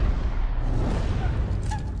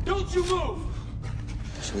 Don't you move!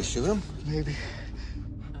 Should we shoot him? Maybe.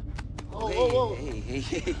 Oh,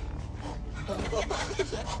 hey.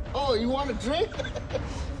 Oh, you want a drink?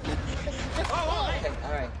 All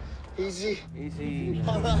right. Easy. Easy.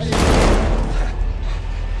 All right.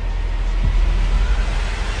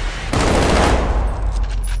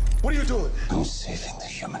 What are you doing? I'm saving the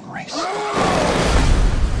human race. Oh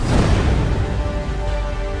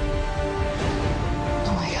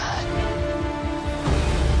my God.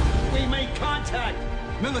 We made contact!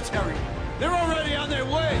 Military! They're already on their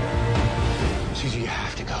way! Caesar, you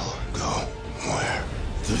have to go. Go where?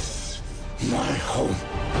 This is my home.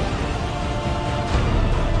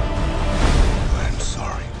 I'm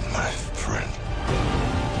sorry, my friend.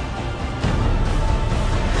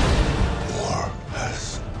 War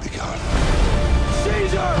has begun.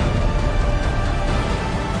 Caesar!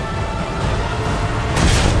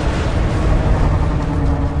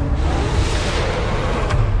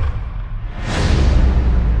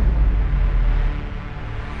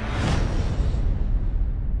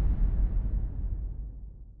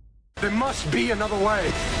 There must be another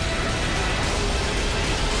way.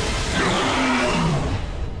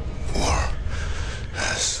 War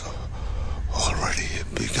has already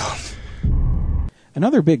begun.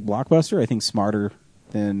 Another big blockbuster, I think smarter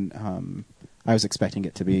than I was expecting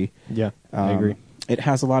it to be. Yeah, I agree. It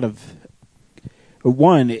has a lot of...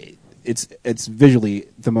 One, it's visually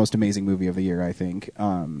the most amazing movie of the year, I think.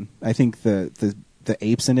 I think the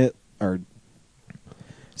apes in it are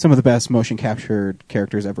some of the best motion captured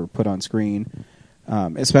characters ever put on screen.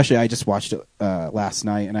 Especially, I just watched it last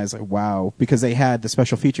night, and I was like, wow. Because they had, the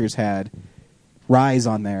special features had Rise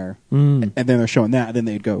on there, and then they're showing that, and then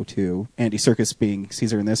they'd go to Andy Serkis being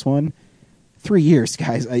Caesar in this one. 3 years,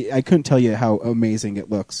 guys. I couldn't tell you how amazing it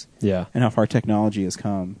looks. Yeah. And how far technology has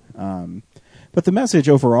come. But the message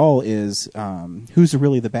overall is, who's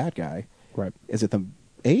really the bad guy? Right. Is it the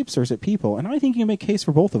apes or is it people? And I think you can make a case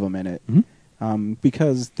for both of them in it.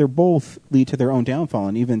 Because they're both lead to their own downfall.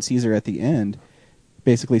 And even Caesar at the end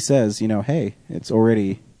basically says, hey, it's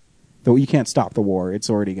already... Though you can't stop the war. It's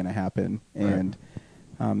already going to happen. Right.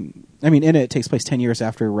 And, in it takes place 10 years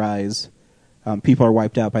after Rise. People are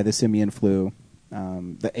wiped out by the simian flu.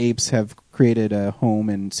 The apes have created a home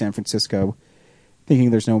in San Francisco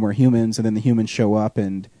thinking there's no more humans, and then the humans show up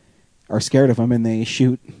and are scared of them, and they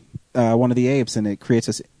shoot one of the apes, and it creates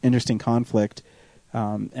this interesting conflict.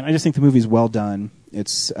 And I just think the movie's well done.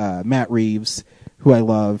 It's Matt Reeves, who I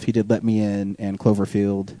love. He did Let Me In and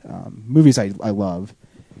Cloverfield. Movies I love.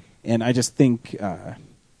 And I just think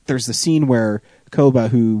there's the scene where Koba,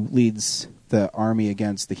 who leads the army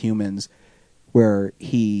against the humans, where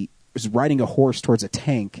he is riding a horse towards a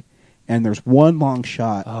tank, and there's one long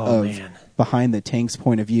shot behind the tank's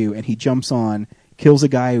point of view, and he jumps on, kills a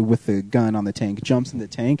guy with the gun on the tank, jumps in the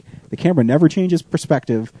tank. The camera never changes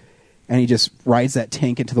perspective, and he just rides that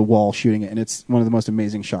tank into the wall, shooting it, and it's one of the most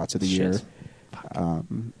amazing shots of the year.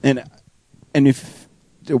 And if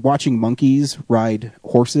watching monkeys ride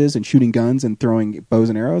horses and shooting guns and throwing bows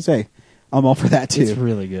and arrows, hey, I'm all for that too. It's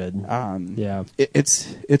really good. Yeah,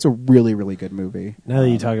 it's a really, really good movie. Now that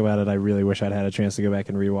you talk about it, I really wish I'd had a chance to go back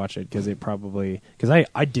and rewatch it because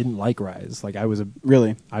I didn't like Rise. Like I was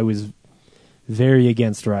very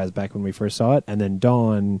against Rise back when we first saw it, and then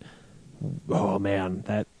Dawn. Oh man,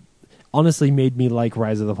 that honestly made me like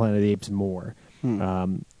Rise of the Planet of the Apes more.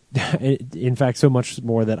 In fact, so much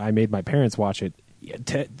more that I made my parents watch it,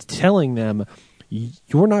 telling them,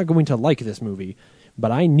 "You're not going to like this movie."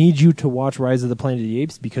 But I need you to watch Rise of the Planet of the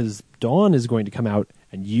Apes because Dawn is going to come out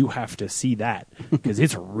and you have to see that because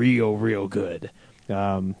it's real, real good.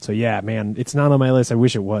 So yeah, man, it's not on my list. I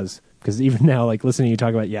wish it was because even now, like listening to you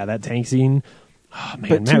talk about, that tank scene, oh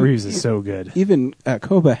man, Matt Reeves is so good. Even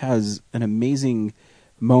Koba has an amazing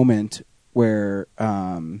moment where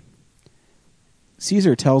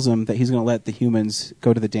Caesar tells him that he's going to let the humans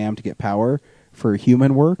go to the dam to get power for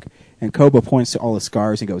human work. And Koba points to all the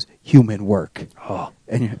scars and goes, "Human work." Oh,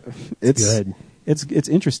 and it's good. It's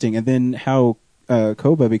interesting. And then how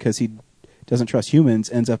Koba, because he doesn't trust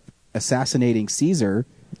humans, ends up assassinating Caesar.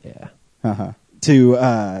 Yeah.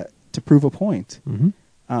 To prove a point.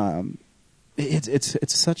 Mm-hmm.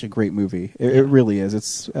 It's such a great movie. It really is.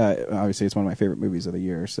 It's obviously it's one of my favorite movies of the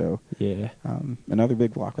year. So yeah, another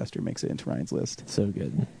big blockbuster makes it into Ryan's list. So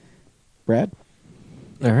good. Brad?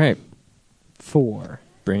 All right. 4.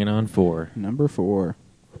 Bring it on 4. Number 4.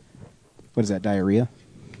 What is that, diarrhea?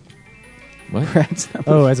 What? Brad's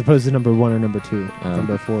number as opposed to number 1 or number 2.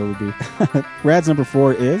 Number 4 would be... Brad's number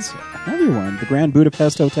 4 is another one, the Grand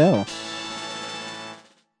Budapest Hotel.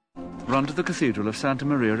 Run to the Cathedral of Santa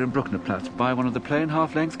Maria in Brucknerplatz, buy one of the plain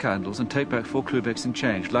half-length candles and take back 4 Klubecks in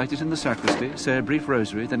change. Light it in the sacristy, say a brief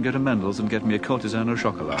rosary, then go to Mendel's and get me a courtesan au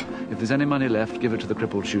chocolat. If there's any money left, give it to the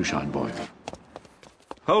crippled shoeshine boy.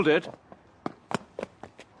 Hold it.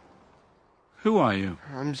 Who are you?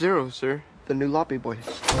 I'm Zero, sir. The new lobby boy.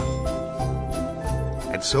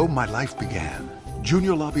 And so my life began.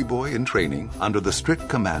 Junior lobby boy in training under the strict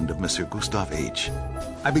command of Monsieur Gustave H.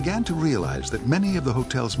 I began to realize that many of the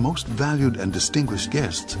hotel's most valued and distinguished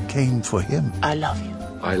guests came for him. I love you.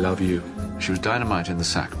 I love you. She was dynamite in the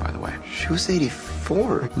sack, by the way. She was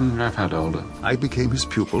 84. I've had older. I became his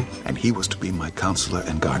pupil, and he was to be my counselor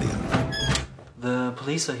and guardian. The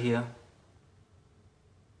police are here.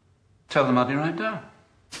 Tell them I'll be right down.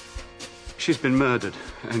 She's been murdered,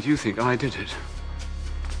 and you think I did it.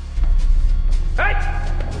 Hey!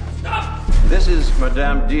 Stop! This is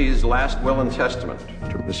Madame D's last will and testament.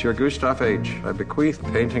 To Monsieur Gustave H., I bequeath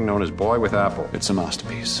a painting known as Boy with Apple. It's a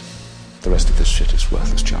masterpiece. The rest of this shit is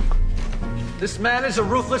worthless junk. This man is a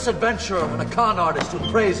ruthless adventurer and a con artist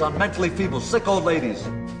who preys on mentally feeble, sick old ladies.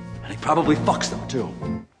 And he probably fucks them, too.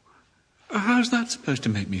 How's that supposed to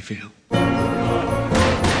make me feel?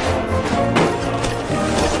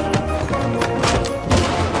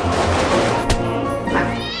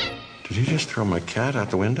 Did he just throw my cat out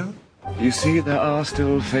the window? You see, there are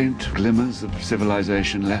still faint glimmers of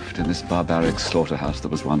civilization left in this barbaric slaughterhouse that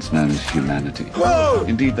was once known as humanity. Whoa!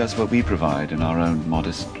 Indeed, that's what we provide in our own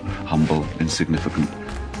modest, humble, insignificant...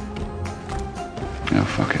 Oh,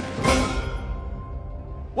 fuck it.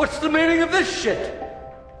 What's the meaning of this shit?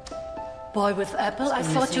 Boy with apple? I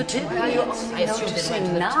thought you did. Why are you only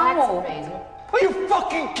noticing now? Are you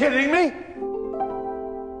fucking kidding me?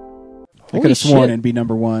 I could have sworn it'd be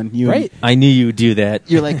number 1. You right? I knew you would do that.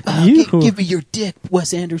 You're like, give me your dick,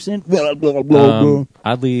 Wes Anderson. Blah, blah, blah, blah.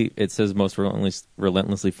 Oddly, it says most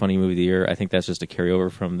relentlessly funny movie of the year. I think that's just a carryover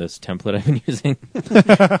from this template I've been using.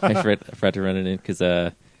 I forgot to run it in because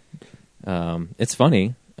it's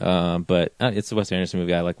funny, but it's a Wes Anderson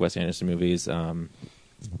movie. I like Wes Anderson movies. I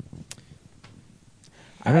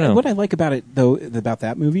don't know. What I like about it, though, about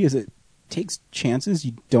that movie is it takes chances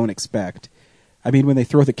you don't expect. I mean, when they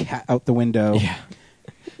throw the cat out the window,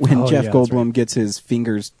 when Jeff Goldblum gets his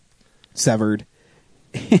fingers severed.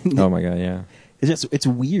 Oh my god, yeah. It's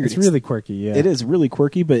weird. It's really quirky, yeah. It is really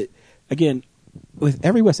quirky, but again, with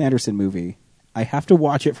every Wes Anderson movie, I have to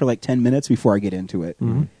watch it for like 10 minutes before I get into it.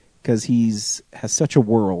 Because has such a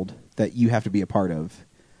world that you have to be a part of.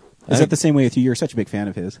 Is that the same way with you? You're such a big fan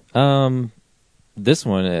of his. This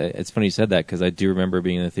one, it's funny you said that because I do remember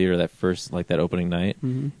being in the theater that opening night,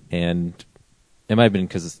 and it might have been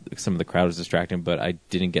because some of the crowd was distracting, but I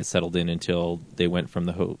didn't get settled in until they went from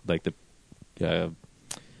the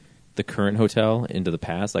current hotel into the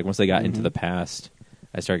past. Like once they got into the past,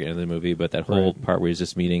 I started getting into the movie. But that whole part where he's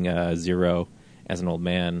just meeting Zero as an old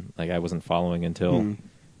man, like I wasn't following until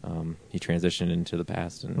he transitioned into the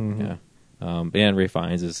past. And and Ray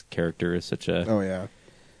Fiennes' character is such a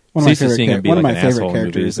one of my favorite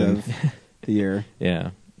characters of the year. Yeah,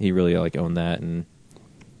 he really owned that, and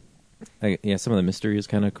some of the mystery is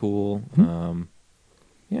kind of cool.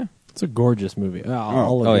 It's a gorgeous movie.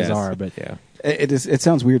 All of these are, but it is. It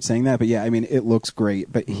sounds weird saying that, but yeah, I mean, it looks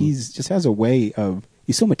great. But he's just has a way of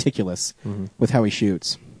he's so meticulous with how he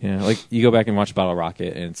shoots. Yeah, like you go back and watch Bottle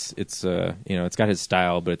Rocket, and it's it's got his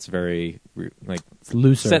style, but it's very it's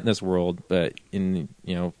looser, set in this world. But in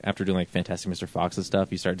after doing like Fantastic Mr. Fox and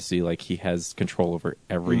stuff, you start to see like he has control over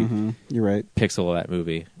every You're right. pixel of that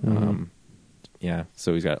movie.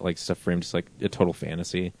 So he's got like stuff framed just like a total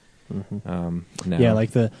fantasy. Yeah,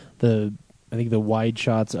 like the I think the wide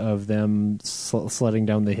shots of them sledding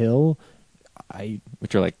down the hill.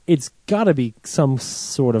 Which are like it's got to be some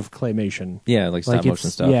sort of claymation. Yeah, like stop motion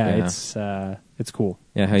stuff. Yeah, it's cool.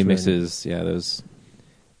 Yeah, how he mixes those.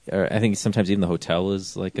 I think sometimes even the hotel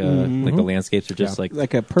is like a like the landscapes are just like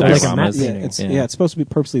a purpose. dioramas. It's supposed to be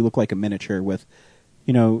purposely look like a miniature with,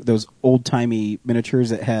 those old timey miniatures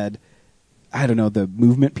that had, I don't know, the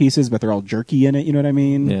movement pieces, but they're all jerky in it. You know what I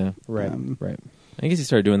mean? Yeah, right. I guess he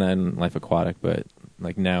started doing that in Life Aquatic, but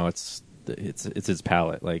like now it's it's its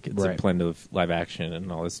palette. Like it's Right. a blend of live action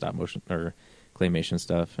and all this stop motion or claymation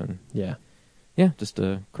stuff, and Yeah. just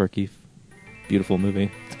a quirky, beautiful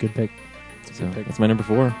movie. It's a good pick. It's a So good pick. that's my number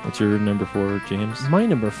 4. What's your number 4, James? My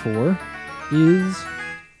number 4 is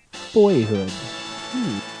Boyhood.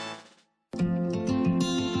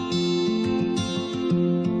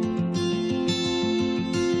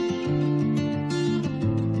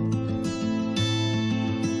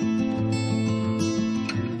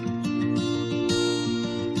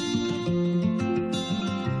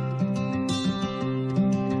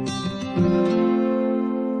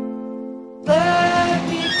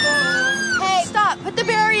 Hey, stop! Put the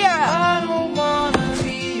barrier up! I don't wanna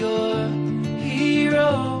be your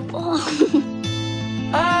hero.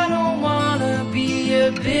 I don't wanna be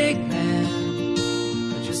a big man.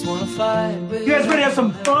 I just wanna fight with You guys ready to have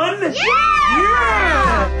some fun?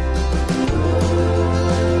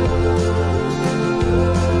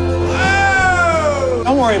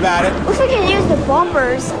 Don't worry about it. Wish we could use the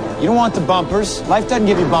bumpers. You don't want the bumpers. Life doesn't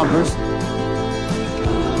give you bumpers.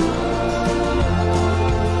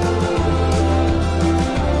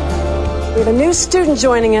 We have a new student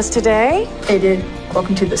joining us today. Hey, dude.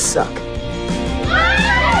 Welcome to the suck.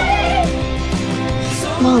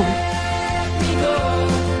 Mom.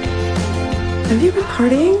 Have you been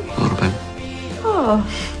partying? A little bit. Oh,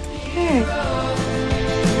 okay.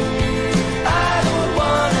 I don't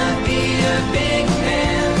wanna be a big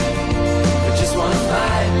man. I just wanna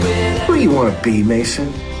fight with. Who do you want to be, Mason?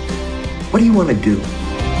 What do you want to do?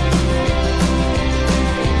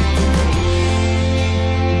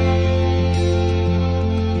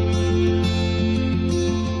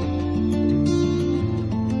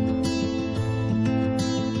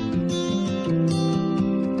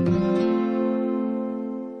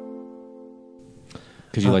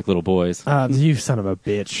 Because you like little boys. You son of a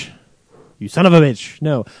bitch. You son of a bitch.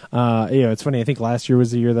 No. It's funny. I think last year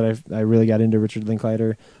was the year that I really got into Richard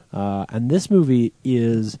Linklater. And this movie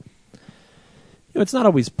is, it's not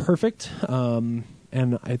always perfect. And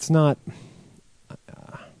it's not,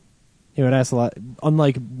 it asks a lot,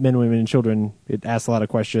 unlike Men, Women, and Children, it asks a lot of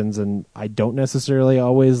questions, and I don't necessarily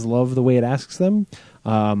always love the way it asks them.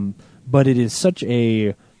 But it is such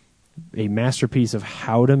a masterpiece of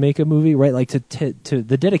how to make a movie, right? Like to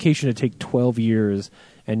the dedication to take 12 years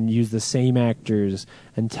and use the same actors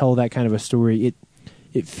and tell that kind of a story.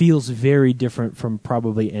 It feels very different from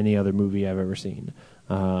probably any other movie I've ever seen.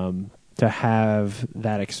 To have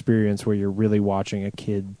that experience where you're really watching a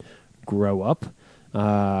kid grow up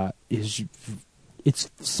it's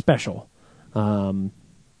special. And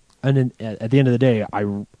then at the end of the day, I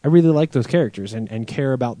really like those characters and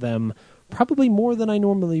care about them probably more than I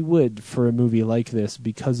normally would for a movie like this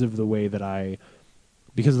because of the way that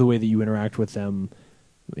you interact with them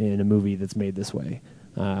in a movie that's made this way.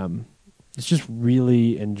 It's just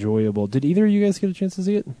really enjoyable. Did either of you guys get a chance to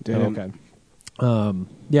see it? Didn't. Oh,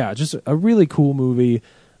 okay. Just a really cool movie.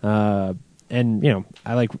 And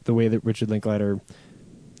I like the way that Richard Linklater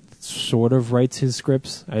sort of writes his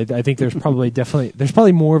scripts. I think there's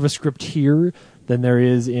probably more of a script here than there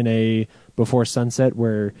is in a Before Sunset,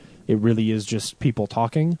 where it really is just people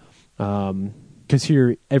talking. Because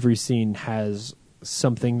here, every scene has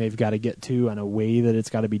something they've got to get to and a way that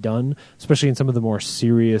it's got to be done, especially in some of the more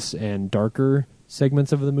serious and darker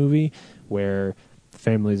segments of the movie, where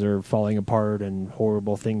families are falling apart and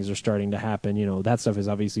horrible things are starting to happen. That stuff is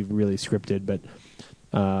obviously really scripted, but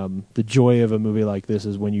the joy of a movie like this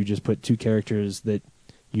is when you just put two characters that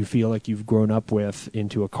you feel like you've grown up with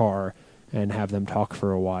into a car and have them talk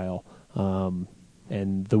for a while.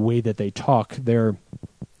 And the way that they talk, they're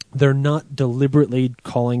not deliberately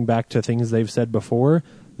calling back to things they've said before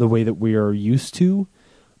the way that we are used to,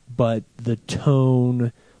 but the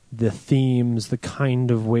tone, the themes, the kind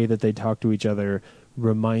of way that they talk to each other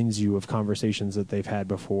reminds you of conversations that they've had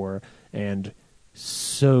before and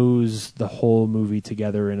sews the whole movie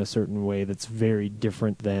together in a certain way that's very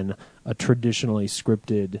different than a traditionally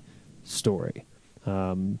scripted story.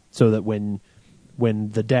 So that when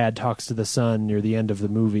the dad talks to the son near the end of the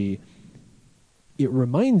movie, it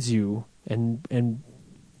reminds you and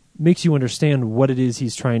makes you understand what it is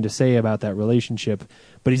he's trying to say about that relationship,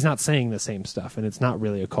 but he's not saying the same stuff, and it's not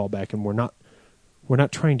really a callback, and we're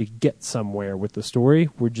not trying to get somewhere with the story.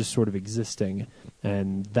 We're just sort of existing,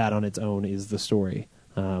 and that on its own is the story.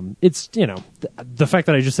 It's, the fact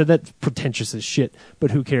that I just said that, pretentious as shit,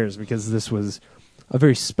 but who cares, because this was a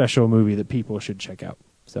very special movie that people should check out.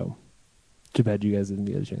 So, too bad you guys didn't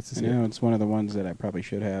get a chance to see it. It's one of the ones that I probably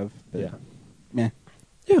should have. But Yeah. Meh.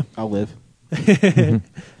 Yeah. I'll live.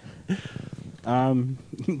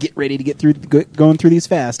 Get ready to get through going through these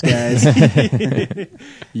fast, guys.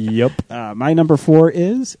 Yep. My number 4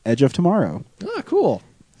 is Edge of Tomorrow. Oh, cool.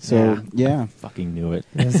 So yeah, Fucking knew it.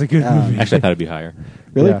 It's a good movie. Actually, I thought it'd be higher.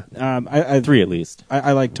 Really? Yeah. I 3 at least.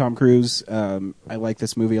 I like Tom Cruise. I like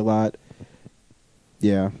this movie a lot.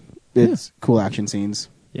 Yeah, it's cool action scenes.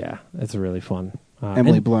 Yeah, it's really fun.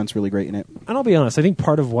 Emily Blunt's really great in it. And I'll be honest, I think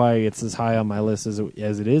part of why it's as high on my list as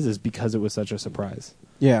it is because it was such a surprise.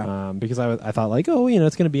 Yeah. Because I thought like, oh,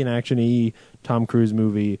 it's going to be an action-y Tom Cruise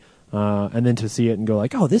movie, and then to see it and go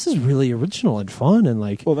like, oh, this is really original and fun and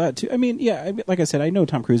like. Well, that too. I mean, yeah. Like I said, I know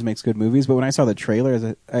Tom Cruise makes good movies, but when I saw the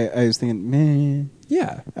trailer, I was thinking, meh.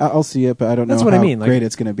 Yeah, I'll see it, but I don't know That's what how I mean. Like, great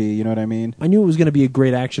it's going to be. You know what I mean? I knew it was going to be a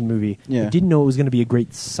great action movie. Yeah. I didn't know it was going to be a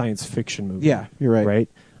great science fiction movie. Yeah, you're right. Right.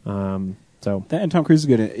 So and Tom Cruise is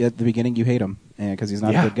good at the beginning. You hate him because he's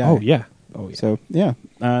not a good guy. Oh yeah. So yeah,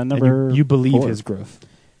 number you believe 4. his growth.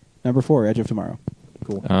 Number 4, Edge of Tomorrow.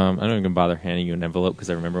 Cool. I'm not even bother handing you an envelope because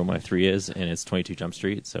I remember what my 3 is, and it's 22 Jump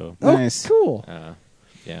Street. So nice, cool.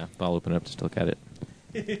 Yeah, I'll open it up just to look at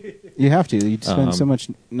it. You have to. You spend so much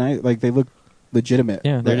night. Like they look legitimate.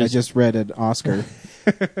 Yeah, I just read an Oscar.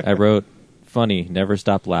 I wrote, "Funny, never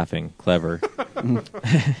stop laughing, clever."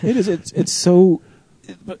 It is. It's so.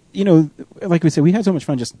 Like we said, we had so much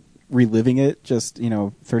fun just reliving it. Just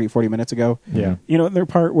 30, 40 minutes ago. Yeah. The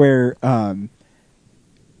part where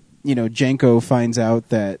Janko finds out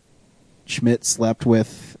that Schmidt slept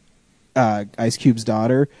with Ice Cube's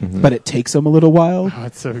daughter, but it takes him a little while. Oh,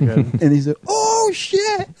 it's so good. And he's like, "Oh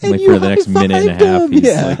shit!" And Like you for the next minute and a half, him. he's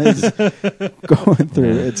Yeah, like- going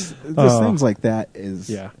through. It's just things like that is.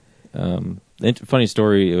 Yeah. Funny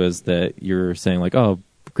story was that you were saying like, "Oh,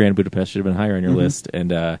 Grand Budapest should have been higher on your list,"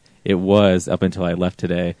 and it was up until I left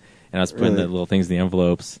today, and I was putting the little things in the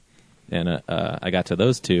envelopes, and I got to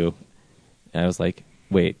those 2, and I was like,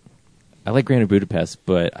 "Wait, I like Grand Budapest,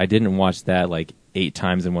 but I didn't watch that like 8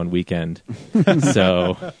 times in one weekend."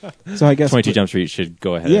 So I guess 22 Jump Street should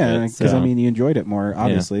go ahead. Yeah, of it. because So, you enjoyed it more,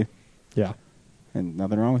 obviously. Yeah. And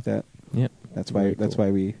nothing wrong with that. Yep. That's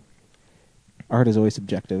why we. Art is always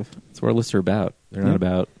subjective. That's what our lists are about. They're not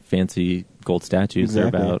about fancy gold statues.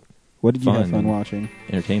 Exactly. They're about what did you have fun and watching?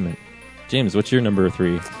 Entertainment. James, what's your number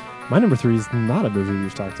 3? My number 3 is not a movie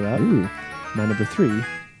we've talked about. Ooh. My number 3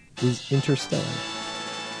 is Interstellar.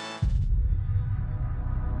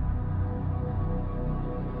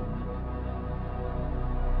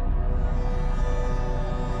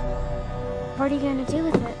 What are you going to do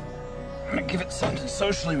with it? I'm gonna give it something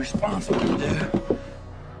socially responsible to do.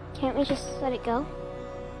 Can't we just let it go?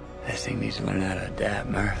 This thing needs to learn how to adapt,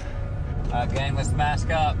 Murph. Gang, let's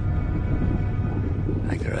mask up.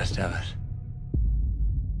 Like the rest of us.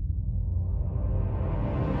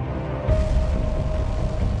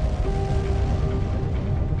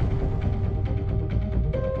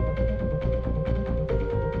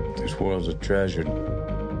 This world's a treasure.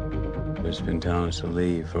 It's been telling us to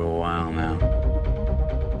leave for a while now.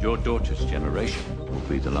 Your daughter's generation will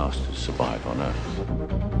be the last to survive on Earth.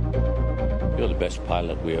 You're the best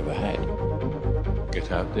pilot we ever had.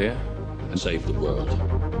 Get out there and save the world.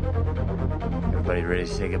 Everybody ready to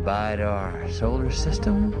say goodbye to our solar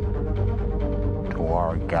system? To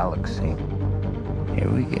our galaxy. Here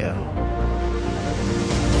we go.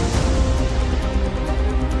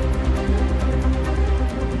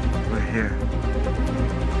 We're here.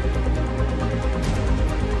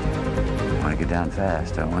 Want to get down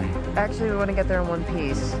fast, don't we? Actually, we want to get there in one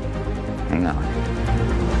piece. Hang on.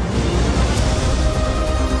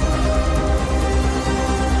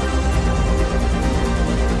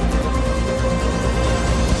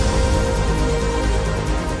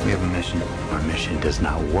 We have a mission. Our mission does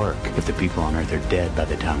not work if the people on Earth are dead by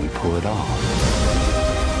the time we pull it off.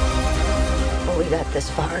 Well, we got this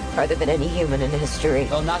far, farther than any human in history.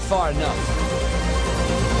 Well, not far enough.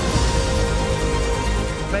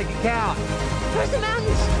 Make it count. Where's the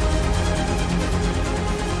mountains?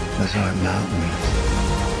 Those aren't mountains.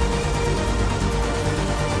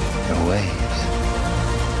 They're waves.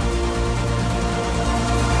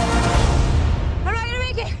 I'm not gonna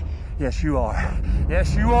make it! Yes, you are.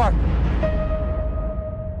 Yes, you are.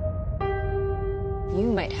 You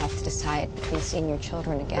might have to decide between seeing your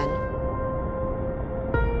children again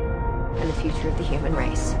and the future of the human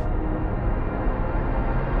race.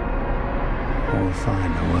 We'll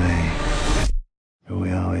find a way.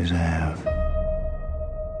 We always have.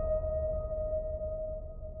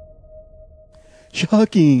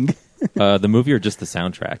 Shocking. The movie or just the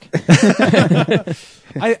soundtrack?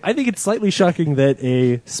 I think it's slightly shocking that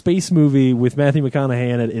a space movie with Matthew McConaughey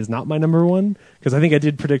in it is not my number 1, because I think I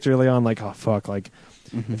did predict early on, like, oh fuck, like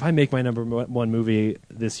if I make my number one movie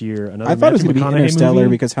this year, another I thought it was going to be Matthew McConaughey Interstellar movie,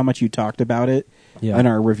 because how much you talked about it in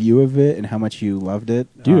our review of it and how much you loved it.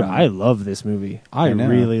 dude, I love this movie. I know.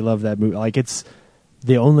 really love that movie. Like, it's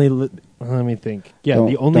the only. Let me think. Yeah,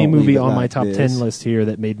 the only don't movie leave it on my like top this. 10 list here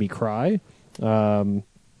that made me cry.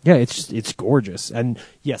 Yeah, it's gorgeous, and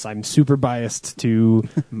yes, I'm super biased to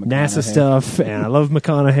NASA stuff, and I love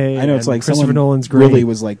McConaughey. I know it's and like Christopher someone Nolan's great. really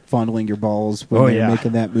was like fondling your balls when they were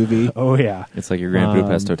making that movie. Oh yeah, It's like your Grand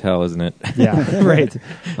Budapest Hotel, isn't it? Yeah, right.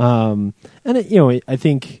 And I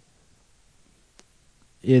think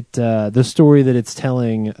the story that it's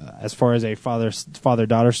telling, as far as a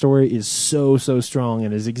father-daughter story, is so strong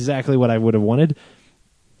and is exactly what I would have wanted.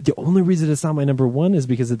 The only reason it's not my number one is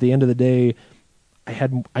because at the end of the day,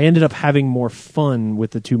 I ended up having more fun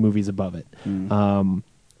with the two movies above it.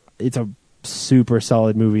 It's a super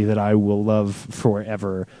solid movie that I will love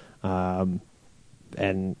forever, and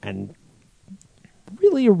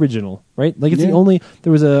really original, right? Like it's the only.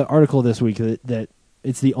 There was an article this week that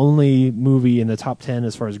it's the only movie in the top 10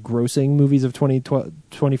 as far as grossing movies of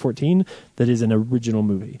 2014 that is an original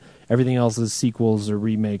movie. Everything else is sequels or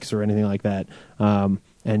remakes or anything like that.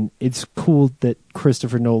 And it's cool that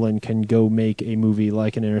Christopher Nolan can go make a movie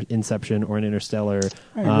like an Inception or an Interstellar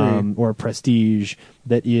or a Prestige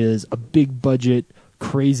that is a big budget,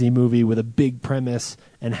 crazy movie with a big premise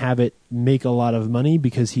and have it make a lot of money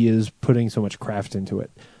because he is putting so much craft into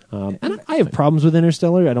it. And I have problems with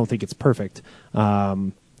Interstellar. I don't think it's perfect.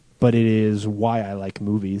 But it is why I like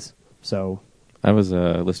movies. So I was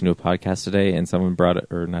listening to a podcast today, and someone brought it,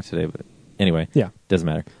 or not today, but anyway, doesn't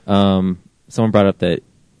matter. Someone brought up that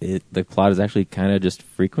the plot is actually kind of just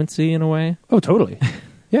Frequency in a way. Oh, totally.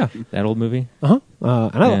 Yeah. That old movie. And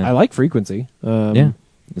I like Frequency. Yeah.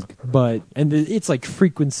 But it's like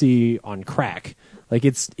Frequency on crack. Like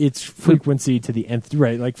it's Frequency to the nth,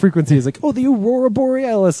 right? Like Frequency is like, oh, the Aurora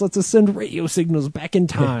Borealis, let's us send radio signals back in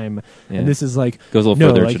time. Yeah. And this is like goes a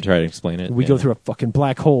little further to try to explain it. We go through a fucking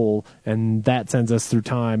black hole, and that sends us through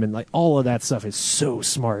time, and like all of that stuff is so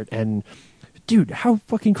smart. And dude, how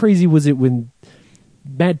fucking crazy was it when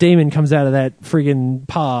Matt Damon comes out of that friggin'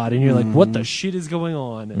 pod, and you're like, what the shit is going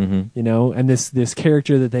on? You know, and this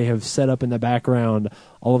character that they have set up in the background,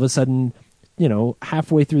 all of a sudden, you know,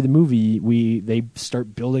 halfway through the movie, they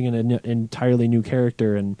start building an entirely new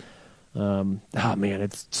character, and man,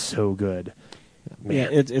 it's so good. Man. Yeah,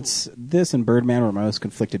 it's this and Birdman were my most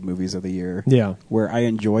conflicted movies of the year. Yeah, where I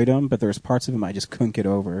enjoyed them, but there's parts of them I just couldn't get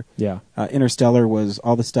over. Yeah, Interstellar was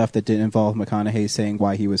all the stuff that didn't involve McConaughey saying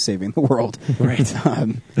why he was saving the world. Right.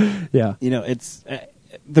 Yeah, you know, it's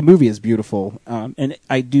the movie is beautiful, and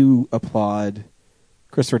I do applaud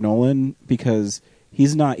Christopher Nolan because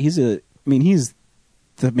he's maybe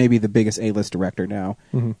the biggest A-list director now,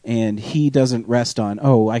 and he doesn't rest on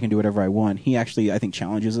I can do whatever I want. He actually, I think,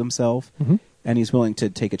 challenges himself. And he's willing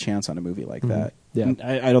to take a chance on a movie like that. Yeah, and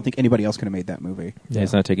I don't think anybody else could have made that movie. Yeah,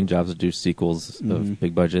 he's not taking jobs to do sequels of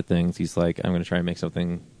big budget things. He's like, I'm going to try and make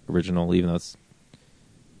something original, even though it's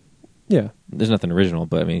there's nothing original.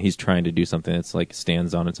 But I mean, he's trying to do something that's like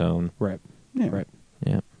stands on its own. Right. Yeah. Right.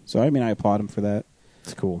 Yeah. So I mean, I applaud him for that.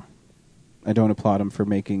 It's cool. I don't applaud him for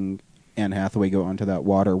making Anne Hathaway go onto that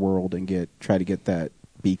water world and try to get that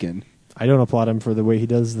beacon. I don't applaud him for the way he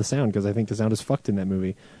does the sound because I think the sound is fucked in that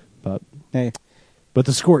movie. But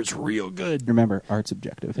the score is real good. Remember, art's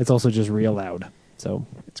objective. It's also just real loud, so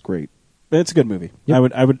it's great. But it's a good movie.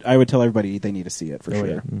 Yep. I would tell everybody they need to see it for sure.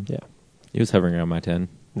 Yeah. Yeah, he was hovering around my 10.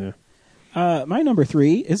 Yeah. My number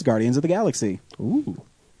 3 is Guardians of the Galaxy. Ooh.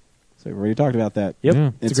 So we've already talked about that. Yep,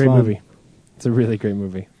 yeah. It's a great movie. It's a really great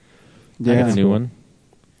movie. Yeah, I got a new one.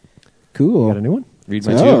 Cool. You got a new one? Read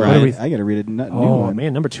my 2, Ryan. I got to read a new one. Oh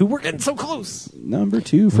man, number 2. We're getting so close. Number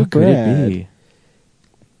 2 for What could Brad. it be?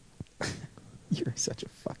 You're such a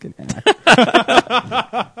fucking hack.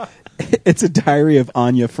 It's a diary of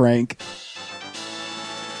Anya Frank.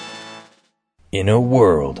 In a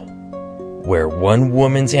world where one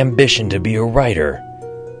woman's ambition to be a writer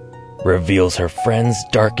reveals her friend's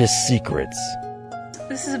darkest secrets.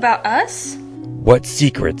 This is about us? What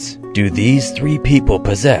secrets do these 3 people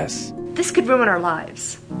possess? This could ruin our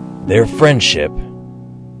lives. Their friendship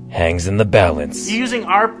hangs in the balance. You're using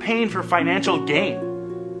our pain for financial gain.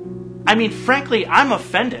 I mean, frankly, I'm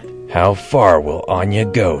offended. How far will Anya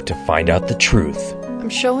go to find out the truth? I'm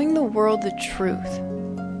showing the world the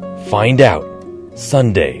truth. Find out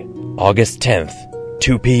Sunday, August 10th,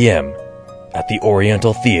 2 p.m. at the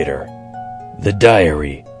Oriental Theater. The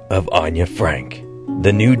Diary of Anya Frank.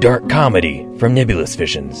 The new dark comedy from Nebulous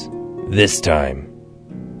Visions. This time,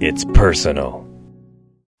 it's personal.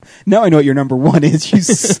 Now I know what your number 1 is, you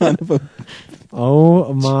son of a...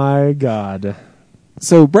 Oh my god.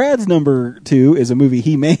 So Brad's number 2 is a movie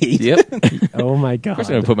he made. Yep. Oh my god! Of course,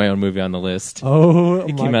 I'm gonna put my own movie on the list. Oh,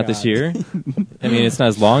 it my came out this God. year. I mean, it's not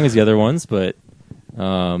as long as the other ones, but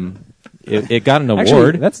it got an Actually,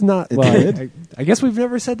 award. that's not. It Well, did. I guess we've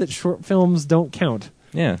never said that short films don't count.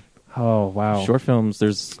 Yeah. Oh wow! Short films.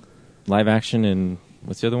 There's live action and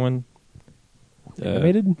what's the other one?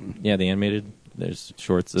 Animated? Yeah, the animated. There's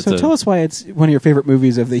shorts. It's So tell us why it's one of your favorite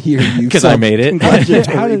movies of the year. Because I made it.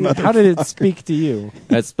 How did it speak to you?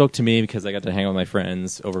 It spoke to me because I got to hang out with my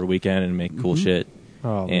friends over a weekend and make cool shit.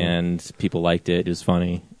 Oh, man. And people liked it. It was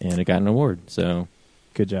funny, and it got an award. So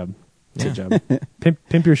good job. Yeah. Good job.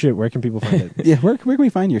 Pimp your shit. Where can people find it? Yeah, where can we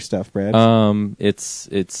find your stuff, Brad?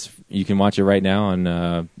 It's you can watch it right now on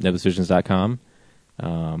nebulosvisions.com.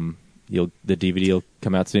 The DVD will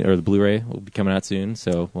come out soon, or the Blu-ray will be coming out soon.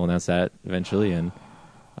 So we'll announce that eventually. And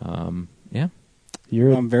yeah,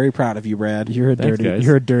 I'm very proud of you, Brad. You're a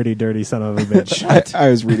dirty son of a bitch. I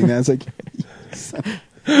was reading that. I was like,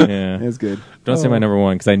 yeah, that's good. Don't say my number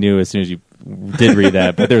one because I knew as soon as you did read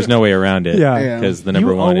that, but there's no way around it. Yeah, because the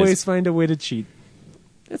number one You always is. find a way to cheat.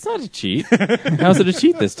 It's not a cheat. How's it a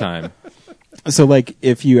cheat this time? So, like,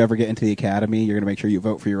 if you ever get into the Academy, you're going to make sure you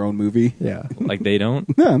vote for your own movie? Yeah. Like they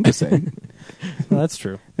don't? No, I'm just saying. Well, that's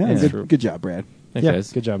true. Yeah, That's good, true. good job, Brad. Thanks, Yeah,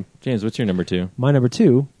 guys. good job. James, what's your number 2? My number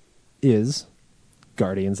 2 is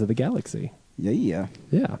Guardians of the Galaxy. Yeah.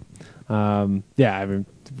 Yeah. I mean,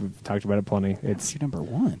 we've talked about it plenty. It's your number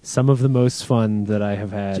 1. Some of the most fun that I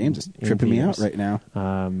have had. James is in tripping me out theaters. right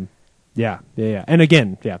now. Yeah. And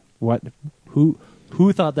again, who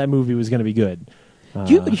thought that movie was going to be good?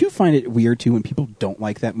 You find it weird too when people don't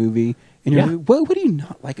like that movie, and you're like, what do you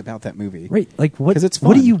not like about that movie? Right, like what? 'Cause it's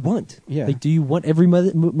What do fun. you want? Yeah. Like, do you want every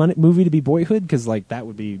movie to be Boyhood? Because like that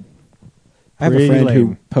would be. I have a pretty friend who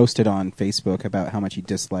lame. posted on Facebook about how much he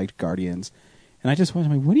disliked Guardians, and I just was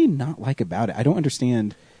like, what do you not like about it? I don't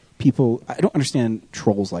understand people. I don't understand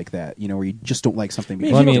trolls like that. You know, where you just don't like something.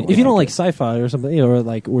 If, because if you don't like sci-fi or something,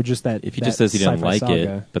 or just that. If he that just says he doesn't sci-fi like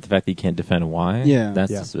saga. it, but the fact that he can't defend why, Yeah. that's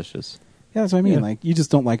Yeah. suspicious. Yeah, that's what I mean. Yeah. Like, you just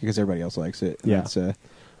don't like it because everybody else likes it. And Yeah.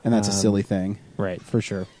 that's a silly thing. Right, for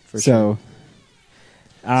sure. So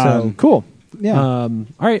Cool. Yeah. All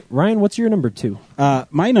right, Ryan, what's your number 2?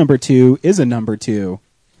 My number 2 is a number 2.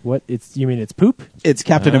 What? You mean it's poop? It's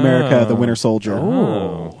Captain America: The Winter Soldier.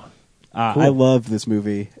 Oh. Cool. I love this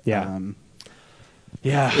movie. Yeah.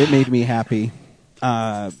 Yeah. It made me happy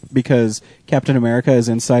because Captain America is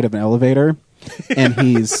inside of an elevator and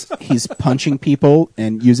he's punching people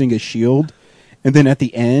and using his shield, and then at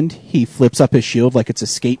the end he flips up his shield like it's a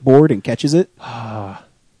skateboard and catches it.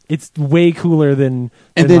 It's way cooler than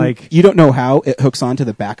And then like you don't know how it hooks onto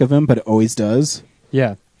the back of him, but it always does.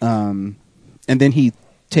 yeah. And then he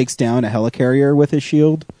takes down a helicarrier with his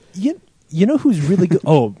shield. You know who's really good?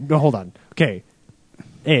 Oh, no, hold on. Okay.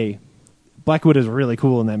 Blackwood is really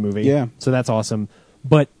cool in that movie. Yeah. So that's awesome.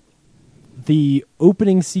 But the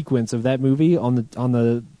opening sequence of that movie on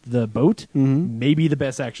the boat may be the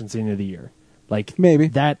best action scene of the year. Like maybe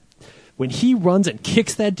that when he runs and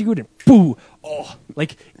kicks that dude and boo,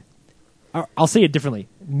 like I'll say it differently.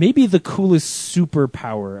 Maybe the coolest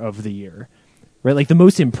superpower of the year. Right? Like the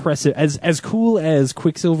most impressive as cool as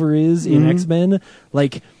Quicksilver is in X-Men,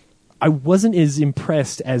 like I wasn't as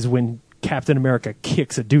impressed as when Captain America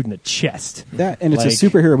kicks a dude in the chest. That and it's Like, a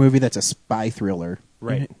superhero movie that's a spy thriller.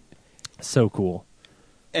 Right. So cool.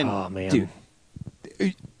 And, oh man. Dude,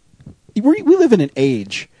 we live in an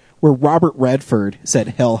age where Robert Redford said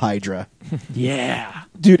Hell Hydra. Yeah.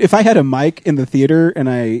 Dude, if I had a mic in the theater and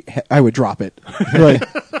I would drop it. Like,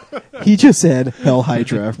 he just said Hell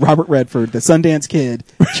Hydra. Robert Redford, the Sundance Kid,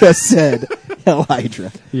 just said Hell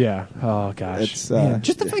Hydra. Yeah. Oh gosh. It's, Man,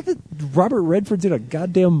 just the fact that Robert Redford did a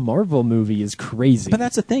goddamn Marvel movie is crazy. But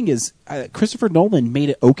that's the thing is, Christopher Nolan made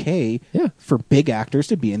it okay for big actors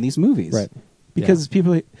to be in these movies. Right. Because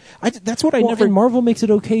people, that's what I never. And Marvel makes it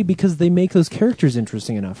okay because they make those characters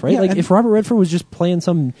interesting enough, right? Yeah, like and- if Robert Redford was just playing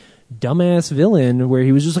some dumbass villain where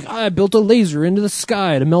he was just like, I built a laser into the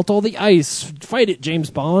sky to melt all the ice, fight it, James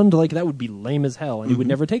Bond, like that would be lame as hell, and he would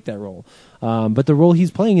never take that role. But the role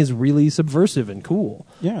he's playing is really subversive and cool.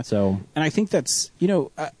 Yeah. So, and I think that's,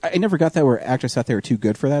 I never got that where actors thought they were too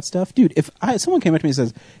good for that stuff. Dude, if someone came up to me and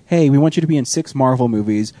says, hey, we want you to be in 6 Marvel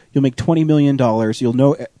movies, you'll make $20 million,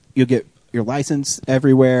 you'll get your license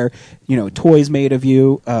everywhere, toys made of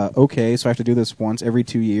you. Okay, so I have to do this once every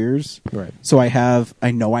 2 years. Right. So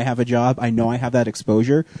I know I have a job. I know I have that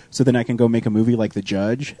exposure. So then I can go make a movie like The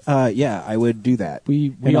Judge. Yeah, I would do that.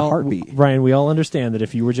 we in a all, heartbeat. Ryan, we all understand that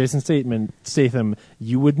if you were Jason Statham,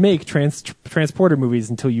 you would make transporter movies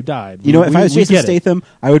until you died. If I was we Jason get it. Statham,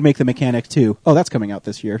 I would make The Mechanic too. Oh, that's coming out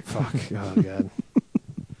this year. Fuck. Oh, God.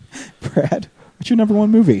 Brad, what's your number one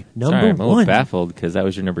movie? Sorry, I'm a little baffled because that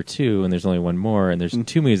was your number 2, and there's only one more, and there's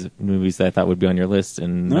 2 movies that I thought would be on your list,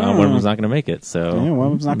 and one of them's not going to make it. So yeah, one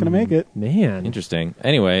of them's not going to make it. Man, interesting.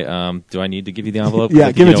 Anyway, do I need to give you the envelope?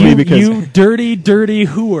 Yeah, give it to me because you dirty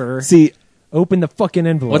hooer. See, open the fucking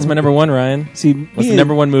envelope. What's my number 1, Ryan? See, what's the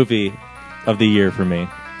number 1 movie of the year for me?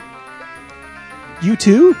 You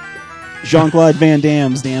too? Jean-Claude Van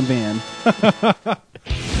Damme's Damn Van.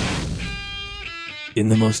 In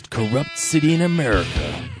the most corrupt city in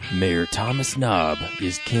America, Mayor Thomas Knob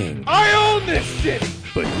is king. I own this city!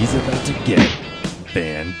 But he's about to get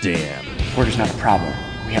Van Damme. Order's not a problem.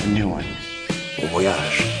 We have a new one. Bon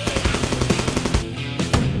voyage.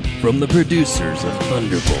 From the producers of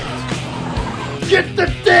Thunderbolt. Get the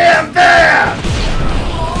damn van!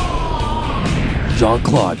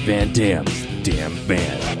 Jean-Claude Van Damme's Damn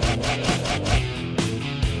Van.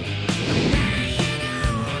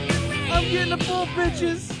 I'm getting the full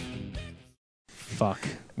bitches. Fuck.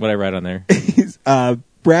 What'd I write on there?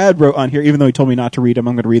 Brad wrote on here, even though he told me not to read them,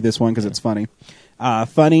 I'm going to read this one because it's funny.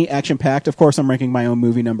 Funny, action-packed. Of course, I'm ranking my own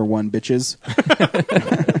movie number 1, bitches.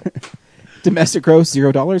 Domestic gross,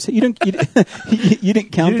 $0. You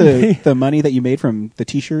didn't count the money that you made from the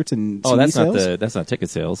T-shirts and CD sales? That's not ticket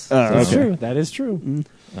sales. That's okay. true. That is true. Man.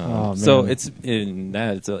 So it's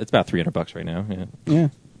about $300 right now. Yeah. Yeah.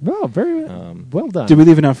 Well, very well done. Did we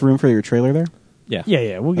leave enough room for your trailer there? Yeah.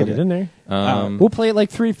 Yeah. We'll get it in there. Um, we'll play it like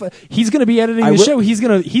 3. He's going to be editing the show. He's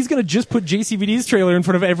gonna just put JCVD's trailer in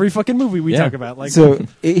front of every fucking movie we talk about. Like, so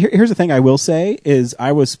here's the thing I will say is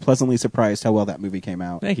I was pleasantly surprised how well that movie came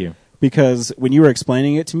out. Thank you. Because when you were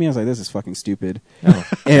explaining it to me, I was like, "This is fucking stupid." Oh,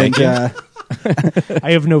 and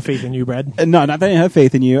I have no faith in you, Brad. No, not that I didn't have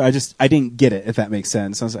faith in you. I didn't get it. If that makes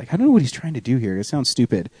sense, I was like, I don't know what he's trying to do here. It sounds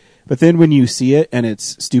stupid. But then when you see it and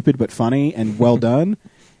it's stupid but funny and well done,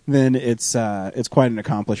 then it's quite an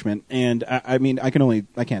accomplishment. And I mean, I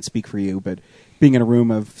can't speak for you, but being in a room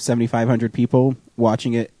of 7,500 people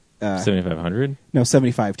watching it. 7,500? No,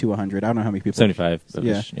 75 to 100. I don't know how many people. 75.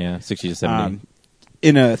 Yeah, 60 to 70.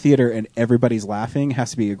 In a theater and everybody's laughing has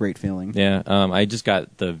to be a great feeling. Yeah, I just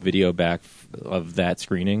got the video back of that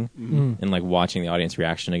screening and like watching the audience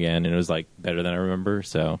reaction again, and it was like better than I remember.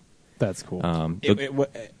 So that's cool.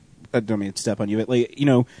 I don't mean to step on you, but like,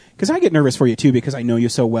 because I get nervous for you too because I know you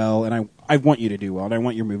so well, and I want you to do well, and I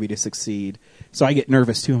want your movie to succeed. So I get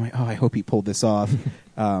nervous too. I'm like, I hope he pulled this off.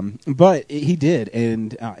 But he did,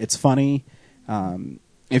 and it's funny.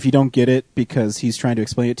 If you don't get it because he's trying to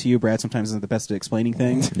explain it to you, Brad sometimes isn't the best at explaining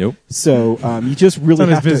things. Nope. So you just really it's on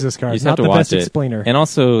have his business card. You just Not have to the watch best it. explainer. And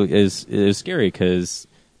also, it was scary because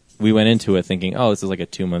we went into it thinking, this is like a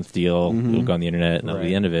 2-month deal. Mm-hmm. It'll go on the internet, and that'll be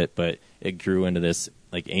the end of it. But it grew into this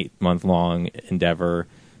like 8-month-long endeavor,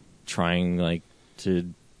 trying like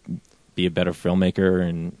to be a better filmmaker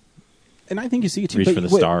and I think you see it too. reach but for the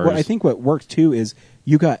stars. I think what worked too is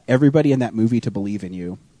you got everybody in that movie to believe in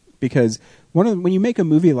you, because when you make a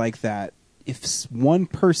movie like that, if one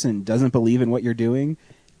person doesn't believe in what you're doing,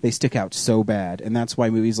 they stick out so bad, and that's why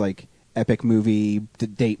movies like epic movie,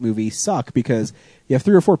 date movie suck, because you have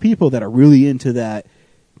 3 or 4 people that are really into that.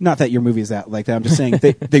 Not that your movie is that like that. I'm just saying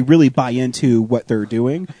they really buy into what they're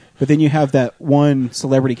doing. But then you have that one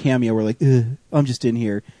celebrity cameo where like, I'm just in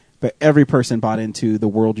here. But every person bought into the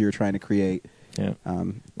world you're trying to create. Yeah.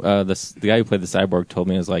 The guy who played the cyborg told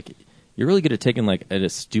me, is like, you're really good at taking like a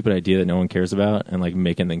stupid idea that no one cares about and like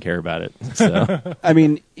making them care about it. So I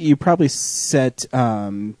mean, you probably set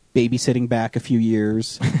babysitting back a few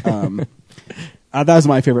years. That was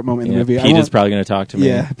my favorite moment in the movie. Pete is probably going to talk to me.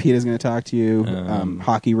 Yeah, Pete is going to talk to you.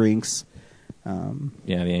 Hockey rinks. Yeah,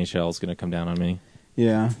 the NHL is going to come down on me.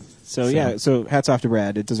 Yeah. So hats off to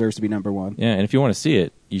Brad. It deserves to be number 1. Yeah, and if you want to see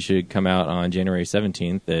it, you should come out on January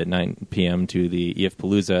 17th at 9 p.m. to the EF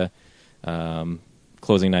Palooza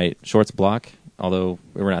closing night shorts block. Although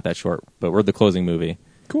we're not that short, but we're the closing movie.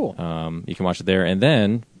 Cool. You can watch it there, and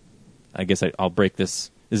then I guess I'll break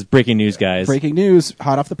this. This is breaking news, guys. Breaking news,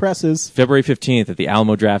 hot off the presses. February 15th at the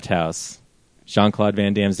Alamo Draft House, Jean-Claude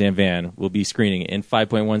Van Damme's Damn Van will be screening in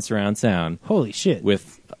 5.1 surround sound. Holy shit.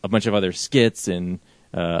 With a bunch of other skits and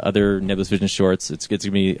other Nebulous Vision shorts. It's going to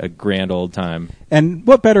be a grand old time. And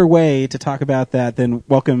what better way to talk about that than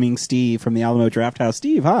welcoming Steve from the Alamo Draft House.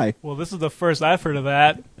 Steve, hi. Well, this is the first I've heard of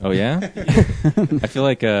that. Oh, yeah? I feel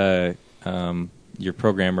like your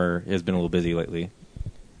programmer has been a little busy lately.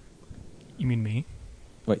 You mean me?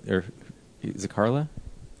 Wait, is it Carla?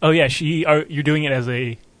 Oh yeah, you're doing it as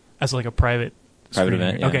like a private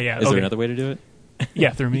event. Yeah. Okay, yeah. Is there another way to do it?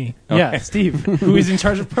 Yeah, through me. Okay. Yeah, Steve, who is in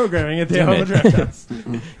charge of programming at the Alamo Draft House.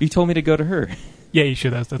 You told me to go to her. Yeah, you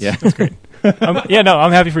should. That's great.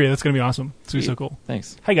 I'm happy for you. That's going to be awesome. It's going to be so cool.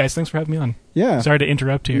 Thanks. Hi, guys. Thanks for having me on. Yeah. Sorry to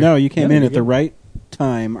interrupt here. No, you came in at the right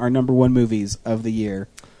time. Our number one movies of the year.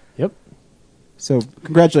 Yep. So,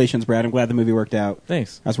 congratulations, Brad. I'm glad the movie worked out.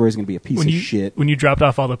 Thanks. I was worried it was going to be a piece of shit. When you dropped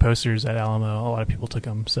off all the posters at Alamo, a lot of people took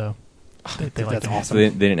them, so they liked them. So they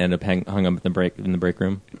didn't end up hung up in the break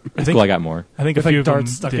room. It's think- cool. I got more. I think With, a few like, of them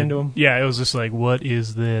darts stuck did. into 'em? Yeah, it was just like, what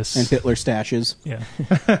is this? And Hitler stashes. Yeah.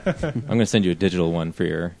 I'm going to send you a digital one for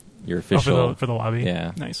your official for the lobby.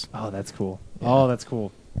 Yeah. Nice. Oh, that's cool. Yeah. Oh, that's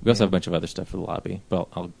cool. We also have a bunch of other stuff for the lobby, but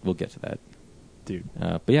we'll get to that, dude.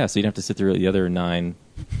 But yeah, so you don't have to sit through the other 9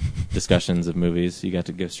 discussions of movies. You got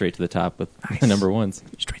to go straight to the top with the number ones.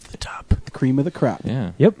 Straight to the top. The cream of the crop.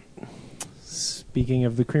 Yeah. Yep. Speaking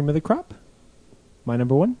of the cream of the crop, my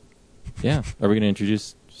number one. Yeah. Are we going to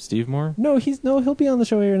introduce Steve more? No, he'll be on the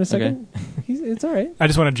show here in a second. It's all right. I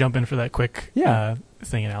just want to jump in for that quick Yeah.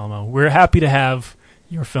 thing at Alamo. We're happy to have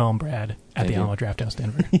your film, Brad, at Thank the you. Alamo Draft House,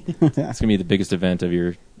 Denver. It's going to be the biggest event of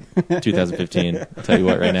your 2015. I'll tell you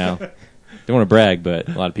what right now. Don't want to brag, but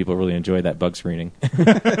a lot of people really enjoy that bug screening.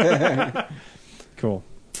 Cool.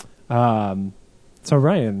 So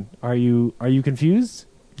Ryan, are you confused?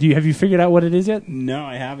 Have you figured out what it is yet? No,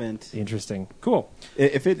 I haven't. Interesting. Cool.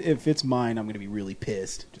 If it's mine, I'm going to be really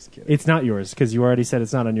pissed. Just kidding. It's not yours because you already said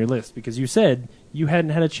it's not on your list because you said you hadn't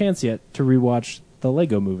had a chance yet to rewatch the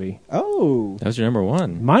Lego Movie. Oh, that was your number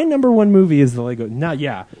one. My number one movie is the Lego.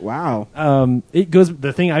 Wow. It goes.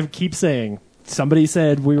 The thing I keep saying. Somebody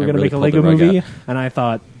said we were going to really make a pulled the Lego rug movie, out. and I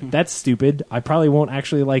thought that's stupid. I probably won't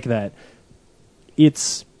actually like that.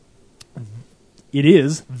 It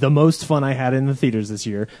is the most fun I had in the theaters this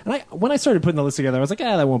year. And when I started putting the list together, I was like,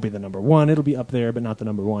 that won't be the number one. It'll be up there, but not the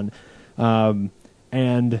number one.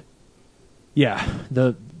 And yeah,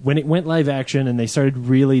 when it went live action and they started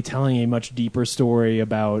really telling a much deeper story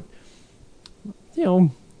about,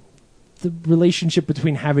 the relationship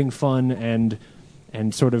between having fun and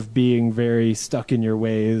sort of being very stuck in your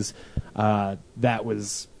ways, that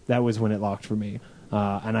was when it locked for me.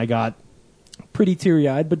 And I got pretty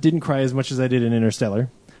teary-eyed, but didn't cry as much as I did in Interstellar.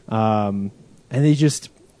 And they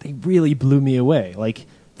really blew me away. Like,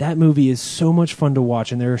 that movie is so much fun to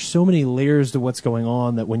watch, and there are so many layers to what's going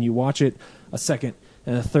on that when you watch it a second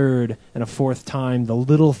and a third and a fourth time, the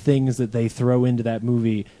little things that they throw into that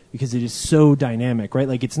movie, because it is so dynamic, right?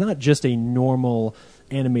 Like, it's not just a normal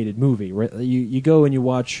animated movie, right? You go and you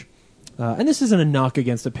watch, and this isn't a knock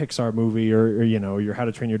against a Pixar movie or your How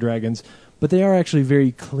to Train Your Dragons, but they are actually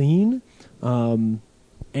very clean. And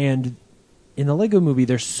in the Lego Movie,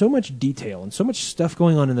 there's so much detail and so much stuff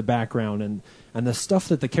going on in the background, and the stuff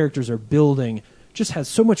that the characters are building just has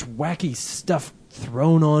so much wacky stuff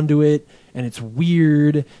thrown onto it, and it's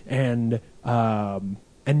weird, and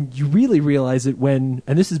you really realize it when,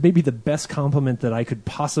 and this is maybe the best compliment that I could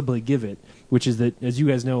possibly give it, which is that, as you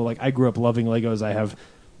guys know, like, I grew up loving Legos. I have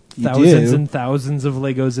thousands and thousands of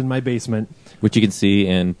Legos in my basement. Which you can see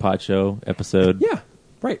in Pod Show episode... Yeah,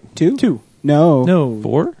 right. 2? No.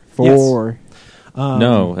 4? 4. Yes.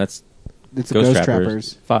 No, it's Ghost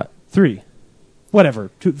Trappers. 3.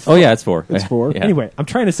 Whatever. 2, oh, yeah, it's 4. It's 4. Yeah. Anyway, I'm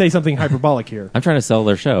trying to say something hyperbolic here. I'm trying to sell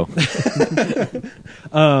their show.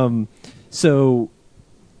 So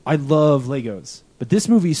I love Legos, but this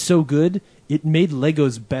movie is so good, it made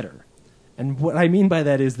Legos better. And what I mean by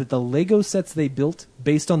that is that the Lego sets they built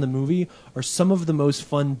based on the movie are some of the most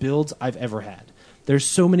fun builds I've ever had. There's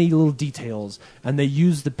so many little details, and they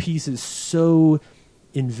use the pieces so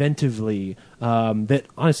inventively that,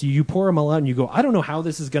 honestly, you pour them all out and you go, I don't know how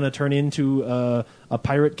this is going to turn into a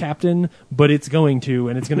pirate captain, but it's going to,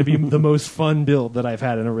 and it's going to be the most fun build that I've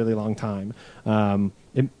had in a really long time.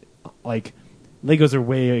 Legos are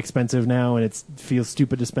way expensive now, and it feels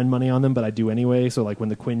stupid to spend money on them, but I do anyway. So, like, when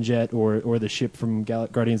the Quinjet or the ship from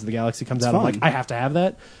Guardians of the Galaxy comes out, I'm like, I have to have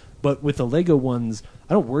that. But with the Lego ones,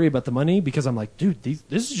 I don't worry about the money because I'm like, dude, this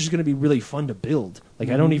is just going to be really fun to build. Like,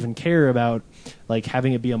 I don't even care about, like,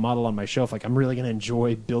 having it be a model on my shelf. Like, I'm really going to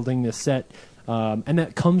enjoy building this set. And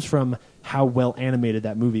that comes from how well animated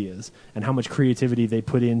that movie is and how much creativity they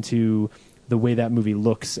put into the way that movie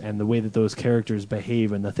looks and the way that those characters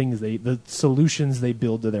behave and the solutions they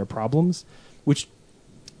build to their problems, which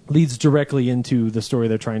leads directly into the story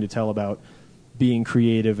they're trying to tell about being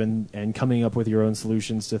creative and coming up with your own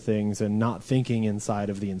solutions to things and not thinking inside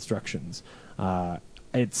of the instructions.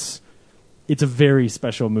 It's a very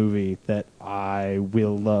special movie that I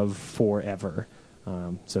will love forever.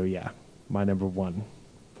 So yeah, my number one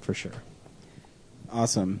for sure.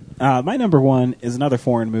 Awesome. My number one is another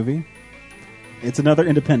foreign movie. It's another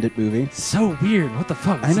independent movie. So weird. What the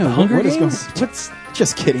fuck? I know. The Hunger what is going Games? What's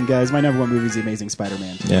Just kidding, guys. My number one movie is The Amazing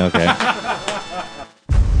Spider-Man. Yeah, okay.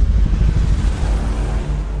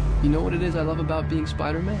 You know what it is I love about being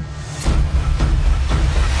Spider-Man?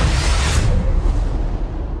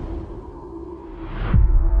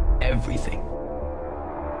 Everything.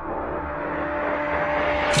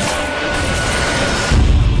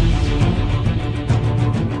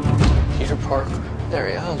 Peter Parker,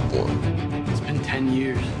 Harry Osborn. It's been 10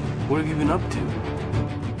 years. What have you been up to?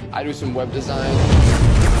 I do some web design.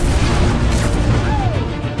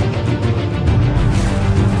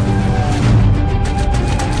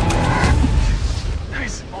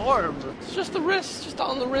 Nice arm. It's just the wrist, just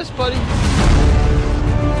on the wrist, buddy.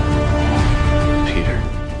 Peter,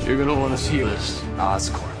 you're gonna want to see this.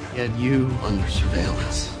 Oscorp had you under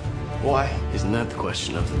surveillance. Why? Isn't that the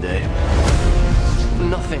question of the day?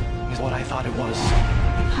 Nothing is what I thought it was.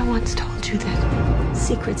 I once told you that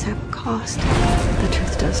secrets have a cost. The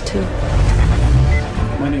truth does too.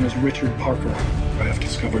 My name is Richard Parker. I have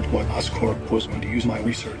discovered what Oscorp was going to use my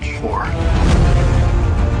research for.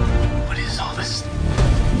 What is all this?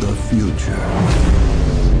 The future.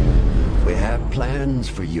 We have plans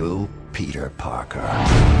for you, Peter Parker.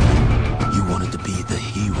 You wanted to be the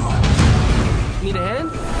hero. Need a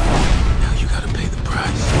hand? Now you gotta pay the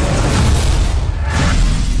price.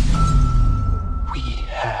 We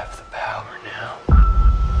have the power now.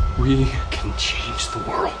 We can change the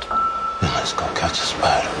world. Then let's go catch a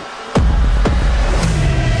spider.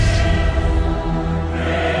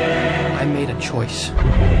 I made a choice.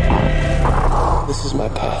 This is my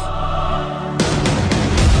path.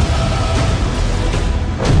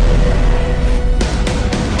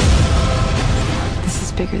 This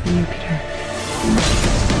is bigger than you, Peter.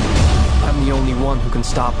 I'm the only one who can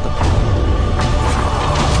stop them.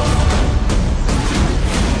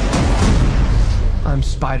 I'm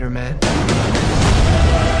Spider-Man.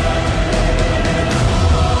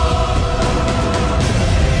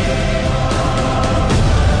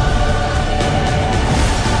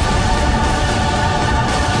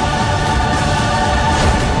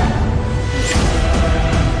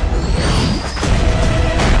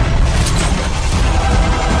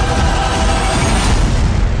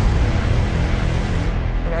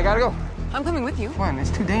 I gotta go. I'm coming with you. Come on, it's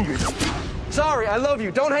too dangerous. Sorry, I love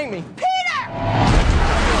you. Don't hate me.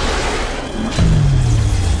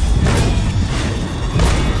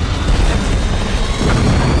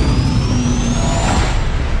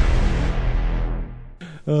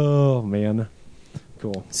 Oh man,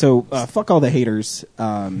 cool. So fuck all the haters.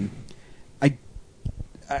 I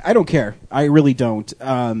don't care. I really don't.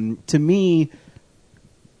 To me,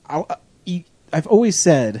 I've always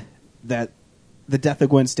said that the death of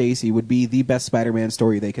Gwen Stacy would be the best Spider-Man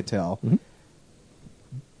story they could tell. Mm-hmm.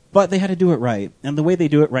 But they had to do it right. And the way they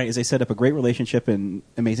do it right is they set up a great relationship in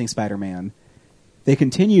Amazing Spider-Man. They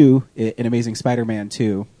continue in Amazing Spider-Man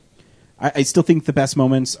 2. I still think the best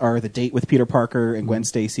moments are the date with Peter Parker and Gwen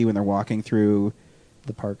Stacy when they're walking through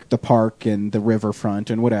the park and the riverfront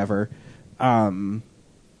and whatever. I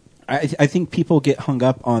think people get hung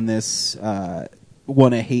up on this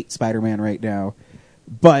want to hate Spider-Man right now.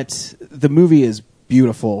 But the movie is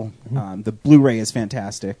beautiful. Mm-hmm. The Blu-ray is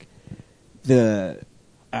fantastic. I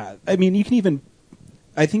mean, you can even...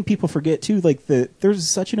 I think people forget, too, like, there's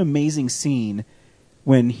such an amazing scene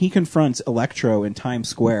when he confronts Electro in Times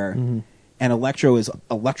Square, and Electro is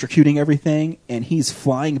electrocuting everything, and he's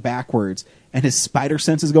flying backwards, and his spider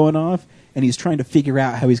sense is going off, and he's trying to figure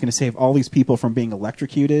out how he's going to save all these people from being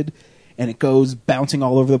electrocuted, and it goes bouncing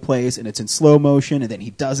all over the place, and it's in slow motion, and then he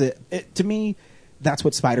does it. To me, that's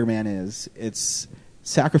what Spider-Man is. It's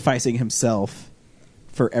sacrificing himself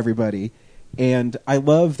for everybody. And I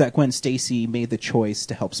love that Gwen Stacy made the choice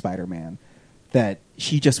to help Spider-Man. That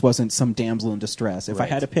she just wasn't some damsel in distress. If I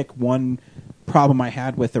had to pick one problem I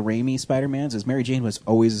had with the Raimi Spider-Mans is Mary Jane was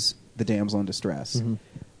always the damsel in distress.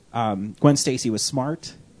 Mm-hmm. Gwen Stacy was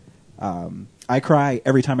smart. I cry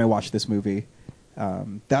every time I watch this movie.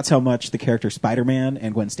 That's how much the character Spider-Man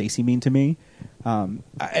and Gwen Stacy mean to me. I'll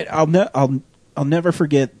never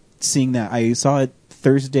forget seeing that. I saw it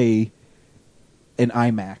Thursday in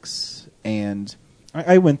IMAX, and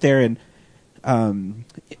I went there, and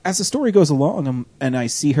as the story goes along, and I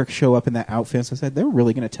see her show up in that outfit, so I said, they're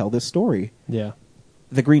really going to tell this story. Yeah.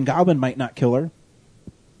 The Green Goblin might not kill her.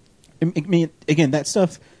 I mean, again, that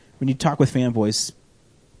stuff, when you talk with fanboys,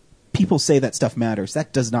 people say that stuff matters.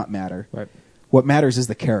 That does not matter. Right. What matters is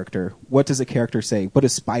the character. What does a character say? What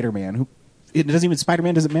is Spider-Man?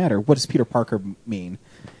 Spider-Man doesn't matter. What does Peter Parker mean?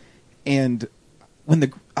 And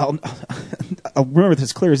when I'll remember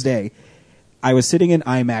this clear as day. I was sitting in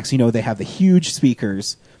IMAX. You know, they have the huge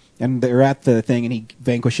speakers, and they're at the thing, and he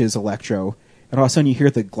vanquishes Electro, and all of a sudden you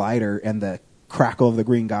hear the glider and the crackle of the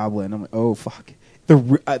Green Goblin. I'm like, oh fuck!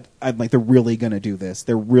 I'm like, they're really going to do this.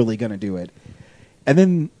 They're really going to do it. And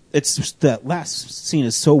then it's just that last scene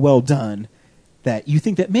is so well done that you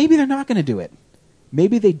think that maybe they're not going to do it.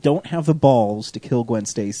 Maybe they don't have the balls to kill Gwen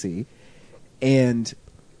Stacy. And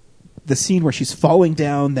the scene where she's falling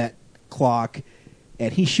down that clock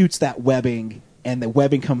and he shoots that webbing and the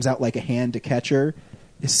webbing comes out like a hand to catch her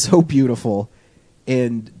is so beautiful.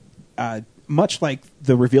 And much like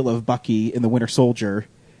the reveal of Bucky in The Winter Soldier,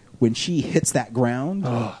 when she hits that ground,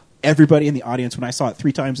 everybody in the audience, when I saw it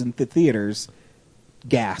 3 times in the theaters,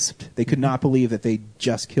 gasped. They could not believe that they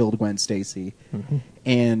just killed Gwen Stacy. Mm-hmm.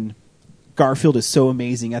 And Garfield is so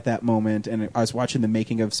amazing at that moment. And I was watching the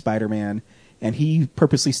making of Spider-Man, and he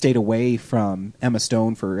purposely stayed away from Emma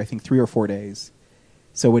Stone for, I think, 3 or 4 days.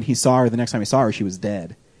 So when he saw her, the next time he saw her, she was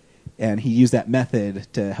dead. And he used that method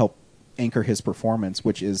to help anchor his performance,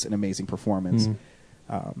 which is an amazing performance.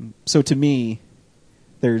 So to me,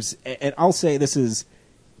 and I'll say this is,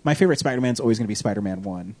 my favorite Spider-Man is always going to be Spider-Man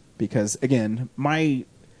 1. Because, again,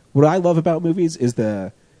 what I love about movies is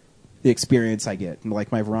the experience I get.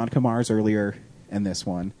 Like my Veronica Mars earlier and this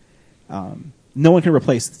one. No one can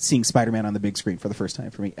replace seeing Spider-Man on the big screen for the first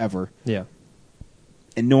time for me, ever. Yeah.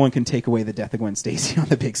 And no one can take away the death of Gwen Stacy on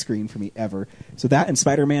the big screen for me, ever. So that and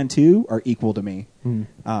Spider-Man 2 are equal to me.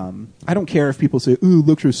 I don't care if people say, ooh,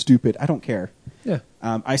 looks are stupid. I don't care. Yeah.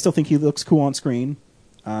 I still think he looks cool on screen.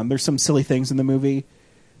 There's some silly things in the movie.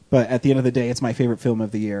 But at the end of the day, it's my favorite film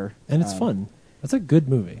of the year. And it's fun. That's a good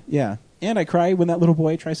movie. Yeah. And I cry when that little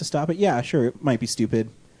boy tries to stop it. Yeah, sure, it might be stupid.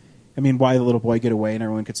 I mean, why the little boy get away and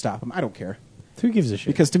everyone could stop him? I don't care. Who gives a shit?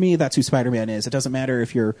 Because to me, that's who Spider-Man is. It doesn't matter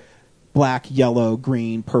if you're black, yellow,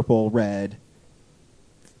 green, purple, red.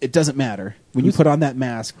 It doesn't matter. When you put on that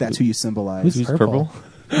mask, that's who you symbolize. Who's purple?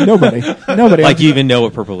 Nobody. Like you even know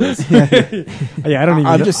what purple is. Yeah, I don't even.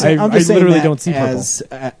 I'm just saying literally that don't see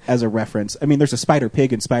purple as a reference. I mean, there's a spider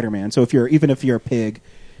pig in Spider-Man, so if you're a pig,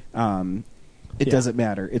 it doesn't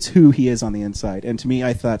matter. It's who he is on the inside. And to me,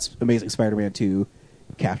 I thought Amazing Spider-Man 2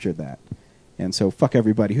 captured that. And so, fuck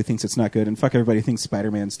everybody who thinks it's not good, and fuck everybody who thinks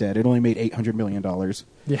Spider-Man's dead. It only made $800 million.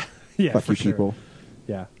 Yeah, fuck for you, sure. people.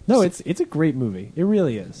 Yeah, no, it's a great movie. It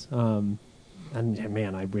really is. And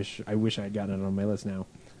man, I wish I had gotten it on my list now.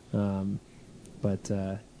 But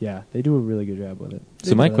yeah, they do a really good job with it.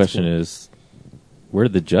 So my question is, where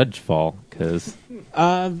did the judge fall? Because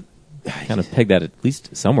kind of pegged that at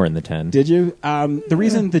least somewhere in the 10. Did you? The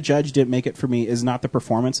reason the judge didn't make it for me is not the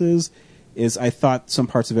performances, is I thought some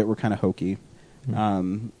parts of it were kind of hokey.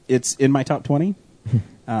 It's in my top 20.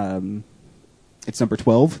 It's number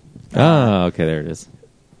 12. Oh, okay, there it is.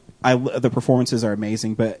 The performances are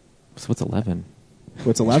amazing, but... So what's 11?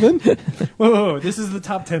 What's 11? Whoa, this is the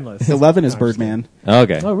top 10 list. 11 is Birdman. Oh,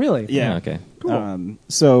 okay. Oh, really? Yeah. Okay. Cool.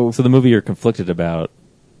 So the movie you're conflicted about,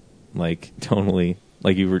 like, tonally,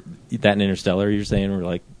 like you were, that and Interstellar, you're saying, were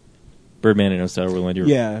like, Birdman and Interstellar were the ones you were...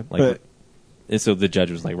 Yeah, like, so the judge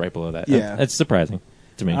was, like, right below that. Yeah. That's surprising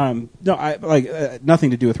to me. No, I like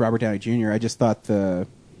nothing to do with Robert Downey Jr. I just thought the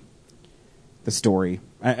story.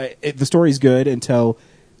 The story's good until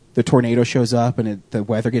the tornado shows up and the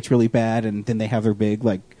weather gets really bad, and then they have their big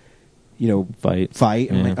fight.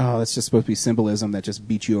 And I'm like, oh, that's just supposed to be symbolism that just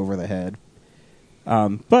beats you over the head.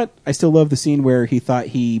 But I still love the scene where he thought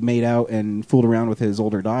he made out and fooled around with his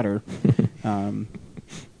older daughter,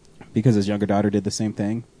 because his younger daughter did the same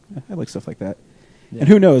thing. I like stuff like that. Yeah. And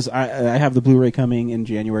who knows? I have the Blu-ray coming in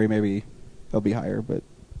January. Maybe they'll be higher, but.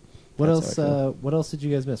 What else? What else did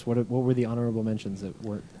you guys miss? What were the honorable mentions that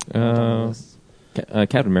weren't on the list?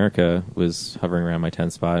 Captain America was hovering around my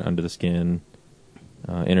 10th spot. Under the Skin,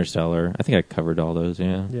 Interstellar. I think I covered all those.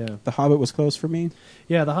 Yeah. Yeah. The Hobbit was close for me.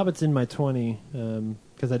 Yeah, The Hobbit's in my 20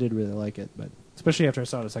 because I did really like it, but especially after I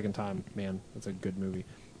saw it a second time, man, that's a good movie.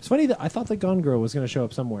 It's funny that I thought that Gone Girl was going to show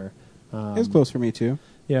up somewhere. It was close for me too.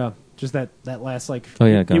 Yeah, just that last Gone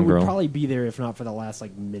Girl. It would probably be there if not for the last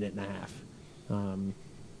minute and a half.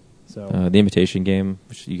 So The Imitation Game,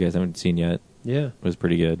 which you guys haven't seen yet, yeah, was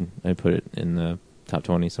pretty good. I put it in the top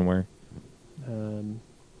 20 somewhere.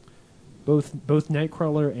 Both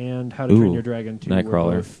Nightcrawler and How to Train Your Dragon 2 were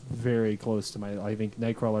both very close to my. I think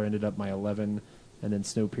Nightcrawler ended up my 11, and then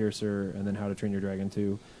Snowpiercer, and then How to Train Your Dragon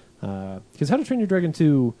 2. Because How to Train Your Dragon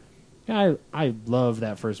 2, I love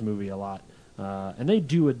that first movie a lot, and they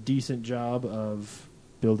do a decent job of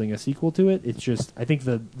building a sequel to it. It's just, I think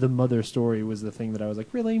the mother story was the thing that I was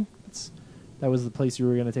like, really? That was the place you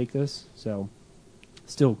were going to take this? So,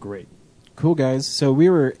 still great. Cool, guys. So we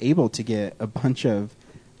were able to get a bunch of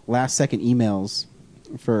last-second emails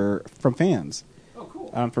from fans. Oh,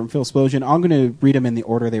 cool. From Phil Splosion. I'm going to read them in the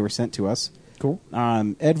order they were sent to us. Cool.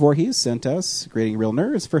 Ed Voorhees sent us Grading Real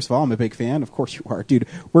Nerds. First of all, I'm a big fan. Of course you are. Dude,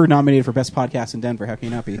 we're nominated for Best Podcast in Denver. How can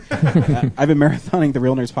you not be? I've been marathoning the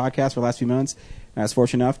Real Nerds podcast for the last few months. I was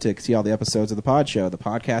fortunate enough to see all the episodes of the pod show. The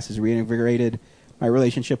podcast has reinvigorated my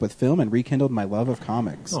relationship with film and rekindled my love of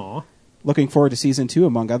comics. Aw. Looking forward to season 2,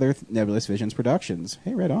 among other Nebulous Visions productions.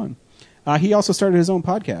 Hey, right on. He also started his own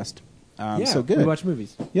podcast. So good. We watch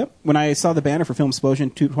movies. Yep. When I saw the banner for Film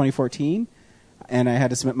Explosion 2014, and I had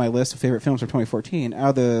to submit my list of favorite films for 2014,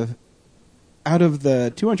 out of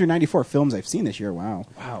the 294 films I've seen this year, wow.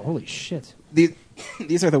 Wow, holy shit.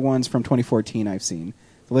 These are the ones from 2014 I've seen.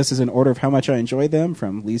 The list is in order of how much I enjoyed them,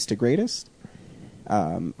 from least to greatest.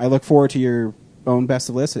 I look forward to your own best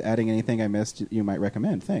of list, adding anything I missed you might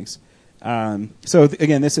recommend. Thanks.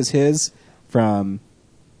 Again, this is his from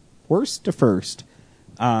worst to first.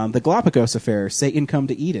 The Galapagos Affair, Satan Come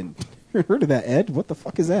to Eden. Heard of that, Ed? What the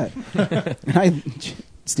fuck is that?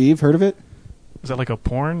 Steve, heard of it? Is that like a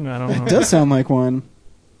porn? I don't know. It does sound like one.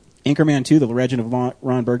 Anchorman 2, The Legend of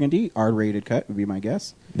Ron Burgundy, R-rated cut would be my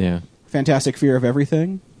guess. Yeah. Fantastic Fear of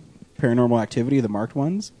Everything, Paranormal Activity, the marked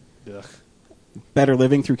ones. Ugh. Better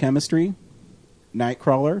Living Through Chemistry,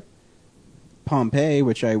 Nightcrawler, Pompeii,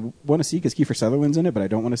 which I want to see because Kiefer Sutherland's in it, but I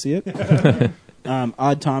don't want to see it.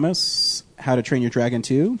 Odd Thomas, How to Train Your Dragon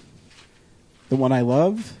 2, The One I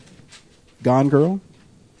Love, Gone Girl,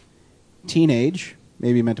 Teenage,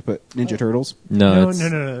 maybe you meant to put Ninja Turtles. No.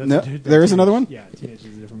 There is another one? Yeah, Teenage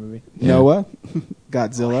is a different movie. Yeah. Noah,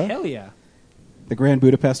 Godzilla. Oh, hell yeah. The Grand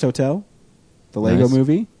Budapest Hotel, The Lego Nice.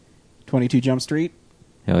 Movie, 22 Jump Street,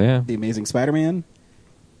 Hell yeah. The Amazing Spider-Man,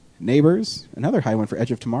 Neighbors, another high one for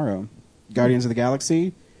Edge of Tomorrow, Guardians of the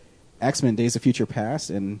Galaxy, X-Men Days of Future Past,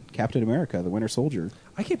 and Captain America, The Winter Soldier.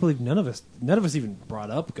 I can't believe none of us even brought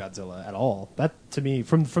up Godzilla at all. That, to me,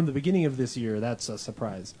 from the beginning of this year, that's a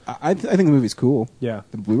surprise. I think the movie's cool. Yeah.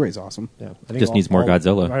 The Blu-ray's awesome. Yeah, I think Just needs more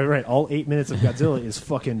Godzilla. Right. All 8 minutes of Godzilla is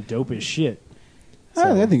fucking dope as shit.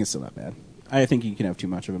 I think it's still not bad. I think you can have too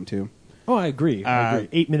much of them, too. Oh, I agree.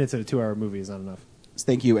 8 minutes of a 2-hour movie is not enough.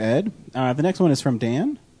 Thank you, Ed. The next one is from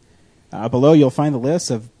Dan. Below, you'll find the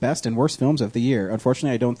list of best and worst films of the year.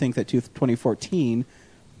 Unfortunately, I don't think that 2014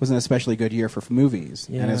 was an especially good year for movies.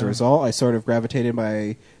 Yeah. And as a result, I sort of gravitated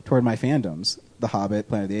toward my fandoms. The Hobbit,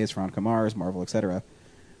 Planet of the Apes, Veronica Mars, Marvel, etc.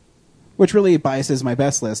 Which really biases my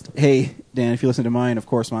best list. Hey, Dan, if you listen to mine, of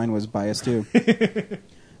course mine was biased too.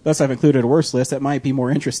 Thus, I've included a worse list that might be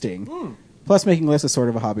more interesting. Plus, making lists is sort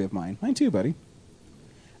of a hobby of mine. Mine too, buddy.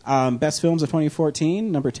 Best films of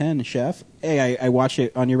 2014, number 10, Chef. Hey, I watched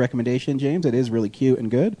it on your recommendation, James. It is really cute and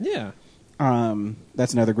good. Yeah.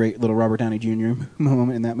 That's another great little Robert Downey Jr.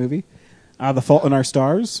 moment in that movie. The Fault in Our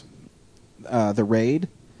Stars, The Raid,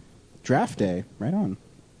 Draft Day, right on.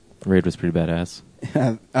 Raid was pretty badass.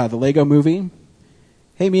 The Lego Movie.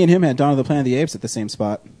 Hey, me and him had Dawn of the Planet of the Apes at the same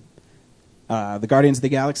spot. The Guardians of the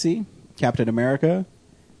Galaxy, Captain America,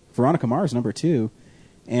 Veronica Mars, number 2.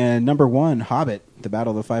 And number 1, Hobbit, The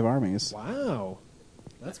Battle of the Five Armies. Wow.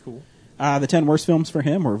 That's cool. The 10 worst films for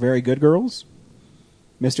him were Very Good Girls,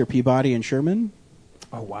 Mr. Peabody and Sherman.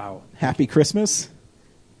 Oh, wow. Happy Christmas,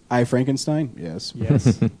 I, Frankenstein, yes.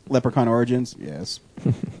 Yes. Leprechaun Origins, yes.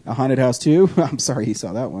 A Haunted House 2, I'm sorry he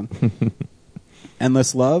saw that one.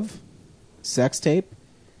 Endless Love, Sex Tape,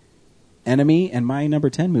 Enemy, and my number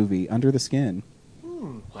 10 movie, Under the Skin.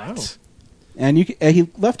 Wow. And he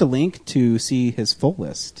left a link to see his full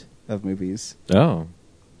list of movies. Oh.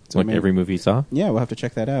 So Like maybe- every movie you saw? Yeah, we'll have to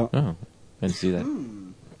check that out. Oh. I didn't see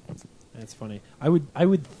that. That's funny. I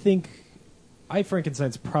would think I,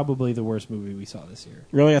 Frankenstein's probably the worst movie we saw this year.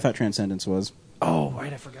 Really, I thought Transcendence was. Oh,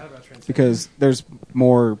 right, I forgot about Transcendence. Because there's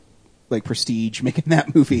more like prestige making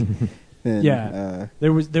that movie. than,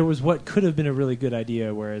 there was what could have been a really good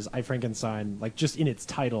idea, whereas I, Frankenstein, like just in its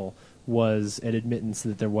title, was an admittance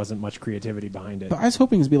that there wasn't much creativity behind it. But I was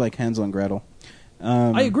hoping it would be like Hansel and Gretel.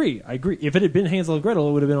 I agree. If it had been Hansel and Gretel,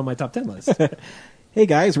 it would have been on my top 10 list. Hey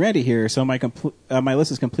guys, Randy here. So my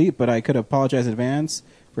list is complete, but I could apologize in advance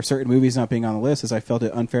for certain movies not being on the list, as I felt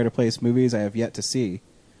it unfair to place movies I have yet to see.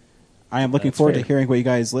 I am looking That's forward fair. to hearing what you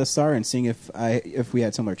guys' lists are and seeing if we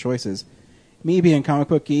had similar choices. Me being a comic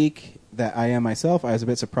book geek that I am myself, I was a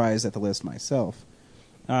bit surprised at the list myself.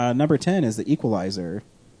 Number 10 is The Equalizer.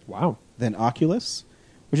 Wow. Then Oculus,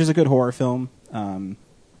 which is a good horror film.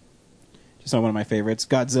 Just not one of my favorites.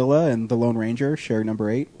 Godzilla and The Lone Ranger share number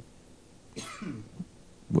 8.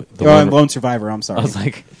 And Lone Survivor, I'm sorry. I was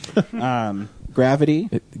like... Gravity.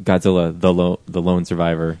 Godzilla, the lone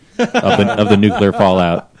survivor of the nuclear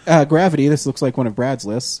fallout. Gravity, this looks like one of Brad's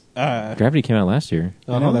lists. Gravity came out last year.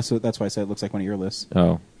 I know, that's why I said it looks like one of your lists.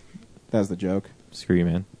 Oh. That was the joke. Screw you,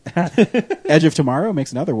 man. Edge of Tomorrow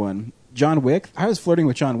makes another one. John Wick. I was flirting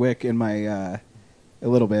with John Wick in my a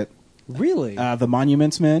little bit. Really? The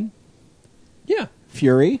Monuments Men. Yeah.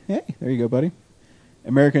 Fury. Hey, there you go, buddy.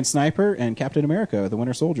 American Sniper and Captain America: The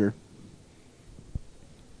Winter Soldier.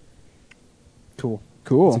 Cool.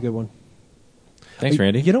 Cool. That's a good one. Thanks,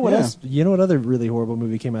 Randy. You know what Yeah. else? You know what other really horrible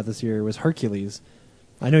movie came out this year was Hercules.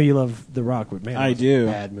 I know you love The Rock, but man, I it was do.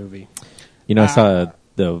 a bad movie. You know, I saw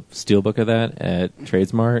the steelbook of that at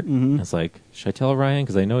Tradesmart. Mhm. I was like, should I tell Ryan?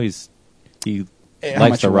 Because I know he How likes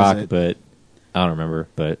much The was Rock, it? but I don't remember.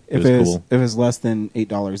 But it If was it was, cool. if it was less than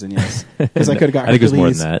 $8, then yes, because I could have got I think it was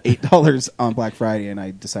more than Hercules that. $8 on Black Friday, and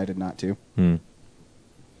I decided not to. Hmm.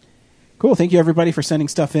 Cool. Thank you, everybody, for sending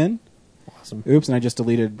stuff in. Awesome. Oops, and I just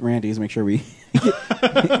deleted Randy's. Make sure we.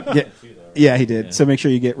 Yeah, he did. Yeah. So make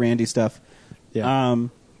sure you get Randy stuff. Yeah.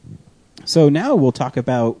 So now we'll talk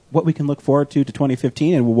about what we can look forward to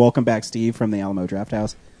 2015, and we'll welcome back Steve from the Alamo Draft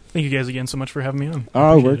House. Thank you guys again so much for having me on.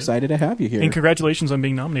 Oh, Appreciate we're it. excited to have you here. And congratulations on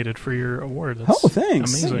being nominated for your award. That's Oh,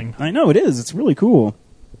 thanks. Amazing. I know it is. It's really cool.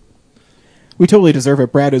 We totally deserve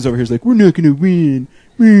it. Brad is over here. He's like, we're not going to win.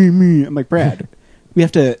 I'm like, Brad, we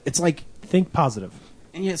have to. It's like Think positive.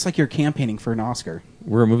 and yeah, it's like you're campaigning for an Oscar.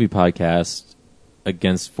 We're a movie podcast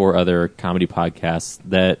against 4 other comedy podcasts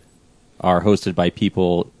that are hosted by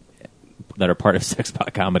people that are part of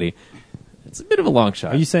Sexpot Comedy. It's a bit of a long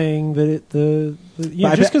shot. Are you saying that But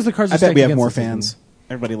I just bet- because the cards are I bet stacked we have against more us isn't- fans.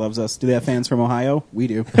 Everybody loves us. Do they have fans from Ohio? We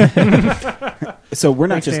do. So we're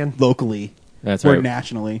not Thanks, just Dan. locally. That's we're right.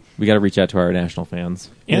 nationally. We got to reach out to our national fans.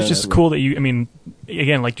 And it's Yeah. just cool that you, I mean,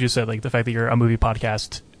 again, like you said, like the fact that you're a movie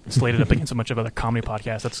podcast slated up against a bunch of other comedy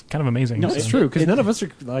podcasts, that's kind of amazing. No, So- it's true because none of us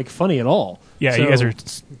are like funny at all. Yeah, So- you guys are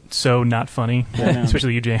so not funny, I know.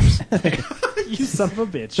 especially you, James. you son of a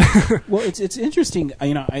bitch. Well, it's interesting.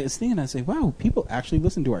 You know, I was thinking, I say, wow, people actually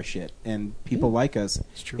listen to our shit, and people like us.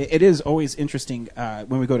 It's true. It is always interesting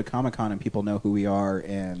when we go to Comic-Con and people know who we are,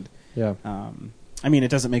 and Yeah. I mean, it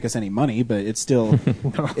doesn't make us any money, but it's still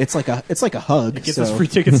it's like a hug. It gets so. us free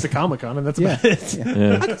tickets to Comic Con, and that's Yeah. about it. Yeah.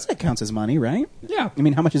 Yeah. I guess that counts as money, right? Yeah. I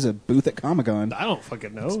mean, how much is a booth at Comic-Con? I don't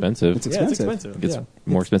fucking know. Expensive. It's Yeah, it's expensive. expensive. It gets Yeah.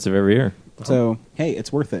 more expensive every year. So hey,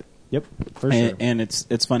 it's worth it. Yep, for and, sure. and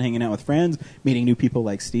it's fun hanging out with friends, meeting new people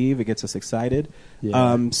like Steve. It gets us excited.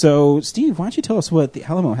 Yeah. So Steve, why don't you tell us what the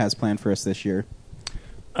Alamo has planned for us this year?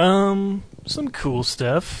 Some cool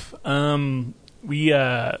stuff.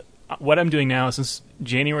 What I'm doing now, since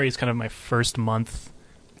January is kind of my first month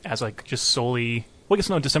as like just solely. Well, I guess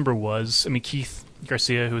no, December was. I mean, Keith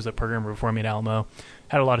Garcia, who was a programmer before me at Alamo,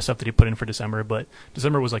 had a lot of stuff that he put in for December, but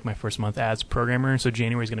December was like my first month as programmer, so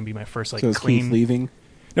January is going to be my first like So is clean. Keith leaving?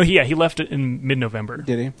 No, he left it in mid-November.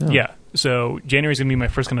 Did he? Oh. Yeah. So January is going to be my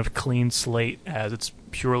first kind of clean slate, as it's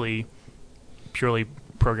purely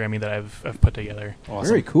programming that I've put together.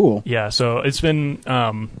 Very cool. Yeah. So it's been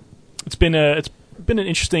an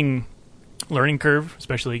interesting learning curve,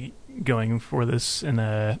 especially going for this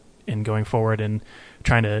and going forward and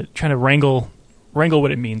trying to wrangle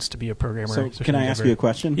what it means to be a programmer. So especially can I in ask Denver. you a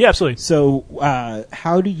question? Yeah, absolutely. So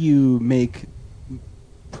how do you make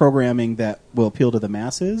programming that will appeal to the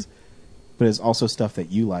masses, but is also stuff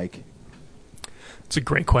that you like? It's a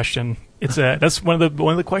great question. It's that's one of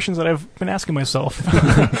the questions that I've been asking myself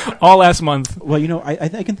all last month. Well, you know, I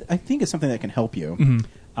think it's something that can help you.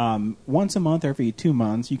 Mm-hmm. Once a month, every 2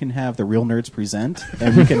 months, you can have the Real Nerds present,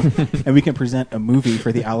 and we can present a movie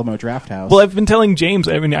for the Alamo Draft House. Well, I've been telling James.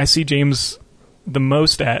 I mean, I see James the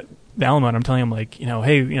most at the Alamo, and I'm telling him like,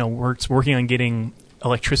 hey, we're working on getting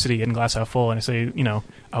electricity in Glass Half Full, and I say,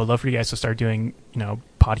 I would love for you guys to start doing,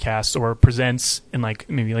 podcasts or presents in like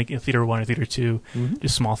maybe like Theater 1 or Theater 2,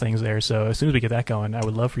 just small things there. So as soon as we get that going, I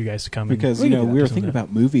would love for you guys to come. Because and we were do thinking that.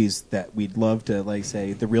 about movies that we'd love to like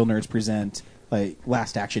say the Real Nerds present, like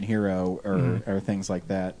Last Action Hero or things like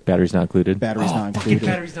that. Batteries not included. Batteries not included.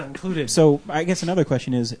 Batteries not included. So I guess another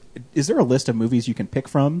question is there a list of movies you can pick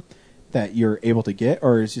from that you're able to get,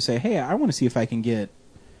 or is you say, hey, I want to see if I can get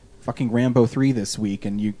fucking Rambo 3 this week,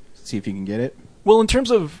 and you see if you can get it? Well, in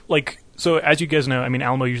terms of like, so as you guys know, I mean,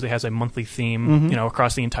 Alamo usually has a monthly theme,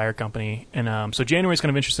 across the entire company, and so January is kind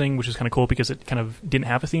of interesting, which is kind of cool because it kind of didn't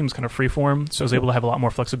have a theme; it's kind of freeform, so I was able to have a lot more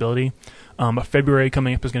flexibility. But February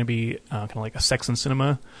coming up is going to be kind of like a sex and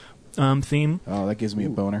cinema theme. Oh, that gives me a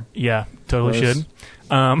boner. Yeah, totally Gross.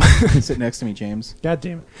 should. Sit next to me, James. God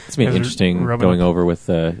damn it! It's been Guys are interesting rubbing going up. over with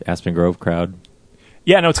the Aspen Grove crowd.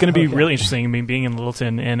 Yeah, no, it's going to be really interesting. I mean, being in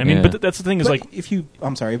Littleton, and I mean, Yeah. but that's the thing is But like, if you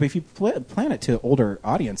plan it to older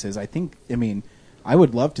audiences, I I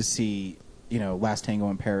would love to see Last Tango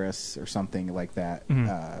in Paris or something like that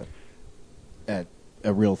at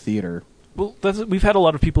a real theater. well, we've had a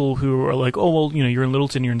lot of people who are like, oh, well, you're in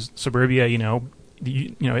Littleton, you're in suburbia,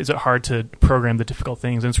 is it hard to program the difficult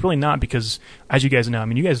things? And it's really not, because, as you guys know, I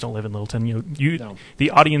mean, you guys don't live in Littleton. No. The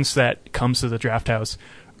audience that comes to the Draft House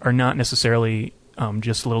are not necessarily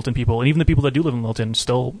just Littleton people, and even the people that do live in Littleton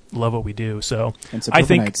still love what we do. So And I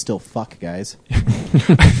think suburbanites still fuck, guys.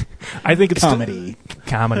 I think it's comedy.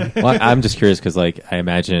 Comedy. Well, I'm just curious because, like, I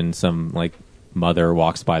imagine some like mother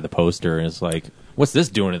walks by the poster and is like, "What's this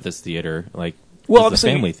doing at this theater?" Like, well, this is a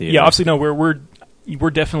family theater. Yeah, obviously, no,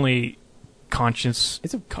 we're definitely conscious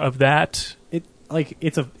of that.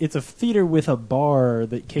 It's a theater with a bar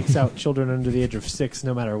that kicks out children under the age of 6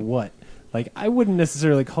 no matter what. Like, I wouldn't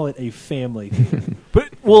necessarily call it a family theater. But,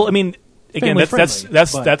 well, I mean, again,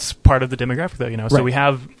 that's part of the demographic, though. So Right. we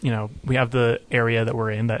have the area that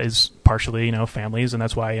we're in that is partially families, and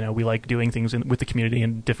that's why we like doing things with the community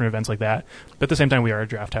and different events like that. But at the same time, we are a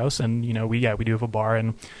Draft House, and we do have a bar,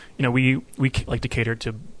 and we like to cater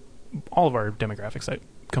to all of our demographics that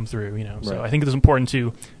come through. So Right. I think it is important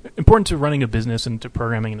to running a business and to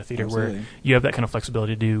programming in a theater Absolutely. where you have that kind of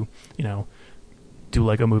flexibility to do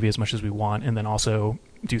like a movie as much as we want, and then also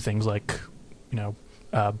do things like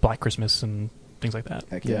Black Christmas and things like that.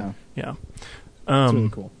 Heck yeah. Yeah. It's really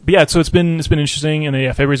cool. But yeah, so it's been interesting,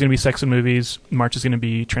 and February's going to be Sex and Movies. March is going to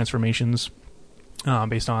be Transformations,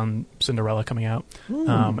 based on Cinderella coming out,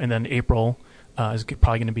 and then April is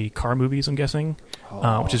probably going to be car movies, I'm guessing,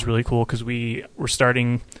 which is really cool because we're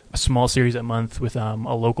starting a small series a month with a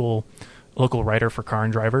local writer for Car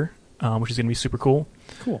and Driver, which is going to be super cool.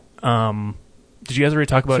 Cool. Did you guys already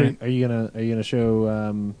talk about So it? Are you gonna show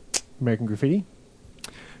American Graffiti?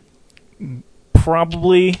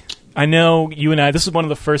 Probably. I know you and I. This is one of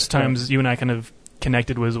the first times you and I kind of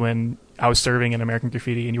connected was when I was serving in American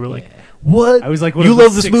Graffiti, and you were like, "What? I was like, you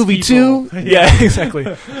love this movie too?" Yeah, exactly.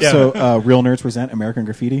 Yeah. So, Real Nerds present American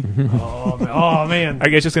Graffiti. Oh man! Are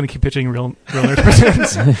you guys just gonna keep pitching Real Nerds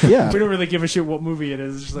Presents? Yeah. We don't really give a shit what movie it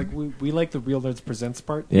is. It's just like we like the Real Nerds Presents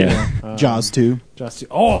part. Yeah. Jaws 2. Jaws 2.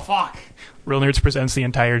 Oh fuck! Real Nerds presents the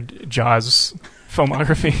entire Jaws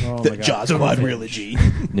filmography. Oh, The my God. Jaws quadrilogy.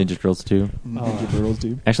 Ninja Turtles 2. Ninja Turtles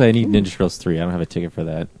 2. Actually, I need Ninja Turtles 3. I don't have a ticket for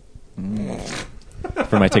that.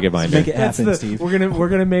 For my ticket binder. Make it happen, Steve. We're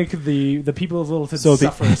gonna make the people of Littleton So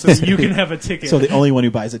suffer so you can have a ticket. So the only one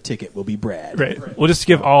who buys a ticket will be Brad. Right. We'll just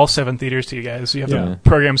give all 7 theaters to you guys. So you have Yeah. to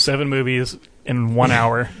program 7 movies in 1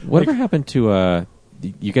 hour. Whatever happened to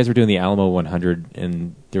you guys were doing the Alamo 100,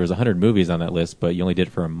 and there was 100 movies on that list, but you only did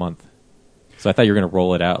it for a month. So I thought you were going to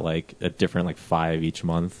roll it out like a different, like 5 each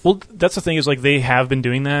month. Well, that's the thing is like they have been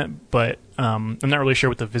doing that, but I'm not really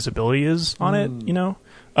sure what the visibility is on it.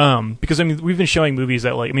 Because I mean we've been showing movies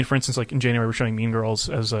that like for instance like in January we're showing Mean Girls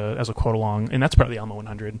as a quote along, and that's part of the Alamo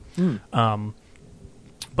 100.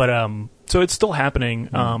 So it's still happening,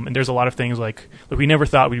 and there's a lot of things like we never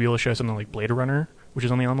thought we'd be able to show something like Blade Runner, which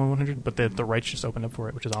is on the Alamo 100, but the rights just opened up for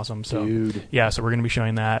it, which is awesome. So Dude. yeah, so we're going to be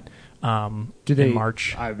showing that in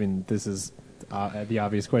March. I mean, this is the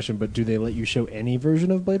obvious question, but do they let you show any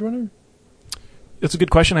version of Blade Runner? It's a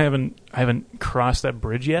good question. I haven't crossed that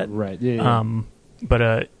bridge yet. Right. Yeah. But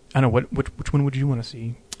I don't know which one would you want to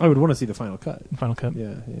see? I would want to see the final cut. Final cut.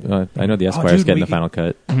 Yeah. I know the Esquire's getting the final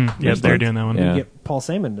cut. Yeah, they're doing that one. Yeah. We get Paul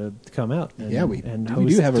Salmon to come out. And, we and do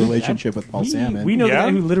host- have a relationship with Paul Salmon. We know the Yeah?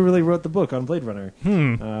 guy who literally wrote the book on Blade Runner.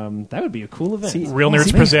 That would be a cool event. See, Real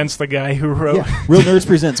Nerds presents the guy who wrote. Yeah. Real Nerds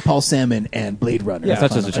presents Paul Salmon and Blade Runner. That's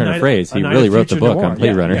not just a turn A of phrase. a He night really of wrote the future book noir. on Blade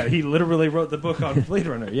Yeah, Runner. Yeah, he literally wrote the book on Blade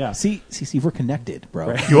Runner. Yeah. See, we're connected, bro.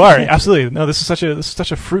 Right. You are absolutely no. This is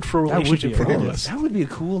such a fruitful That would be relationship for all of us. that would be a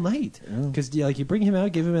cool night because like you bring him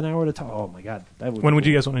out, give him an hour to talk. Oh my god, that would. When be would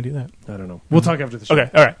cool. you guys want to do that? I don't know. We'll talk after the show. Okay,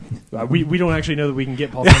 all right. We don't actually know that we can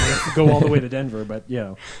get Paul Salmon to go all the way to Denver, but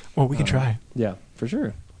yeah. Well, we can try. Yeah, for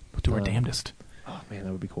sure. We'll do our damnedest. Oh man,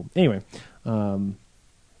 that would be cool. Anyway,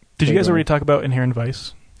 Did you guys already talk about Inherent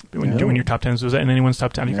Vice? When No. doing your top 10s, was that in anyone's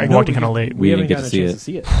top 10? I No, walked in kind of late. We haven't didn't gotten get a to chance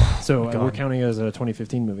see to see it, so God. we're counting it as a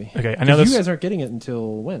 2015 movie. Okay, I know 'Cause this. you guys aren't getting it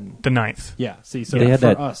until when? The 9th. Yeah. See, so They had for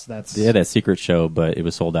that- us, that's They had that secret show, but it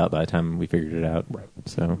was sold out by the time we figured it out. Right.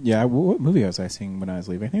 So Yeah, what movie was I seeing when I was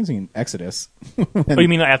leaving? I think I was seeing Exodus. Oh, you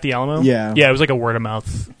mean at the Alamo? Yeah. Yeah, it was like a word of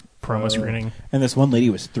mouth promo screening. And this one lady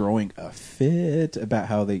was throwing a fit about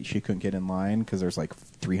how she couldn't get in line because there's like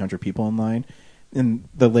 300 people in line. And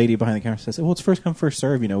the lady behind the counter says, "Well, it's first come, first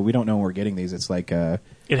serve. You know, we don't know when we're getting these. It's like It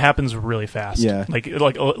happens really fast. Yeah. Like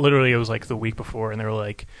literally, it was like the week before, and they were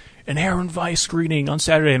like, Inherent Vice screening on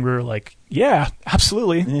Saturday, and we were like, yeah,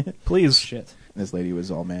 absolutely, please. shit. This lady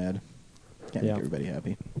was all mad. Can't Yeah. make everybody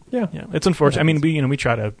happy. Yeah. Yeah, it's unfortunate. I mean, we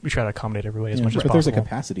try to accommodate everybody as much as but there's a possible.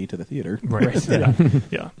 capacity to the theater. Right. Right.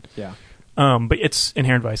 Yeah. Yeah. But it's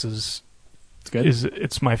Inherent Vice is good.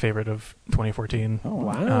 It's my favorite of 2014. Oh,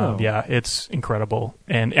 wow. Yeah, it's incredible.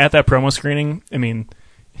 And at that promo screening, I mean,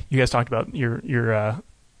 you guys talked about your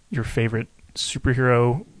favorite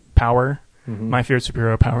superhero power. Mm-hmm. My favorite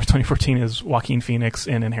superhero power of 2014 is Joaquin Phoenix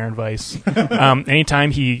in Inherent Vice.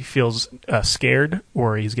 Anytime he feels scared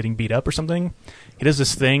or he's getting beat up or something, he does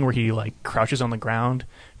this thing where he like crouches on the ground,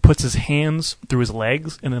 puts his hands through his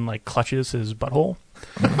legs, and then like clutches his butthole.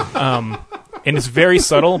 And it's very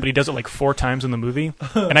subtle, but he does it like 4 times in the movie.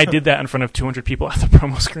 And I did that in front of 200 people at the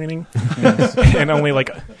promo screening, and only like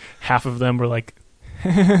half of them were like.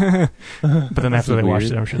 But then after they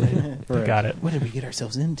watched it, I'm sure they got it. What did we get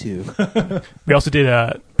ourselves into? We also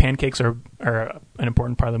did pancakes are an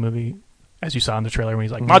important part of the movie, as you saw in the trailer when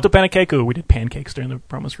he's like "Mato pancake." We did pancakes during the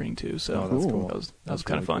promo screening too, so that's cool. That was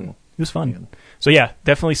kind of really fun. Cool. It was fun. So yeah,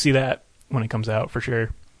 definitely see that when it comes out for sure.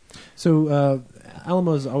 So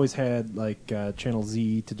Alamo's always had like Channel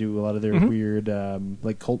Z to do a lot of their weird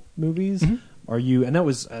like cult movies. Are you, and that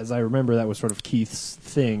was, as I remember, that was sort of Keith's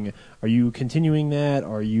thing. Are you continuing that?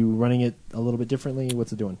 Are you running it a little bit differently?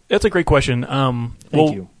 What's it doing? That's a great question.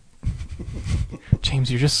 Thank you. James,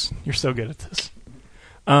 you're so good at this.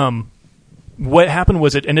 What happened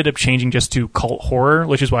was it ended up changing just to cult horror,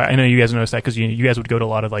 which is why I know you guys noticed that because you guys would go to a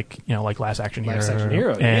lot of like Last Action Hero. Last Action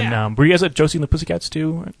Hero, And were you guys at Josie and the Pussycats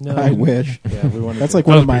too? No, I wish. Yeah, we wanted That's to. like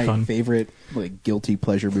That one of was pretty my fun. favorite like guilty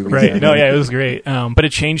pleasure movies. Right. ever. No, yeah, it was great. But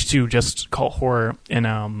it changed to just cult horror,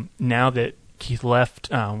 and now that Keith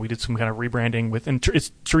left, we did some kind of rebranding with, and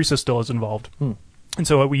Teresa still is involved. And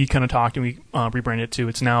so we kind of talked and we rebranded it to,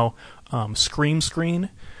 it's now Scream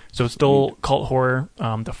Screen. So it's still cult horror.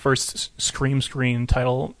 The first Scream Screen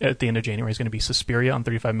title at the end of January is going to be Suspiria on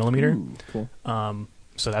 35mm. Ooh, cool.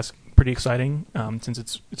 So that's pretty exciting since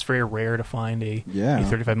it's very rare to find a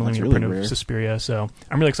 35mm that's really print rare. of Suspiria. So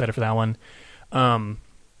I'm really excited for that one. And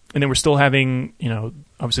then we're still having,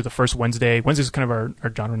 obviously the first Wednesday. Wednesday is kind of our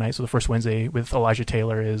genre night. So the first Wednesday with Elijah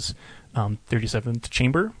Taylor is 37th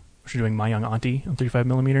Chamber, which we're doing My Young Auntie on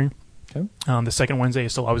 35mm. Okay. The second Wednesday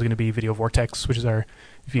is still always going to be Video Vortex, which is our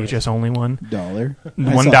VHS only one. $1.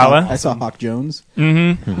 $1. I saw Hawk Jones.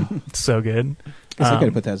 Mm-hmm. It's so good. I got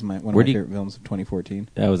to put that as one of my favorite films of 2014.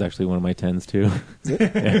 That was actually one of my 10s too.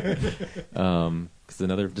 It's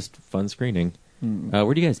another just fun screening.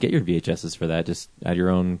 Where do you guys get your VHSs for that? Just at your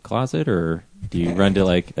own closet, or do you run to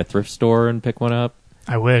like a thrift store and pick one up?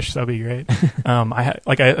 I wish that'd be great. I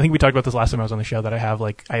think we talked about this last time I was on the show that I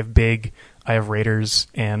have Big, I have Raiders,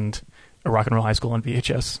 and a Rock and Roll High School on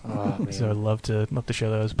VHS. Oh, so I'd love to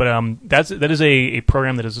show those. But that is a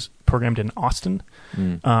program that is programmed in Austin.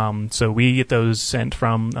 So we get those sent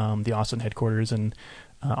from the Austin headquarters, and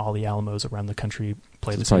all the Alamos around the country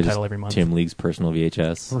play the same title every month. Tim League's personal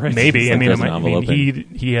VHS. Right. Maybe. I mean, he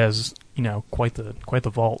he has quite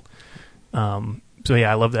the vault. So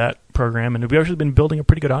yeah, I love that program, and we've actually been building a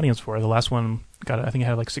pretty good audience for it. The last one I think it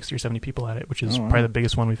had like 60 or 70 people at it, which is probably the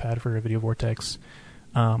biggest one we've had for a Video Vortex.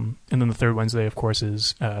 And then the third Wednesday, of course,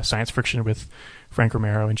 is Science Friction with Frank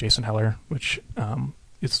Romero and Jason Heller, which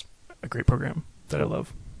is a great program that I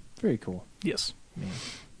love. Very cool. Yes. Yeah.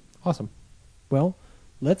 Awesome. Well,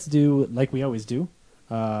 let's do like we always do.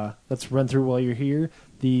 Let's run through while you're here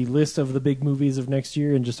the list of the big movies of next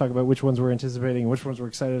year and just talk about which ones we're anticipating, which ones we're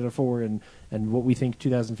excited for, and what we think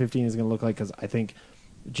 2015 is going to look like. Because I think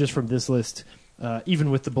just from this list,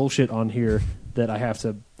 even with the bullshit on here that I have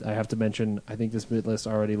to mention, I think this list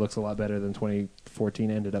already looks a lot better than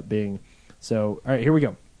 2014 ended up being. So, all right, here we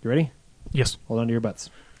go. You ready? Yes. Hold on to your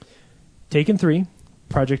butts. Taken 3,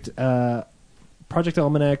 Project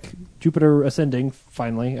Almanac, Jupiter Ascending,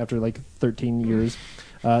 finally, after like 13 years.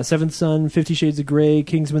 Seventh Son, 50 Shades of Grey,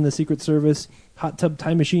 Kingsman: The Secret Service, Hot Tub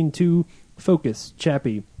Time Machine 2, Focus,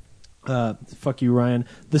 Chappie. Fuck you, Ryan.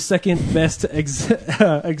 The second best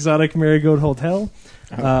exotic Marigold Hotel.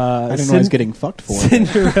 I didn't know I was getting fucked for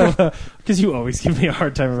Cinderella, because you always give me a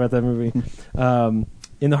hard time about that movie.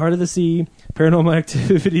 In the Heart of the Sea, Paranormal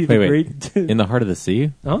Activity. Wait. In the Heart of the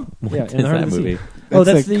Sea? Huh? What Yeah, is In the Heart that of the movie? Sea.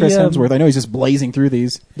 That's the Chris Hemsworth. I know he's just blazing through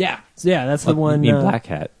these. Yeah, that's the one. You mean Black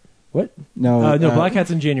Hat? What? No, Black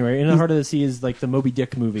Hat's in January. In the Heart of the Sea is like the Moby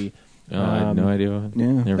Dick movie. Oh, I had no idea. Yeah.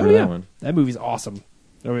 Never heard that one. That movie's awesome.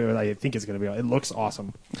 I think it's going to be. It looks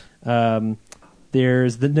awesome.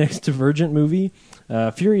 There's the next Divergent movie,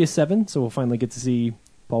 Furious 7. So we'll finally get to see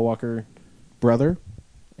Paul Walker, brother,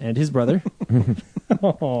 and his brother. Dude,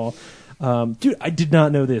 I did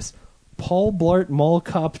not know this. Paul Blart Mall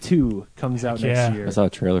Cop 2 comes out next year. I saw a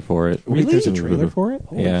trailer for it. Really? There's a trailer for it?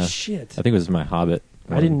 Holy shit. I think it was My Hobbit.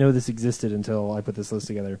 I didn't know this existed until I put this list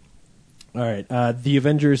together. All right. The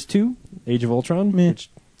Avengers 2, Age of Ultron, which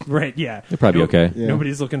Right, yeah. It'll probably be okay. Yeah.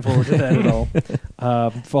 Nobody's looking forward to that at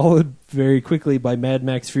all. Followed very quickly by Mad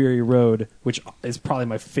Max Fury Road, which is probably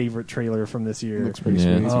my favorite trailer from this year. Looks pretty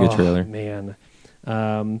Yeah, sweet. it's a good trailer. Man.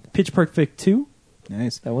 Pitch Perfect 2.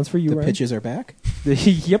 Nice. That one's for you, The Ryan. pitches are back.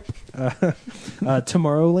 Yep.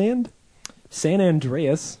 Tomorrowland. San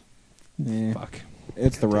Andreas. Yeah. Fuck.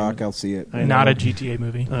 It's The Rock. I'll see it. I Not know. a GTA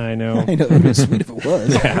movie. I know. I know. It would be sweet if it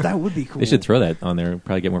was. Yeah, that would be cool. They should throw that on there.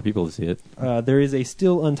 Probably get more people to see it. There is a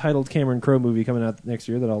still untitled Cameron Crowe movie coming out next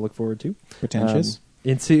year that I'll look forward to. Pretentious.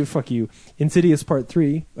 Fuck you. Insidious Part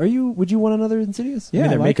 3. Would you want another Insidious? Yeah,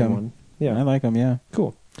 they're I like making them. one. Yeah, I like them. Yeah.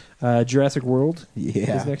 cool. Jurassic World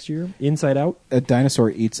Yeah. is next year. Inside Out. A dinosaur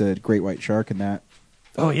eats a great white shark in that.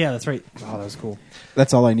 Oh yeah, that's right. Oh, that was cool.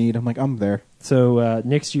 That's all I need. I'm like, I'm there. So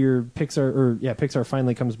next year, Pixar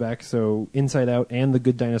finally comes back. So Inside Out and The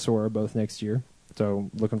Good Dinosaur are both next year. So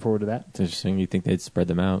looking forward to that. It's interesting. You think they'd spread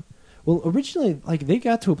them out? Well, originally, like they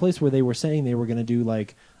got to a place where they were saying they were going to do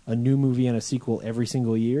like a new movie and a sequel every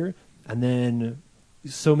single year, and then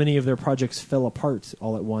so many of their projects fell apart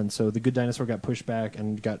all at once. So The Good Dinosaur got pushed back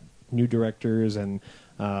and got new directors, and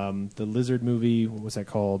the Lizard movie, what was that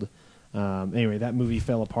called? Anyway, that movie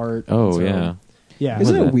fell apart. Oh, So, yeah. yeah.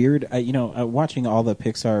 Isn't it that? weird? Watching all the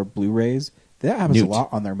Pixar Blu-rays, that happens Newt. a lot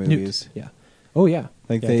on their movies. Yeah. Oh yeah.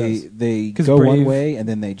 Like Yeah, it does. they 'Cause go one Brave- way and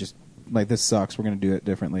then they just like, this sucks. We're going to do it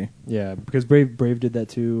differently. Yeah, because Brave did that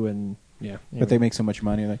too, and yeah. But they make so much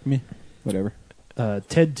money, like meh, whatever.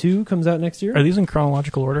 Ted 2 comes out next year. Are these in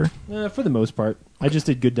chronological order? For the most part, I just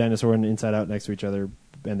did Good Dinosaur and Inside Out next to each other,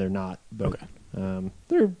 and they're not. But Okay.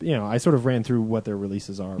 they're I sort of ran through what their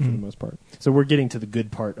releases are for the most part. So we're getting to the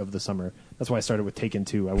good part of the summer. That's why I started with Taken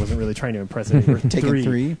 2. I wasn't really trying to impress anyone. Taken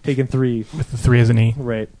 3? Taken 3 With the 3 as an E.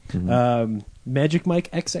 right. Mm-hmm. Magic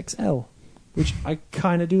Mike XXL, which I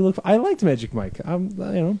kind of do look. I liked Magic Mike.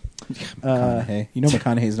 McConaughey.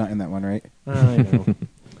 McConaughey's not in that one, right? I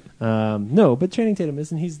know. No, but Channing Tatum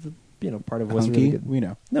isn't. He's the part of what's Hunky? really good. We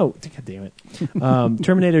know. No, God damn it.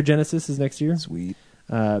 Terminator Genesis is next year. Sweet.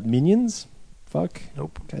 Minions. Fuck.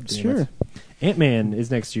 Nope. God damn Sure. it. Ant-Man is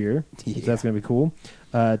next year. Yeah. So that's going to be cool.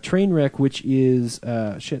 Trainwreck, which is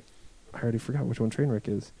shit. I already forgot which one Trainwreck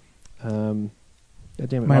is. God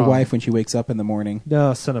damn it. My wife, when she wakes up in the morning.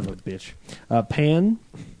 No, son of a bitch. Pan,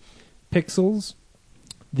 Pixels,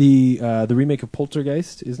 the remake of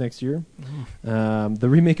Poltergeist is next year. The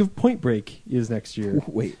remake of Point Break is next year.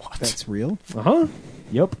 Wait, that's real? Uh-huh.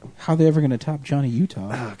 Yep. How are they ever going to top Johnny Utah?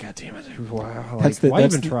 Oh, God damn it. Wow. Why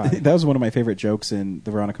even try? That was one of my favorite jokes in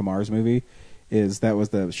the Veronica Mars movie. That was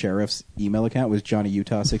the sheriff's email account was Johnny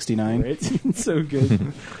Utah 69. Right? So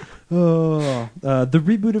good. The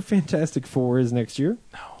reboot of Fantastic Four is next year.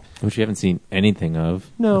 Which you haven't seen anything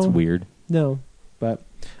of. No. That's weird. No, but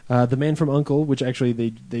The Man from U.N.C.L.E., which actually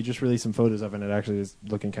they just released some photos of, and it actually is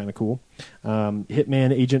looking kind of cool.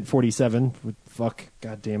 Hitman Agent 47. Fuck,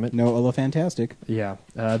 god damn it. Noah Fantastic. Yeah.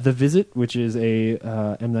 The Visit, which is a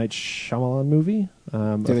M. Night Shyamalan movie.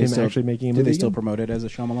 Of him actually making a movie. Do they still again. promote it as a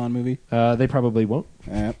Shyamalan movie? They probably won't.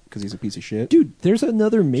 Because he's a piece of shit. Dude, there's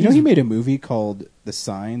another maze. You know he made a movie called The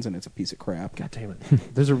Signs, and it's a piece of crap. God damn it!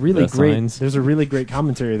 There's a really great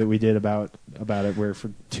commentary that we did about it, where for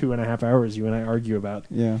 2.5 hours you and I argue about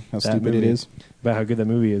how that stupid it movie, is, about how good that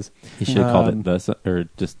movie is. He should have called it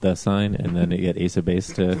just The Sign, and then get Ace of Base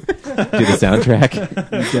to do the soundtrack.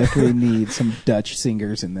 You definitely need some Dutch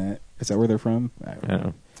singers in that. Is that where they're from? I don't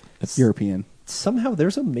know. It's European. Somehow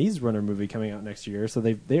there's a Maze Runner movie coming out next year, so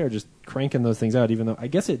they are just cranking those things out. Even though I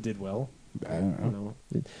guess it did well. I don't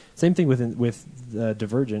know. Same thing with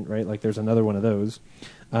Divergent, right? Like there's another one of those.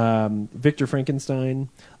 Victor Frankenstein,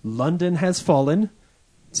 London Has Fallen,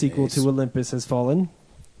 sequel to Olympus Has Fallen,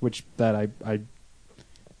 which that I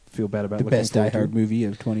feel bad about. The best Die Hard movie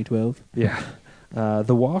of 2012. Yeah.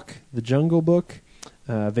 The Walk, The Jungle Book,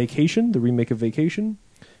 Vacation, the remake of Vacation,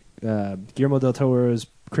 Guillermo del Toro's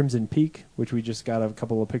Crimson Peak, which we just got a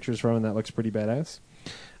couple of pictures from, and that looks pretty badass.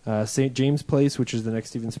 St. James Place, which is the next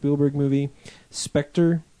Steven Spielberg movie.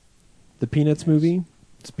 Spectre, the Peanuts movie.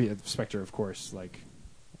 Spectre, of course, like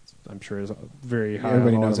I'm sure is very high.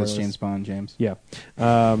 Everybody on all knows of that's our James lists. Bond, James. Yeah.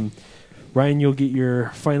 Ryan, you'll get your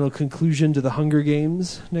final conclusion to the Hunger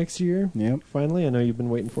Games next year. Yep. Finally, I know you've been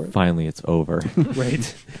waiting for it. Finally, it's over.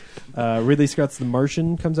 Right. Ridley Scott's The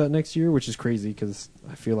Martian comes out next year, which is crazy because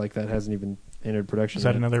I feel like that hasn't even entered production. Is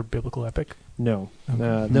that yet. another biblical epic? No.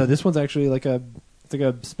 Okay. No, this one's actually like a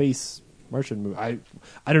space Martian movie. I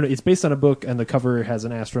don't know. It's based on a book, and the cover has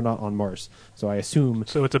an astronaut on Mars. So I assume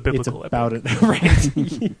so. It's a biblical about epic.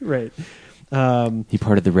 it, right? Right. He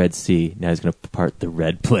parted the Red Sea. Now he's going to part the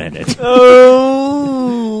Red Planet.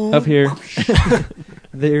 Oh, Up here.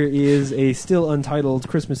 There is a still untitled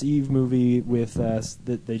Christmas Eve movie with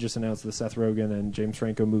that they just announced, the Seth Rogen and James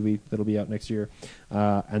Franco movie that'll be out next year.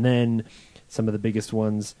 And then some of the biggest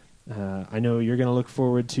ones. I know you're going to look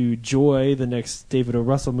forward to Joy, the next David O.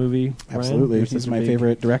 Russell movie. Absolutely. Ryan, He's my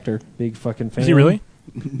favorite director. Big fucking fan. Is he really?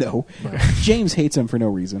 No. James hates him for no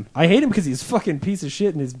reason. I hate him because he's a fucking piece of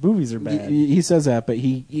shit and his movies are bad. He says that, but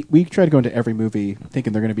we try to go into every movie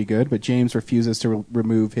thinking they're going to be good, but James refuses to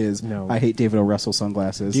remove his I hate David O. Russell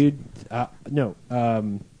sunglasses. Dude, no.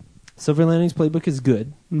 Silver Linings Playbook is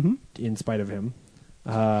good, in spite of him.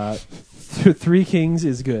 Three Kings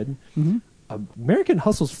is good. American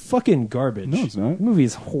Hustle's fucking garbage. No, it's not. The movie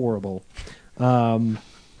is horrible.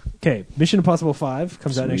 Okay, Mission Impossible 5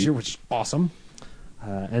 comes out next year, which is awesome.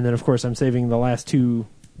 And then, of course, I'm saving the last two.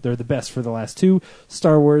 They're the best for the last two.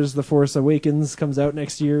 Star Wars The Force Awakens comes out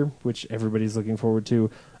next year, which everybody's looking forward to.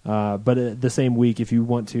 But the same week, if you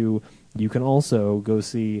want to, you can also go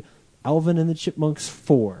see Alvin and the Chipmunks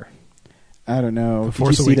 4. I don't know. Did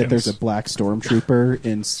you see that there's a black stormtrooper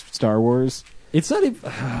in Star Wars? It's not even...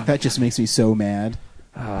 that just makes me so mad.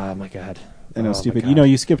 Oh, my God. I know, stupid. You know,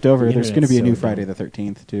 you skipped over. There's going to be a new so Friday the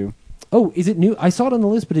 13th, too. Oh, is it new? I saw it on the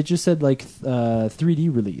list, but it just said,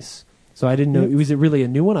 3D release. So I didn't know. Was it really a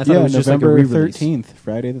new one? I thought it was just November like a re-release. 13th.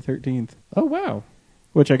 Friday the 13th. Oh, wow.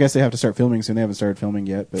 Which I guess they have to start filming soon. They haven't started filming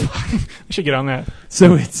yet. But I should get on that.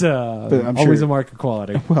 So it's but I'm always sure, a mark of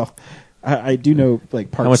quality. Well, I do know,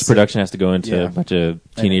 part how much production has to go into a bunch of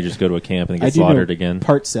teenagers go to a camp and then get slaughtered again.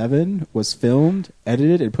 Part 7 was filmed,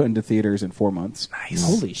 edited, and put into theaters in 4 months. Nice.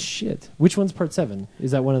 Holy shit. Which one's part 7?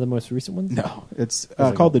 Is that one of the most recent ones? No. It's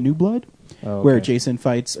called The New Blood, where Jason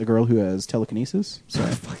fights a girl who has telekinesis. So.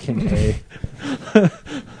 Fucking A.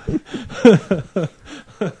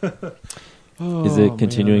 Is it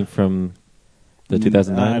continuing from the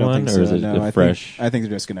 2009 one, or is it fresh? I think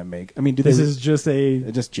they're just going to make... I mean, this is just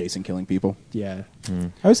just Jason killing people. Yeah.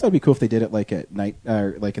 I always thought it'd be cool if they did it at night, or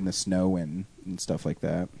in the snow and stuff like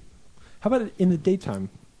that. How about it in the daytime?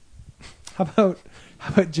 How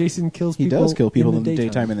about Jason kills people? He does kill people in the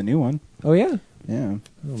daytime in the new one. Oh yeah. Yeah.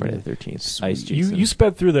 Friday the 13th. Ice Jason. You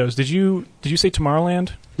sped through those. Did you say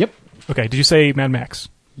Tomorrowland? Yep. Okay. Did you say Mad Max?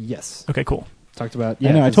 Yes. Okay. Cool. Talked about.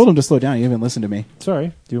 Yeah, I told him to slow down. You haven't listened to me. Sorry.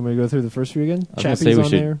 Do you want me to go through the first few again? I was going to say we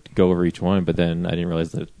should go over each one, but then I didn't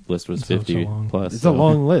realize the list was 50 plus. It's a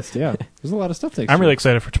long list. Yeah. There's a lot of stuff. I'm really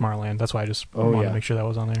excited for Tomorrowland. That's why I just wanted to make sure that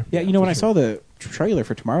was on there. Yeah. You know, when I saw the trailer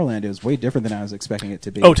for Tomorrowland, it was way different than I was expecting it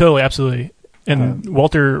to be. Oh, totally, absolutely. And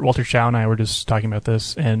Walter Chow and I were just talking about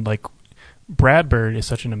this, and Brad Bird is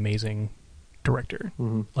such an amazing director.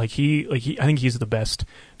 Mm-hmm. I think he's the best.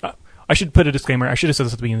 I should put a disclaimer. I should have said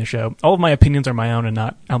this at the beginning of the show. All of my opinions are my own and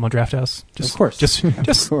not Alamo Drafthouse. Of course. Just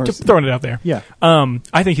throwing it out there. Yeah.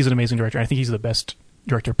 I think he's an amazing director. I think he's the best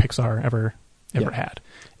director Pixar ever had.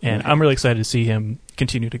 And I'm really excited to see him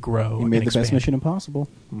continue to grow. He made and the expand. best Mission Impossible.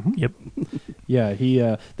 Mm-hmm. Yep. Yeah. He.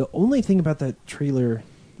 The only thing about that trailer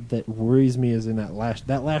that worries me is in that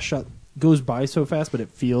last shot goes by so fast, but it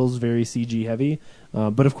feels very CG heavy.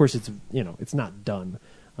 But of course, it's not done.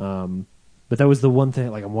 But that was the one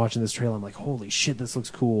thing. I'm watching this trailer, I'm like, holy shit, this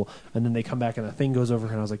looks cool. And then they come back and the thing goes over,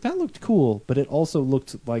 and I was like, that looked cool. But it also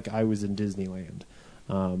looked like I was in Disneyland.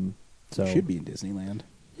 So you should be in Disneyland.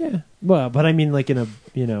 Yeah. Well, but I mean, in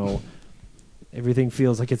a, everything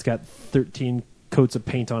feels like it's got 13 coats of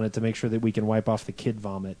paint on it to make sure that we can wipe off the kid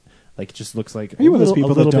vomit. It just looks like Are you one of those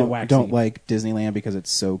people that waxy. don't like Disneyland because it's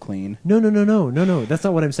so clean? No. That's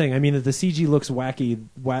not what I'm saying. I mean, that the CG looks waxy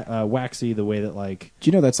the way that Do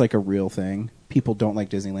you know that's a real thing? People don't like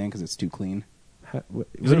Disneyland because it's too clean.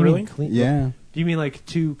 Is it really? Clean? Yeah. Do you mean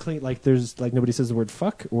too clean? There's nobody says the word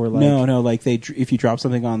fuck or No. If you drop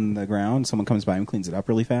something on the ground, someone comes by and cleans it up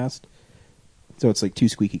really fast. So it's too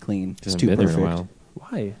squeaky clean. It's too perfect. In a while.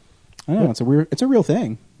 Why? I don't know. It's a real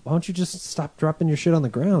thing. Why don't you just stop dropping your shit on the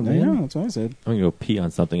ground, man? I know, that's what I said. I'm going to go pee on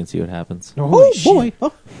something and see what happens. Oh, boy.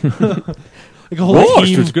 Oh. A whole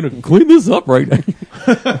team. Just going to clean this up right now.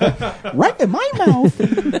 Right in my mouth.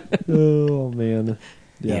 Oh, man.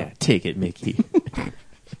 Yeah, take it, Mickey.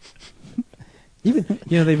 Even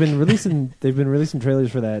they've been releasing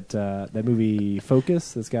trailers for that movie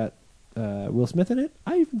Focus that's got Will Smith in it.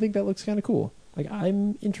 I even think that looks kind of cool.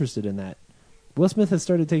 I'm interested in that. Will Smith has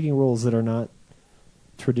started taking roles that are not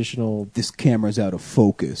traditional. This camera's out of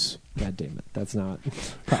focus. God damn it! That's not.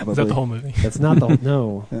 Probably. Is that the whole movie? That's not the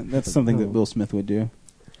no. That's something that Will Smith would do.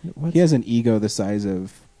 What's, he has an ego the size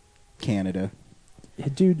of Canada.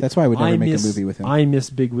 Dude, that's why I would never make a movie with him. I miss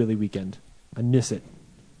Big Willie Weekend. I miss it.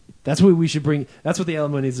 That's what we should bring. That's what the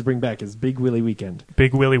Alamo needs to bring back is Big Willie Weekend.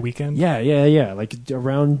 Big Willie Weekend. Yeah. Like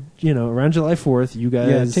around July 4th, you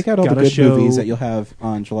guys take out all the gotta good show movies that you'll have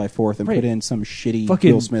on July 4th and Right. put in some shitty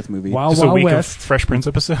Fucking Will Smith movie. Wild Just a Wild week West. of Fresh Prince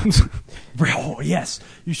episodes. Oh yes,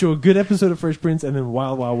 you show a good episode of Fresh Prince and then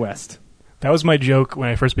Wild Wild West. That was my joke when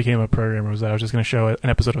I first became a programmer, was that I was just going to show an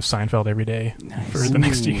episode of Seinfeld every day for the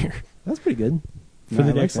next year. That's pretty good. For No, the I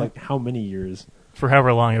like next that. how many years? For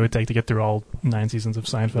however long it would take to get through all 9 seasons of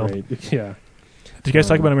Seinfeld. Right. Yeah. Did you guys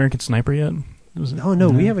talk about American Sniper yet? No,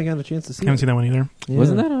 we haven't got a chance to see. I haven't seen that one either. Yeah.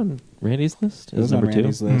 Wasn't that on Randy's list? It was on number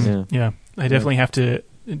Randy's 2? list. Yeah. Yeah, I definitely have to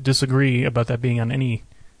disagree about that being on any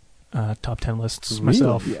top 10 lists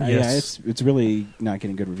myself. Yeah, Yes. it's really not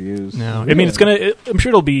getting good reviews. No, I mean it's gonna. I'm sure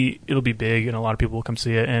it'll be big, and a lot of people will come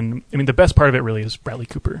see it. And I mean, the best part of it really is Bradley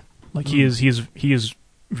Cooper. Like he is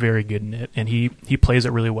very good in it, and he plays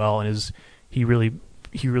it really well, and he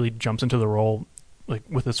really jumps into the role like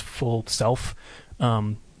with his full self.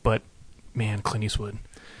 But man, Clint Eastwood,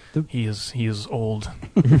 he is old.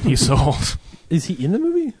 He's so old. Is he in the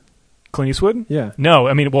movie? Clint Eastwood? Yeah. No,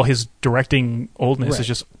 I mean, well, his directing oldness Right. is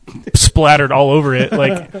just splattered all over it.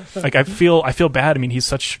 Like I feel bad. I mean, he's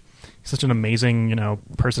such an amazing,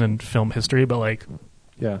 person in film history, but like,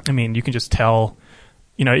 Yeah. I mean, you can just tell,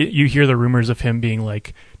 you hear the rumors of him being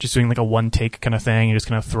like, just doing like a one take kind of thing and just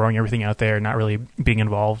kind of throwing everything out there, not really being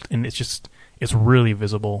involved. And it's really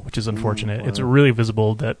visible, which is unfortunate. Wow. It's really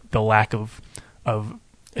visible that the lack of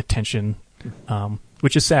attention,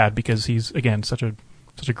 which is sad because he's, again, such a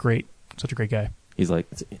great guy. He's like,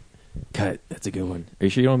 cut. That's a good one. Are you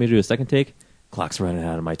sure you don't want me to do a second take? Clock's running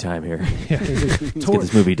out of my time here. Let's get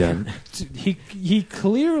this movie done. He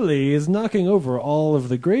clearly is knocking over all of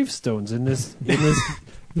the gravestones in this.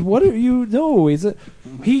 What are you? No,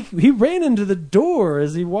 he ran into the door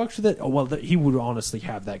as he walked through that. Oh well, he would honestly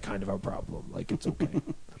have that kind of a problem. Like it's okay.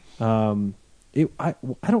 I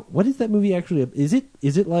don't. What is that movie actually? Is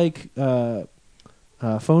it like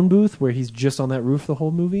Phone Booth where he's just on that roof the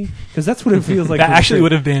whole movie? Because that's what it feels like. That actually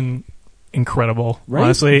would have been incredible. Right?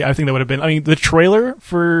 Honestly, I think that would have been. I mean, the trailer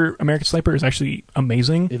for American Sniper is actually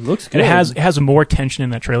amazing. It looks And good. it has more tension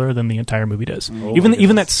in that trailer than the entire movie does. Oh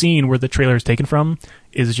even that scene where the trailer is taken from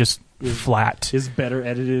is just flat. Is better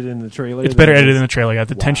edited in the trailer. It's better edited in the trailer. Yeah,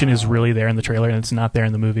 the tension is really there in the trailer, and it's not there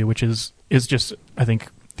in the movie, which is just, I think,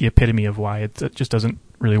 the epitome of why it just doesn't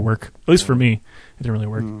really work. At least for me, it didn't really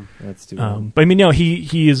work. That's too bad. But I mean, no,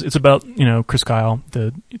 he is. It's about Chris Kyle,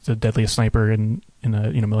 the deadliest sniper in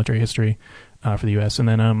military history for the U.S. And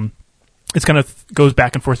then it's kind of goes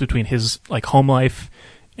back and forth between his like home life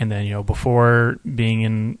and then before being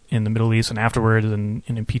in the Middle East and afterwards and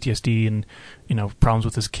in PTSD and problems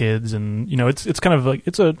with his kids and it's kind of like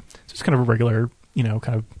it's just kind of a regular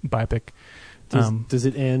kind of biopic. Does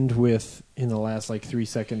it end with, in the last 3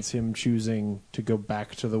 seconds, him choosing to go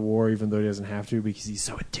back to the war even though he doesn't have to because he's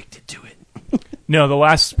so addicted to it? No, the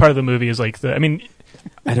last part of the movie is like I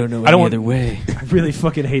don't know any other way. I really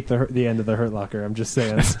fucking hate the end of the Hurt Locker. I'm just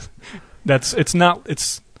saying. It's not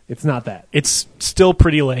that. It's still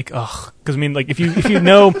pretty like ugh. Because I mean, like if you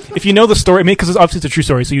know the story, I mean, because obviously it's a true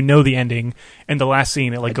story, so you know the ending and the last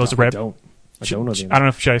scene. It goes right. I don't know the ending. I don't know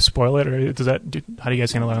if should I spoil it or how do you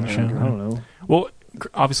guys handle that on the show? I don't know. Well,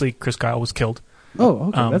 obviously Chris Kyle was killed. Oh,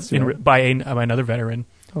 okay, that's by another veteran,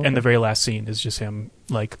 okay. And the very last scene is just him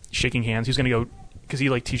like shaking hands. He's gonna go because he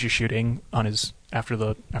teaches shooting on his after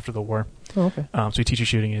the war. Oh, okay. So he teaches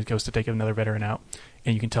shooting and he goes to take another veteran out,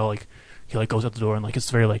 and you can tell he goes out the door and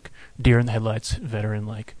it's very deer in the headlights veteran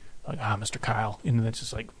Mr. Kyle, and then it's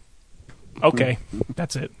just okay,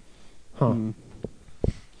 that's it. Huh.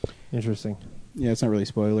 Interesting. Yeah, it's not really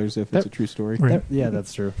spoilers if it's a true story. Yeah,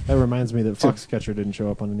 that's true. That reminds me that Foxcatcher didn't show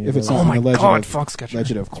up on any of If it's those. not the Foxcatcher.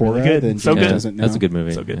 Legend of Really Korra, good. then So James good. doesn't know. That's a good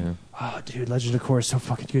movie. So good. Yeah. Oh, dude, Legend of Korra is so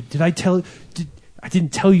fucking good. Did I tell? I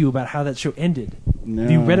didn't tell you about how that show ended. No.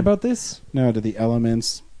 Have you read about this? No, do the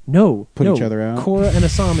elements No. put each other out? Korra and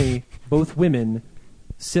Asami, both women,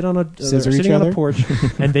 sit on Scissor each sitting on other? a porch,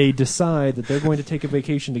 and they decide that they're going to take a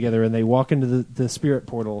vacation together, and they walk into the spirit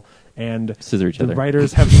portal, and Scissor each the other.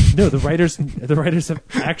 writers have the writers have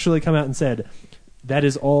actually come out and said that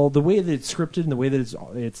is all the way that it's scripted and the way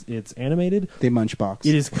that it's animated. They munch box.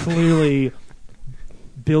 It is clearly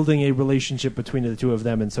building a relationship between the two of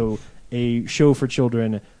them, and so a show for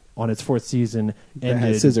children on its 4th season That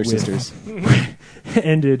has Scissor with, Sisters.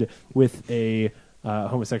 ended with a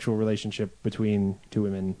homosexual relationship between two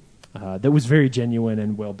women that was very genuine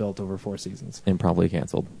and well built over 4 seasons. And probably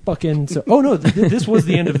canceled. Fucking so! Oh no, this was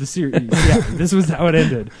the end of the series. Yeah, this was how it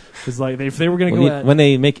ended. It's if they were going to go at When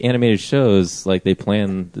they make animated shows, they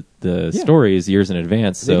plan the stories years in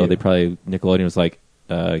advance. So do. they probably Nickelodeon was like,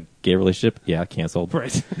 Gay relationship, yeah, canceled.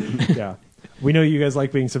 Right. Yeah. We know you guys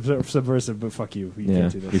like being subversive, but fuck you. You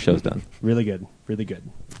can't do this. Your show's done. Really good. Really good.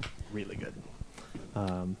 Really good.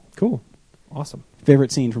 Cool. Awesome.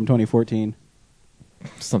 Favorite scene from 2014?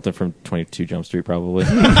 Something from 22 Jump Street, probably.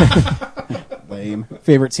 Lame.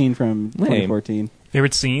 Favorite scene from 2014?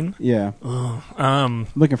 Favorite scene? Yeah.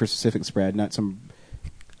 Looking for specifics, Brad, not some...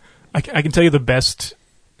 I can tell you the best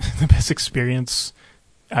experience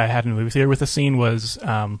I had in the movie theater with a scene was...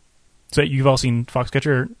 so you've all seen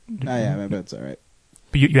Foxcatcher? Yeah, but it's all right.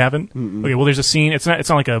 But you haven't? Mm-mm. Okay, well, there's a scene. It's not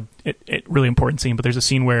like a really important scene, but there's a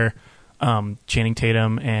scene where Channing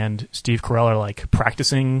Tatum and Steve Carell are like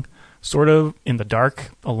practicing sort of in the dark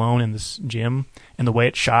alone in this gym, and the way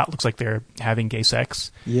it's shot looks like they're having gay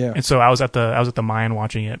sex. Yeah. And so I was at the Mayan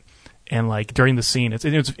watching it, and like during the scene, it's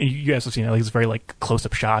you guys have seen it. Like it's very like close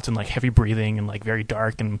up shots and like heavy breathing and like very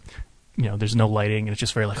dark, and there's no lighting, and it's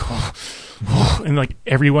just very like and like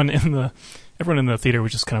everyone in the theater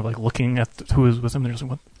was just kind of like looking at who was with them. They're just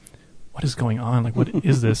like, what is going on? Like, what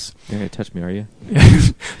is this? You're gonna touch me, are you?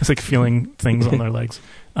 It's like feeling things on their legs.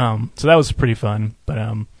 So that was pretty fun.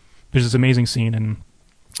 But there's this amazing scene in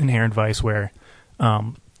Inherent Vice where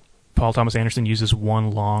Paul Thomas Anderson uses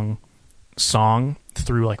one long song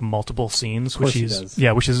through like multiple scenes, which is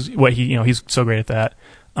what he's so great at that.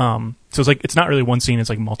 So it's like it's not really one scene; it's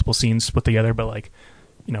like multiple scenes put together. But like,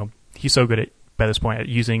 he's so good at by this point at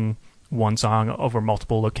using one song over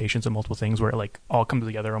multiple locations and multiple things where it like all comes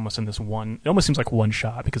together almost in this one. It almost seems like one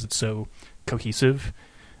shot because it's so cohesive.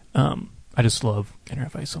 I just love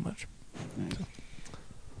Inherent Vice so much.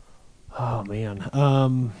 Oh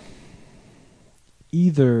man,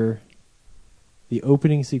 either the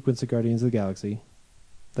opening sequence of Guardians of the Galaxy,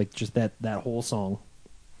 like just that whole song,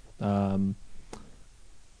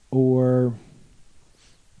 or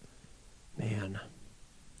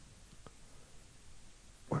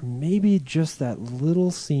maybe just that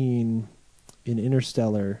little scene in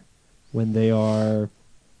Interstellar when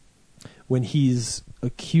he's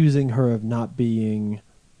accusing her of not being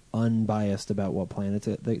unbiased about what planet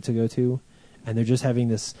to go to, and they're just having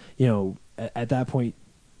this, at that point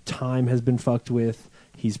time has been fucked with.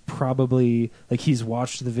 He's probably like he's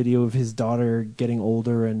watched the video of his daughter getting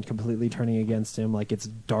older and completely turning against him, like it's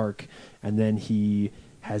dark, and then he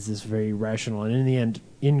has this very rational and in the end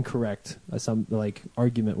incorrect some like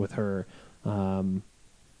argument with her.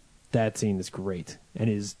 That scene is great and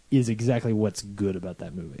is exactly what's good about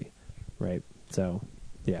that movie, right? So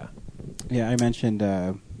yeah, I mentioned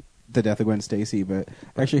the death of Gwen Stacy, but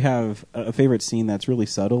I actually have a favorite scene that's really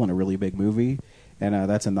subtle in a really big movie, and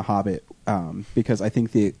that's in The Hobbit, because I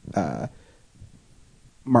think the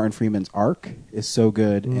Martin Freeman's arc is so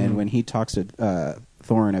good, and when he talks to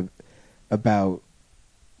Thorin about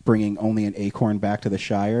bringing only an acorn back to the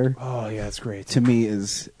Shire, oh yeah, that's great. To me,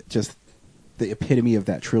 is just the epitome of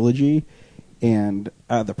that trilogy, and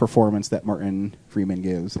the performance that Martin Freeman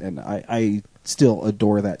gives, and I still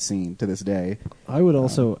adore that scene to this day. I would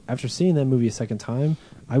also, after seeing that movie a second time,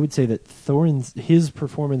 I would say that his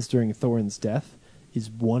performance during Thorin's death is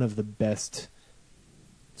one of the best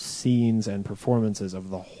scenes and performances of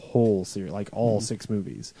the whole series, like all 6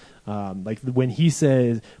 movies. Like when he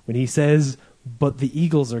says, "But the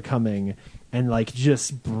Eagles are coming," and like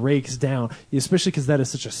just breaks down, especially because that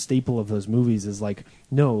is such a staple of those movies. Is like,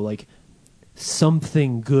 no, like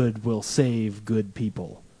something good will save good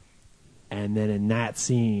people, and then in that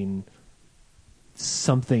scene,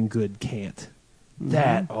 something good can't.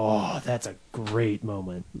 That's a great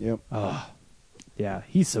moment. Yep. Oh, yeah,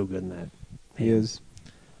 he's so good in that. He is.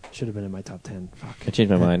 Should have been in my top 10. Fuck. I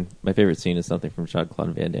changed my mind. My favorite scene is something from Jean-Claude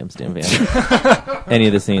Van Damme, Stan Van. Any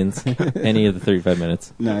of the scenes. Any of the 35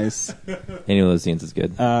 minutes. Nice. Any of those scenes is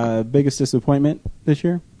good. Biggest disappointment this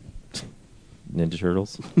year? Ninja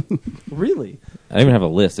Turtles. Really? I don't even have a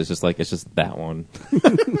list. It's just that one.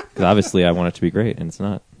 Because obviously I want it to be great, and it's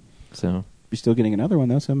not. So you're still getting another one,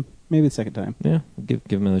 though, so maybe the second time. Yeah, give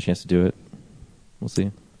them another chance to do it. We'll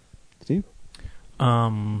see. Steve?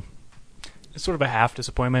 It's sort of a half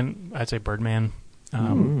disappointment. I'd say Birdman,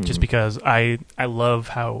 just because I love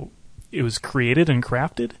how it was created and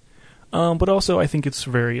crafted, but also I think it's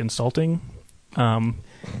very insulting.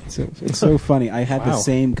 It's so funny. I had the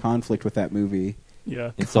same conflict with that movie.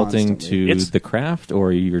 Yeah, insulting to the craft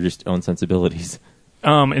or your just own sensibilities.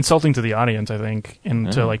 Insulting to the audience, I think,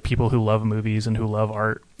 and to like people who love movies and who love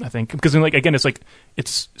art. I think because like again,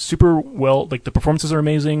 it's super well. Like the performances are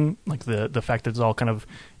amazing. Like the fact that it's all kind of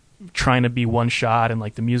trying to be one shot, and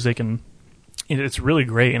like the music, and it's really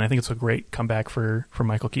great. And I think it's a great comeback for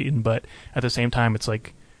Michael Keaton. But at the same time, it's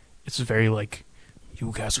like it's very like,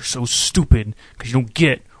 you guys are so stupid because you don't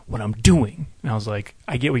get what I'm doing. And I was like,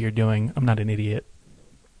 I get what you're doing. I'm not an idiot.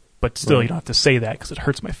 But still, you don't have to say that because it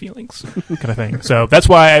hurts my feelings, kind of thing. So that's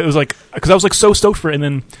why I was like, because I was like so stoked for it. And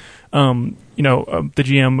then, the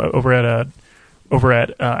GM over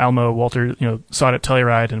at Alamo, Walter, saw it at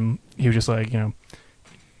Telluride, and he was just like,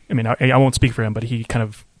 I mean, I won't speak for him, but he kind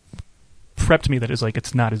of prepped me that it's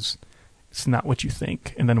not what you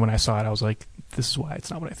think. And then when I saw it, I was like, this is why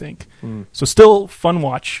it's not what I think. So still fun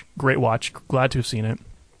watch, great watch, glad to have seen it.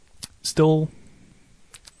 Still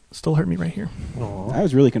hurt me right here. Aww. I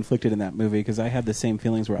was really conflicted in that movie because I had the same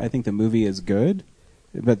feelings where I think the movie is good,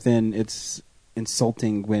 but then it's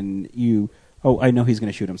insulting when I know he's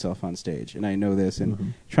going to shoot himself on stage, and I know this,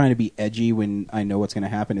 and trying to be edgy when I know what's going to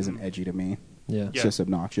happen isn't edgy to me. Yeah. It's just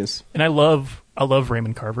obnoxious. And I love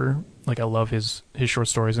Raymond Carver. Like, I love his short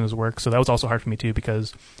stories and his work, so that was also hard for me too,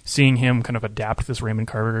 because seeing him kind of adapt this Raymond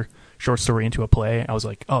Carver short story into a play, I was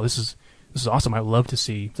like, oh, this is awesome. I would love to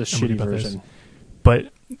see the shitty version. This.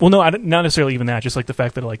 But not necessarily even that. Just like the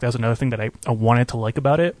fact that that was another thing that I wanted to like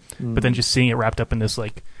about it. But then just seeing it wrapped up in this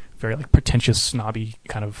very pretentious, snobby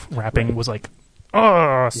kind of rapping was like,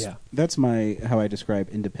 oh yeah. That's how I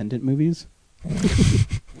describe independent movies.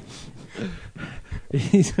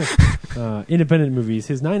 Independent movies.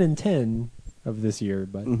 His 9 and 10 of this year,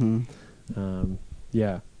 but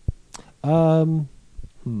yeah.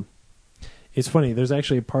 It's funny. There's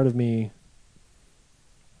actually a part of me.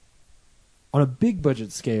 On a big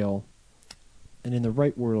budget scale, and in the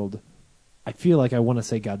right world, I feel like I want to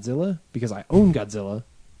say Godzilla, because I own Godzilla,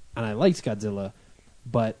 and I liked Godzilla,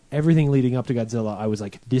 but everything leading up to Godzilla, I was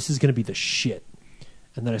like, this is going to be the shit.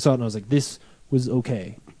 And then I saw it, and I was like, this was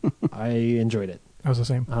okay. I enjoyed it. I was the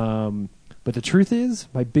same. But the truth is,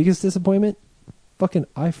 my biggest disappointment, fucking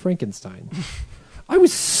I, Frankenstein. I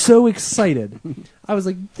was so excited. I was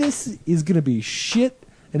like, this is going to be shit,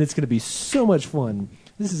 and it's going to be so much fun.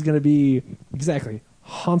 This is going to be exactly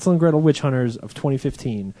Hansel and Gretel Witch Hunters of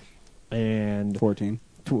 2015 and 14.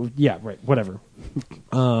 Yeah, right. Whatever.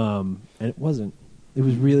 And it wasn't. It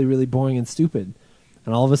was really, really boring and stupid.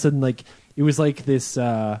 And all of a sudden, it was like this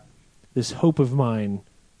hope of mine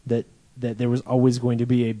that there was always going to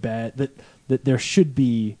be that there should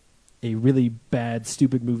be a really bad,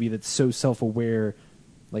 stupid movie that's so self-aware,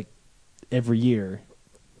 every year.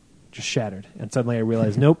 Just shattered. And suddenly I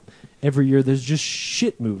realized, nope, every year there's just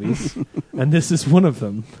shit movies, and this is one of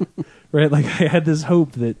them. Right? I had this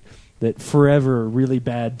hope that forever really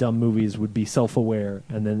bad, dumb movies would be self-aware,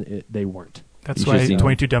 and then they weren't. That's why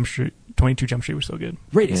 22 Jump Street was so good.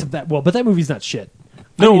 Right, except that, but that movie's not shit.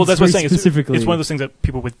 No, that's what I'm saying. Specifically, it's one of those things that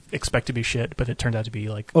people would expect to be shit, but it turned out to be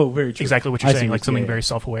very true. Exactly what you're saying, something very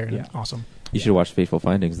self-aware and awesome. You should have watched Fateful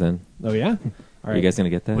Findings then. Oh, yeah? Are you guys going to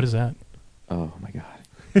get that? What is that? Oh, my God.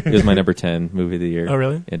 It was my number 10 movie of the year. Oh,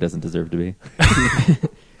 really? It doesn't deserve to be.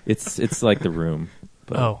 It's like The Room.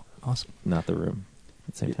 But awesome. Not The Room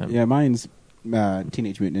at the same time. Yeah, mine's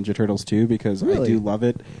Teenage Mutant Ninja Turtles 2, because I do love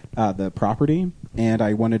it, the property, and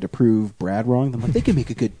I wanted to prove Brad wrong. I'm like, they can make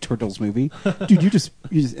a good Turtles movie. Dude, you just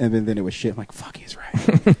and then it was shit. I'm like, fuck, he's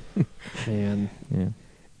right. Man. Yeah.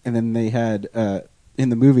 And then they had, in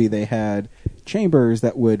the movie, they had chambers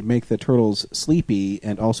that would make the turtles sleepy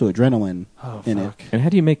and also adrenaline in it. And how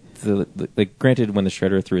do you make granted, when the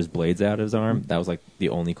Shredder threw his blades out of his arm, that was the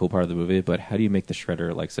only cool part of the movie, but how do you make the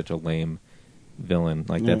Shredder such a lame villain?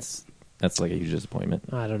 That's a huge disappointment.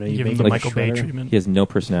 I don't know. You give him the Michael Bay treatment. He has no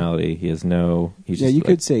personality. He has no... you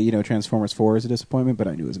could say, Transformers 4 is a disappointment, but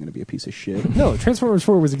I knew it was going to be a piece of shit. No, Transformers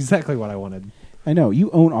 4 was exactly what I wanted. I know. You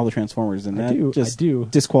own all the Transformers, and that just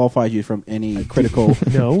disqualifies you from any critical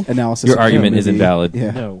analysis. Your argument is invalid.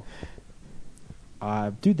 Yeah.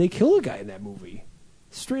 No. Dude, they kill a guy in that movie.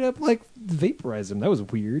 Straight up, vaporize him. That was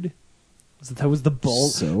weird. That was the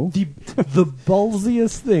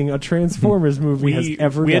ballsiest thing a Transformers movie has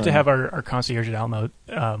ever done. We had to have our concierge at Alamo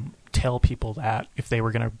tell people that if they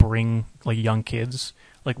were going to bring young kids,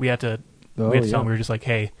 we had to tell them, we were just like,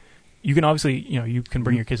 hey, you can obviously, you can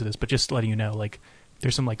bring your kids to this, but just letting you know,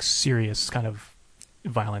 there's some serious kind of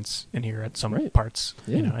violence in here at some parts,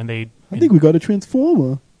 and they. I think we got a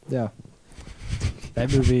Transformer. Yeah.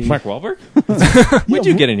 That movie. Mark Wahlberg? Where'd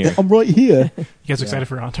you get in here? I'm right here. You guys excited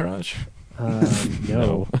for Entourage?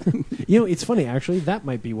 No. It's funny, actually. That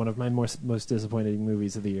might be one of my most disappointing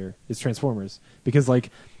movies of the year, is Transformers. Because,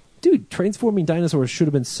 dude, transforming dinosaurs should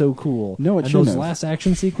have been so cool. No, it and shouldn't those have. last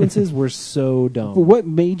action sequences were so dumb. But what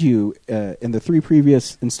made you, in the 3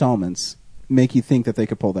 previous installments, make you think that they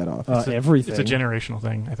could pull that off? Everything. It's a generational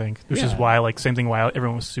thing, I think. Which is why, same thing why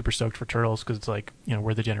everyone was super stoked for Turtles, because it's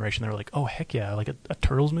we're the generation that were like, oh, heck yeah, a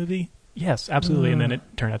Turtles movie? Yes, absolutely. And then it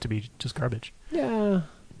turned out to be just garbage. Yeah.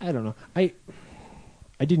 I don't know. I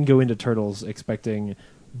I didn't go into Turtles expecting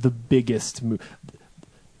the biggest movie.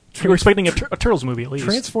 You were expecting a Turtles movie, at least.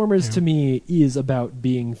 Transformers to me is about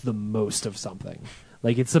being the most of something.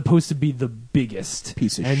 Like, it's supposed to be the biggest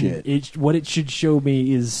piece of and shit. What it should show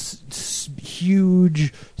me is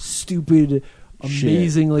huge, stupid,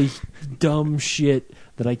 amazingly dumb shit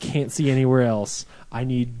that I can't see anywhere else. I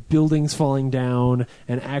need buildings falling down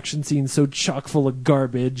and action scenes so chock full of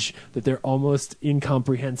garbage that they're almost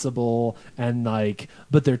incomprehensible, and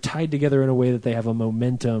but they're tied together in a way that they have a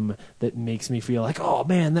momentum that makes me feel like, oh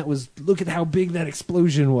man, look at how big that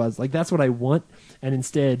explosion was. Like, that's what I want. And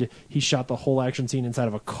instead, he shot the whole action scene inside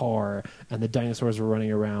of a car, and the dinosaurs were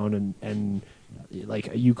running around, and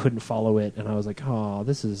like you couldn't follow it. And I was like, oh,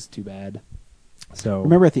 this is too bad. So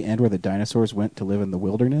remember at the end where the dinosaurs went to live in the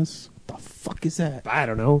wilderness? What the fuck is that? I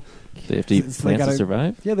don't know. They have to eat plants to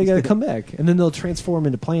survive? Yeah, they got to come back, and then they'll transform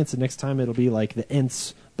into plants. And next time it'll be like the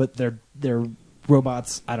Ents, but they're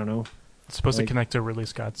robots. I don't know. It's supposed to connect to Ridley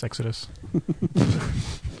Scott's Exodus.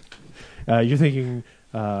 You're thinking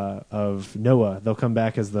of Noah. They'll come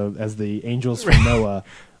back as the angels from Noah.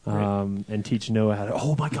 And teach Noah how to.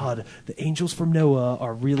 Oh my God, the angels from Noah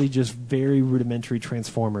are really just very rudimentary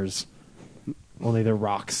transformers. Only they're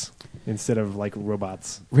rocks instead of like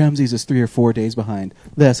robots. Ramses is 3 or 4 days behind.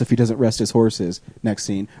 Less if he doesn't rest his horses. Next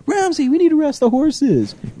scene, Ramsey, we need to rest the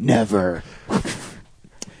horses. Never.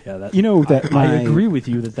 Yeah, I agree with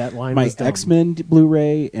you that line. My was dumb. X-Men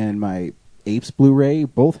Blu-ray and my Apes Blu-ray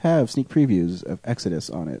both have sneak previews of Exodus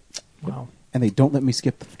on it. Wow. And they don't let me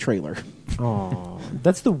skip the trailer. Oh,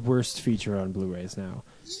 that's the worst feature on Blu-rays now.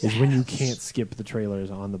 Is when you can't skip the trailers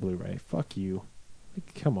on the Blu-ray. Fuck you.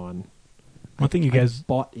 Like, come on. One thing you guys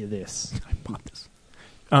bought this. I bought this.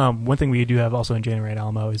 One thing we do have also in January at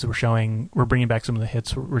Alamo is we're bringing back some of the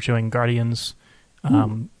hits. We're showing Guardians,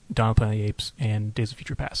 Dawn of the Planet of the Apes, and Days of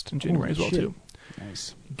Future Past in January as well too.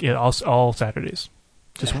 Nice. Yeah, all Saturdays.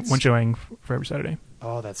 Just one showing for every Saturday.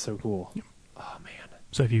 Oh, that's so cool. Yeah. Oh man.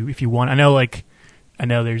 So if you want, I know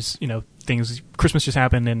there's things. Christmas just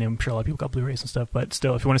happened, and I'm sure a lot of people got Blu-rays and stuff. But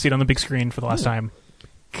still, if you want to see it on the big screen for the last time,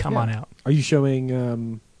 come on out. Are you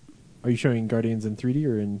showing Guardians in 3D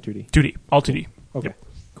or in 2D? 2D, all 2D. Okay, yep.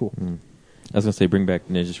 Cool. I was gonna say bring back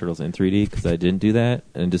Ninja Turtles in 3D because I didn't do that,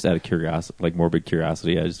 and just out of curiosity, like morbid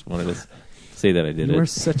curiosity, I just wanted to say that I did it. You are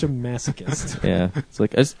such a masochist. Yeah, it's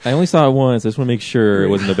like I only saw it once. I just want to make sure it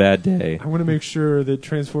wasn't a bad day. I want to make sure that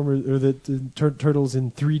Transformers or that Turtles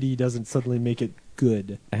in 3D doesn't suddenly make it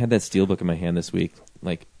good. I had that Steelbook in my hand this week.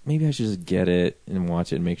 Like maybe I should just get it and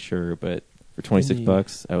watch it and make sure. But for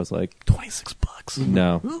 $26, I was like, $26.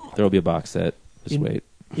 No, there will be a box set. Just wait.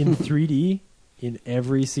 In 3D, in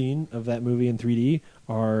every scene of that movie in 3D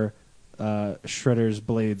are Shredder's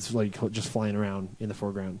blades like just flying around in the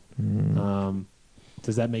foreground.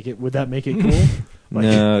 Does that make it? Would that make it cool?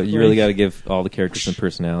 No, you really got to give all the characters some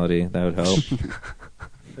personality. That would help.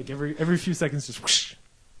 Like every few seconds, just. Whoosh.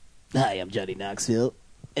 Hi, I'm Johnny Knoxville,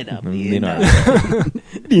 and I'm Leonardo.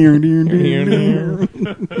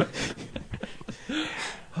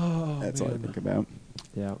 That's all I think about.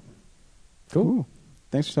 Yeah. Cool.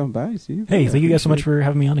 Thanks for stopping by, Steve. Hey, thank you guys so much for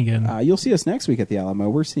having me on again. You'll see us next week at the Alamo.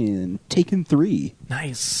 We're seeing Taken 3.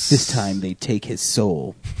 Nice. This time they take his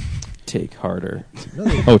soul. Take harder.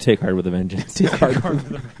 Oh, take hard with a vengeance. Take hard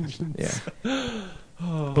with a vengeance. Yeah.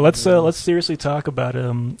 But let's seriously talk about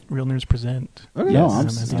Real Nerds Present. Okay. Yes. No, I'm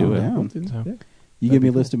Let's do it. down. So. You give me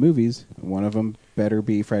a list of movies. One of them better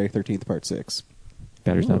be Friday 13th Part 6.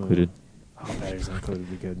 Batteries not included. Oh, batteries not included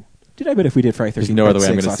would be good. Dude, I bet if we did Friday 13th There's no Part other way 6,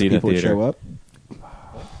 I'm gonna lots see of it in people would theater. show up.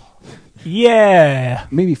 Yeah.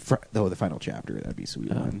 Maybe the final chapter. That'd be a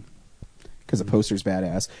sweet one. Because the poster's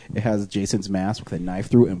badass. It has Jason's mask with a knife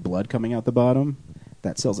through it and blood coming out the bottom.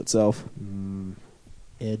 That sells itself.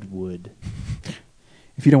 Ed Wood.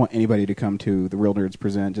 If you don't want anybody to come to the Real Nerds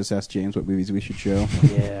Present, just ask James what movies we should show.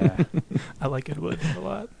 Yeah. I like Ed Wood a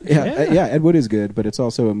lot. Yeah, Ed Wood is good, but it's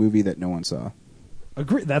also a movie that no one saw.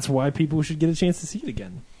 Agree. That's why people should get a chance to see it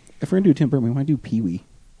again. If we're going to do Tim Burton, we want to do Pee-wee.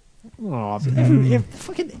 Oh,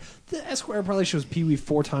 fucking the Esquire probably shows Pee-wee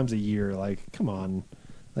 4 times a year. Like, come on.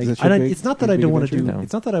 Like, it's not that I don't want to do. No.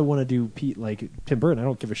 It's not that I want to do Tim Burton. I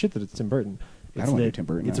don't give a shit that it's Tim Burton. I don't want to do Tim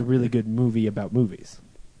Burton. It's a really good movie about movies.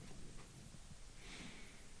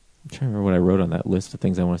 I'm trying to remember what I wrote on that list of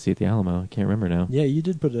things I want to see at the Alamo. I can't remember now. Yeah, you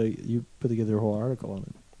did put together a whole article on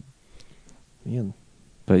it. Ian.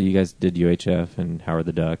 But you guys did UHF and Howard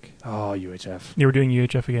the Duck. Oh, UHF. Yeah, we're doing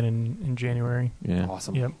UHF again in January. Yeah.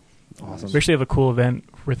 Awesome. Yep. Awesome. We actually have a cool event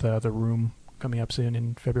with The Room coming up soon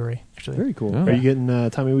in February. Actually, very cool. Oh. Are you getting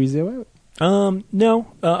Tommy Wiseau out? No,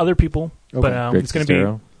 other people. Okay. But Greg it's going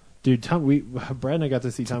to be. Dude, Brad and I got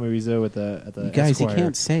to see Tommy Wiseau at the You guys, Esquire. you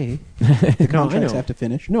can't say. The contracts have to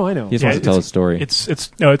finish. No, I know. He just wants to tell a story. It's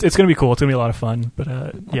going to be cool. It's going to be a lot of fun. But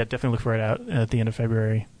yeah, definitely look for it out at the end of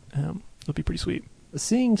February. It'll be pretty sweet.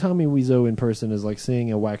 Seeing Tommy Wiseau in person is like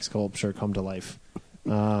seeing a wax sculpture come to life.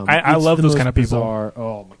 I love those kind of people. Bizarre,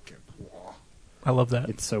 oh my god. I love that.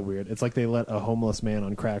 It's so weird. It's like they let a homeless man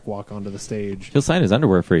on crack walk onto the stage. He'll sign his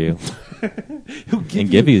underwear for you. He'll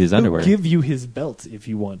give you his underwear. He'll give you his belt if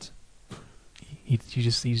you want.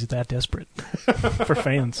 He's that desperate for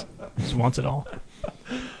fans. He just wants it all.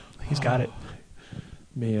 He's got it.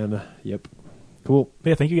 Man, yep. Cool. But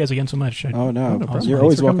yeah, thank you guys again so much. Oh no, you're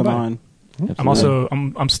always welcome on. I'm also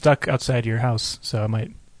I'm stuck outside your house, so I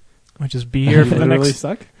might just be here for the next. Really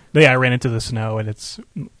stuck? Yeah, I ran into the snow, and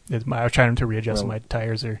I was trying to readjust my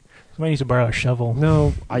tires. Or somebody needs to borrow a shovel.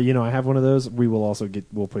 No, I have one of those. We will also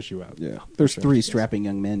we'll push you out. Yeah, there's 3 strapping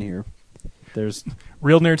young men here. There's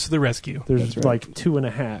real nerds to the rescue. There's like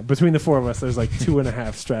 2.5 between the 4 of us. There's like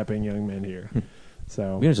 2.5 strapping young men here.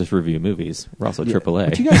 So we don't just review movies. We're also AAA.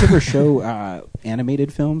 Would you guys ever show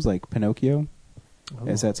animated films like Pinocchio?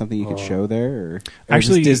 Is that something you could show there? Or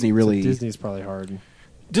actually, Disney really? Disney's probably hard.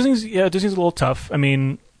 Disney's a little tough. I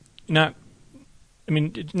mean, not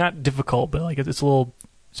difficult, but like it's a little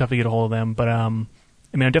tough to get a hold of them. But I'm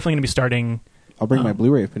definitely going to be starting. I'll bring my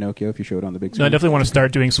Blu-ray of Pinocchio if you show it on the big screen. No, I definitely want to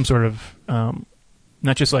start doing some sort of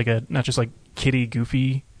not just like kiddie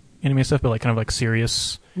goofy anime stuff, but like kind of like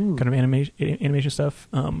serious kind of animation stuff,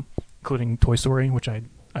 including Toy Story, which I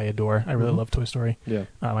adore. I really love Toy Story. Yeah,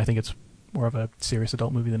 I think it's more of a serious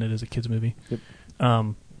adult movie than it is a kids movie. Yep.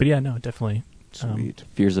 But yeah, no, definitely. Sweet.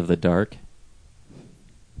 Fears of the Dark.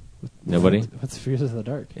 Nobody? What's Fears of the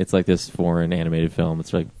Dark? It's like this foreign animated film.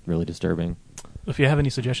 It's like really disturbing. If you have any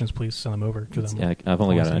suggestions, please send them over. Yeah, I've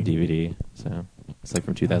only got it on DVD, so it's like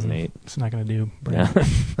from 2008. It's not going to do.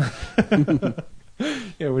 Yeah.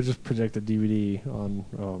 Yeah, we just project a DVD on.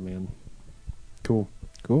 Oh man, cool.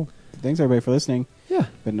 Thanks everybody for listening. Yeah,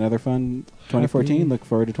 been another fun 2014. Look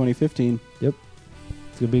forward to 2015. Yep,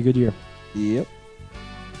 it's gonna be a good year. Yep.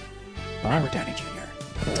 Bye. Robert Downey Jr.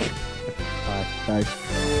 Bye. Bye.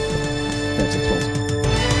 That's it.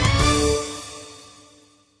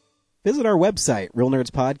 Visit our website,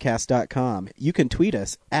 realnerdspodcast.com. You can tweet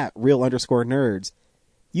us at real_nerds.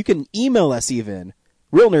 You can email us even,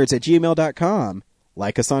 realnerds@gmail.com.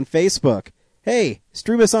 Like us on Facebook. Hey,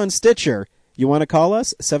 stream us on Stitcher. You want to call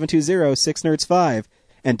us? 720-6nerds5.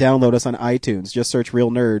 And download us on iTunes. Just search Real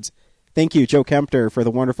Nerds. Thank you, Joe Kempter, for the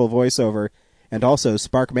wonderful voiceover. And also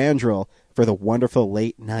Spark Mandrill for the wonderful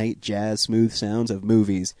late-night jazz smooth sounds of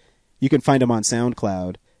movies. You can find them on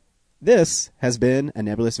SoundCloud. This has been a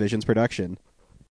Nebulous Visions production.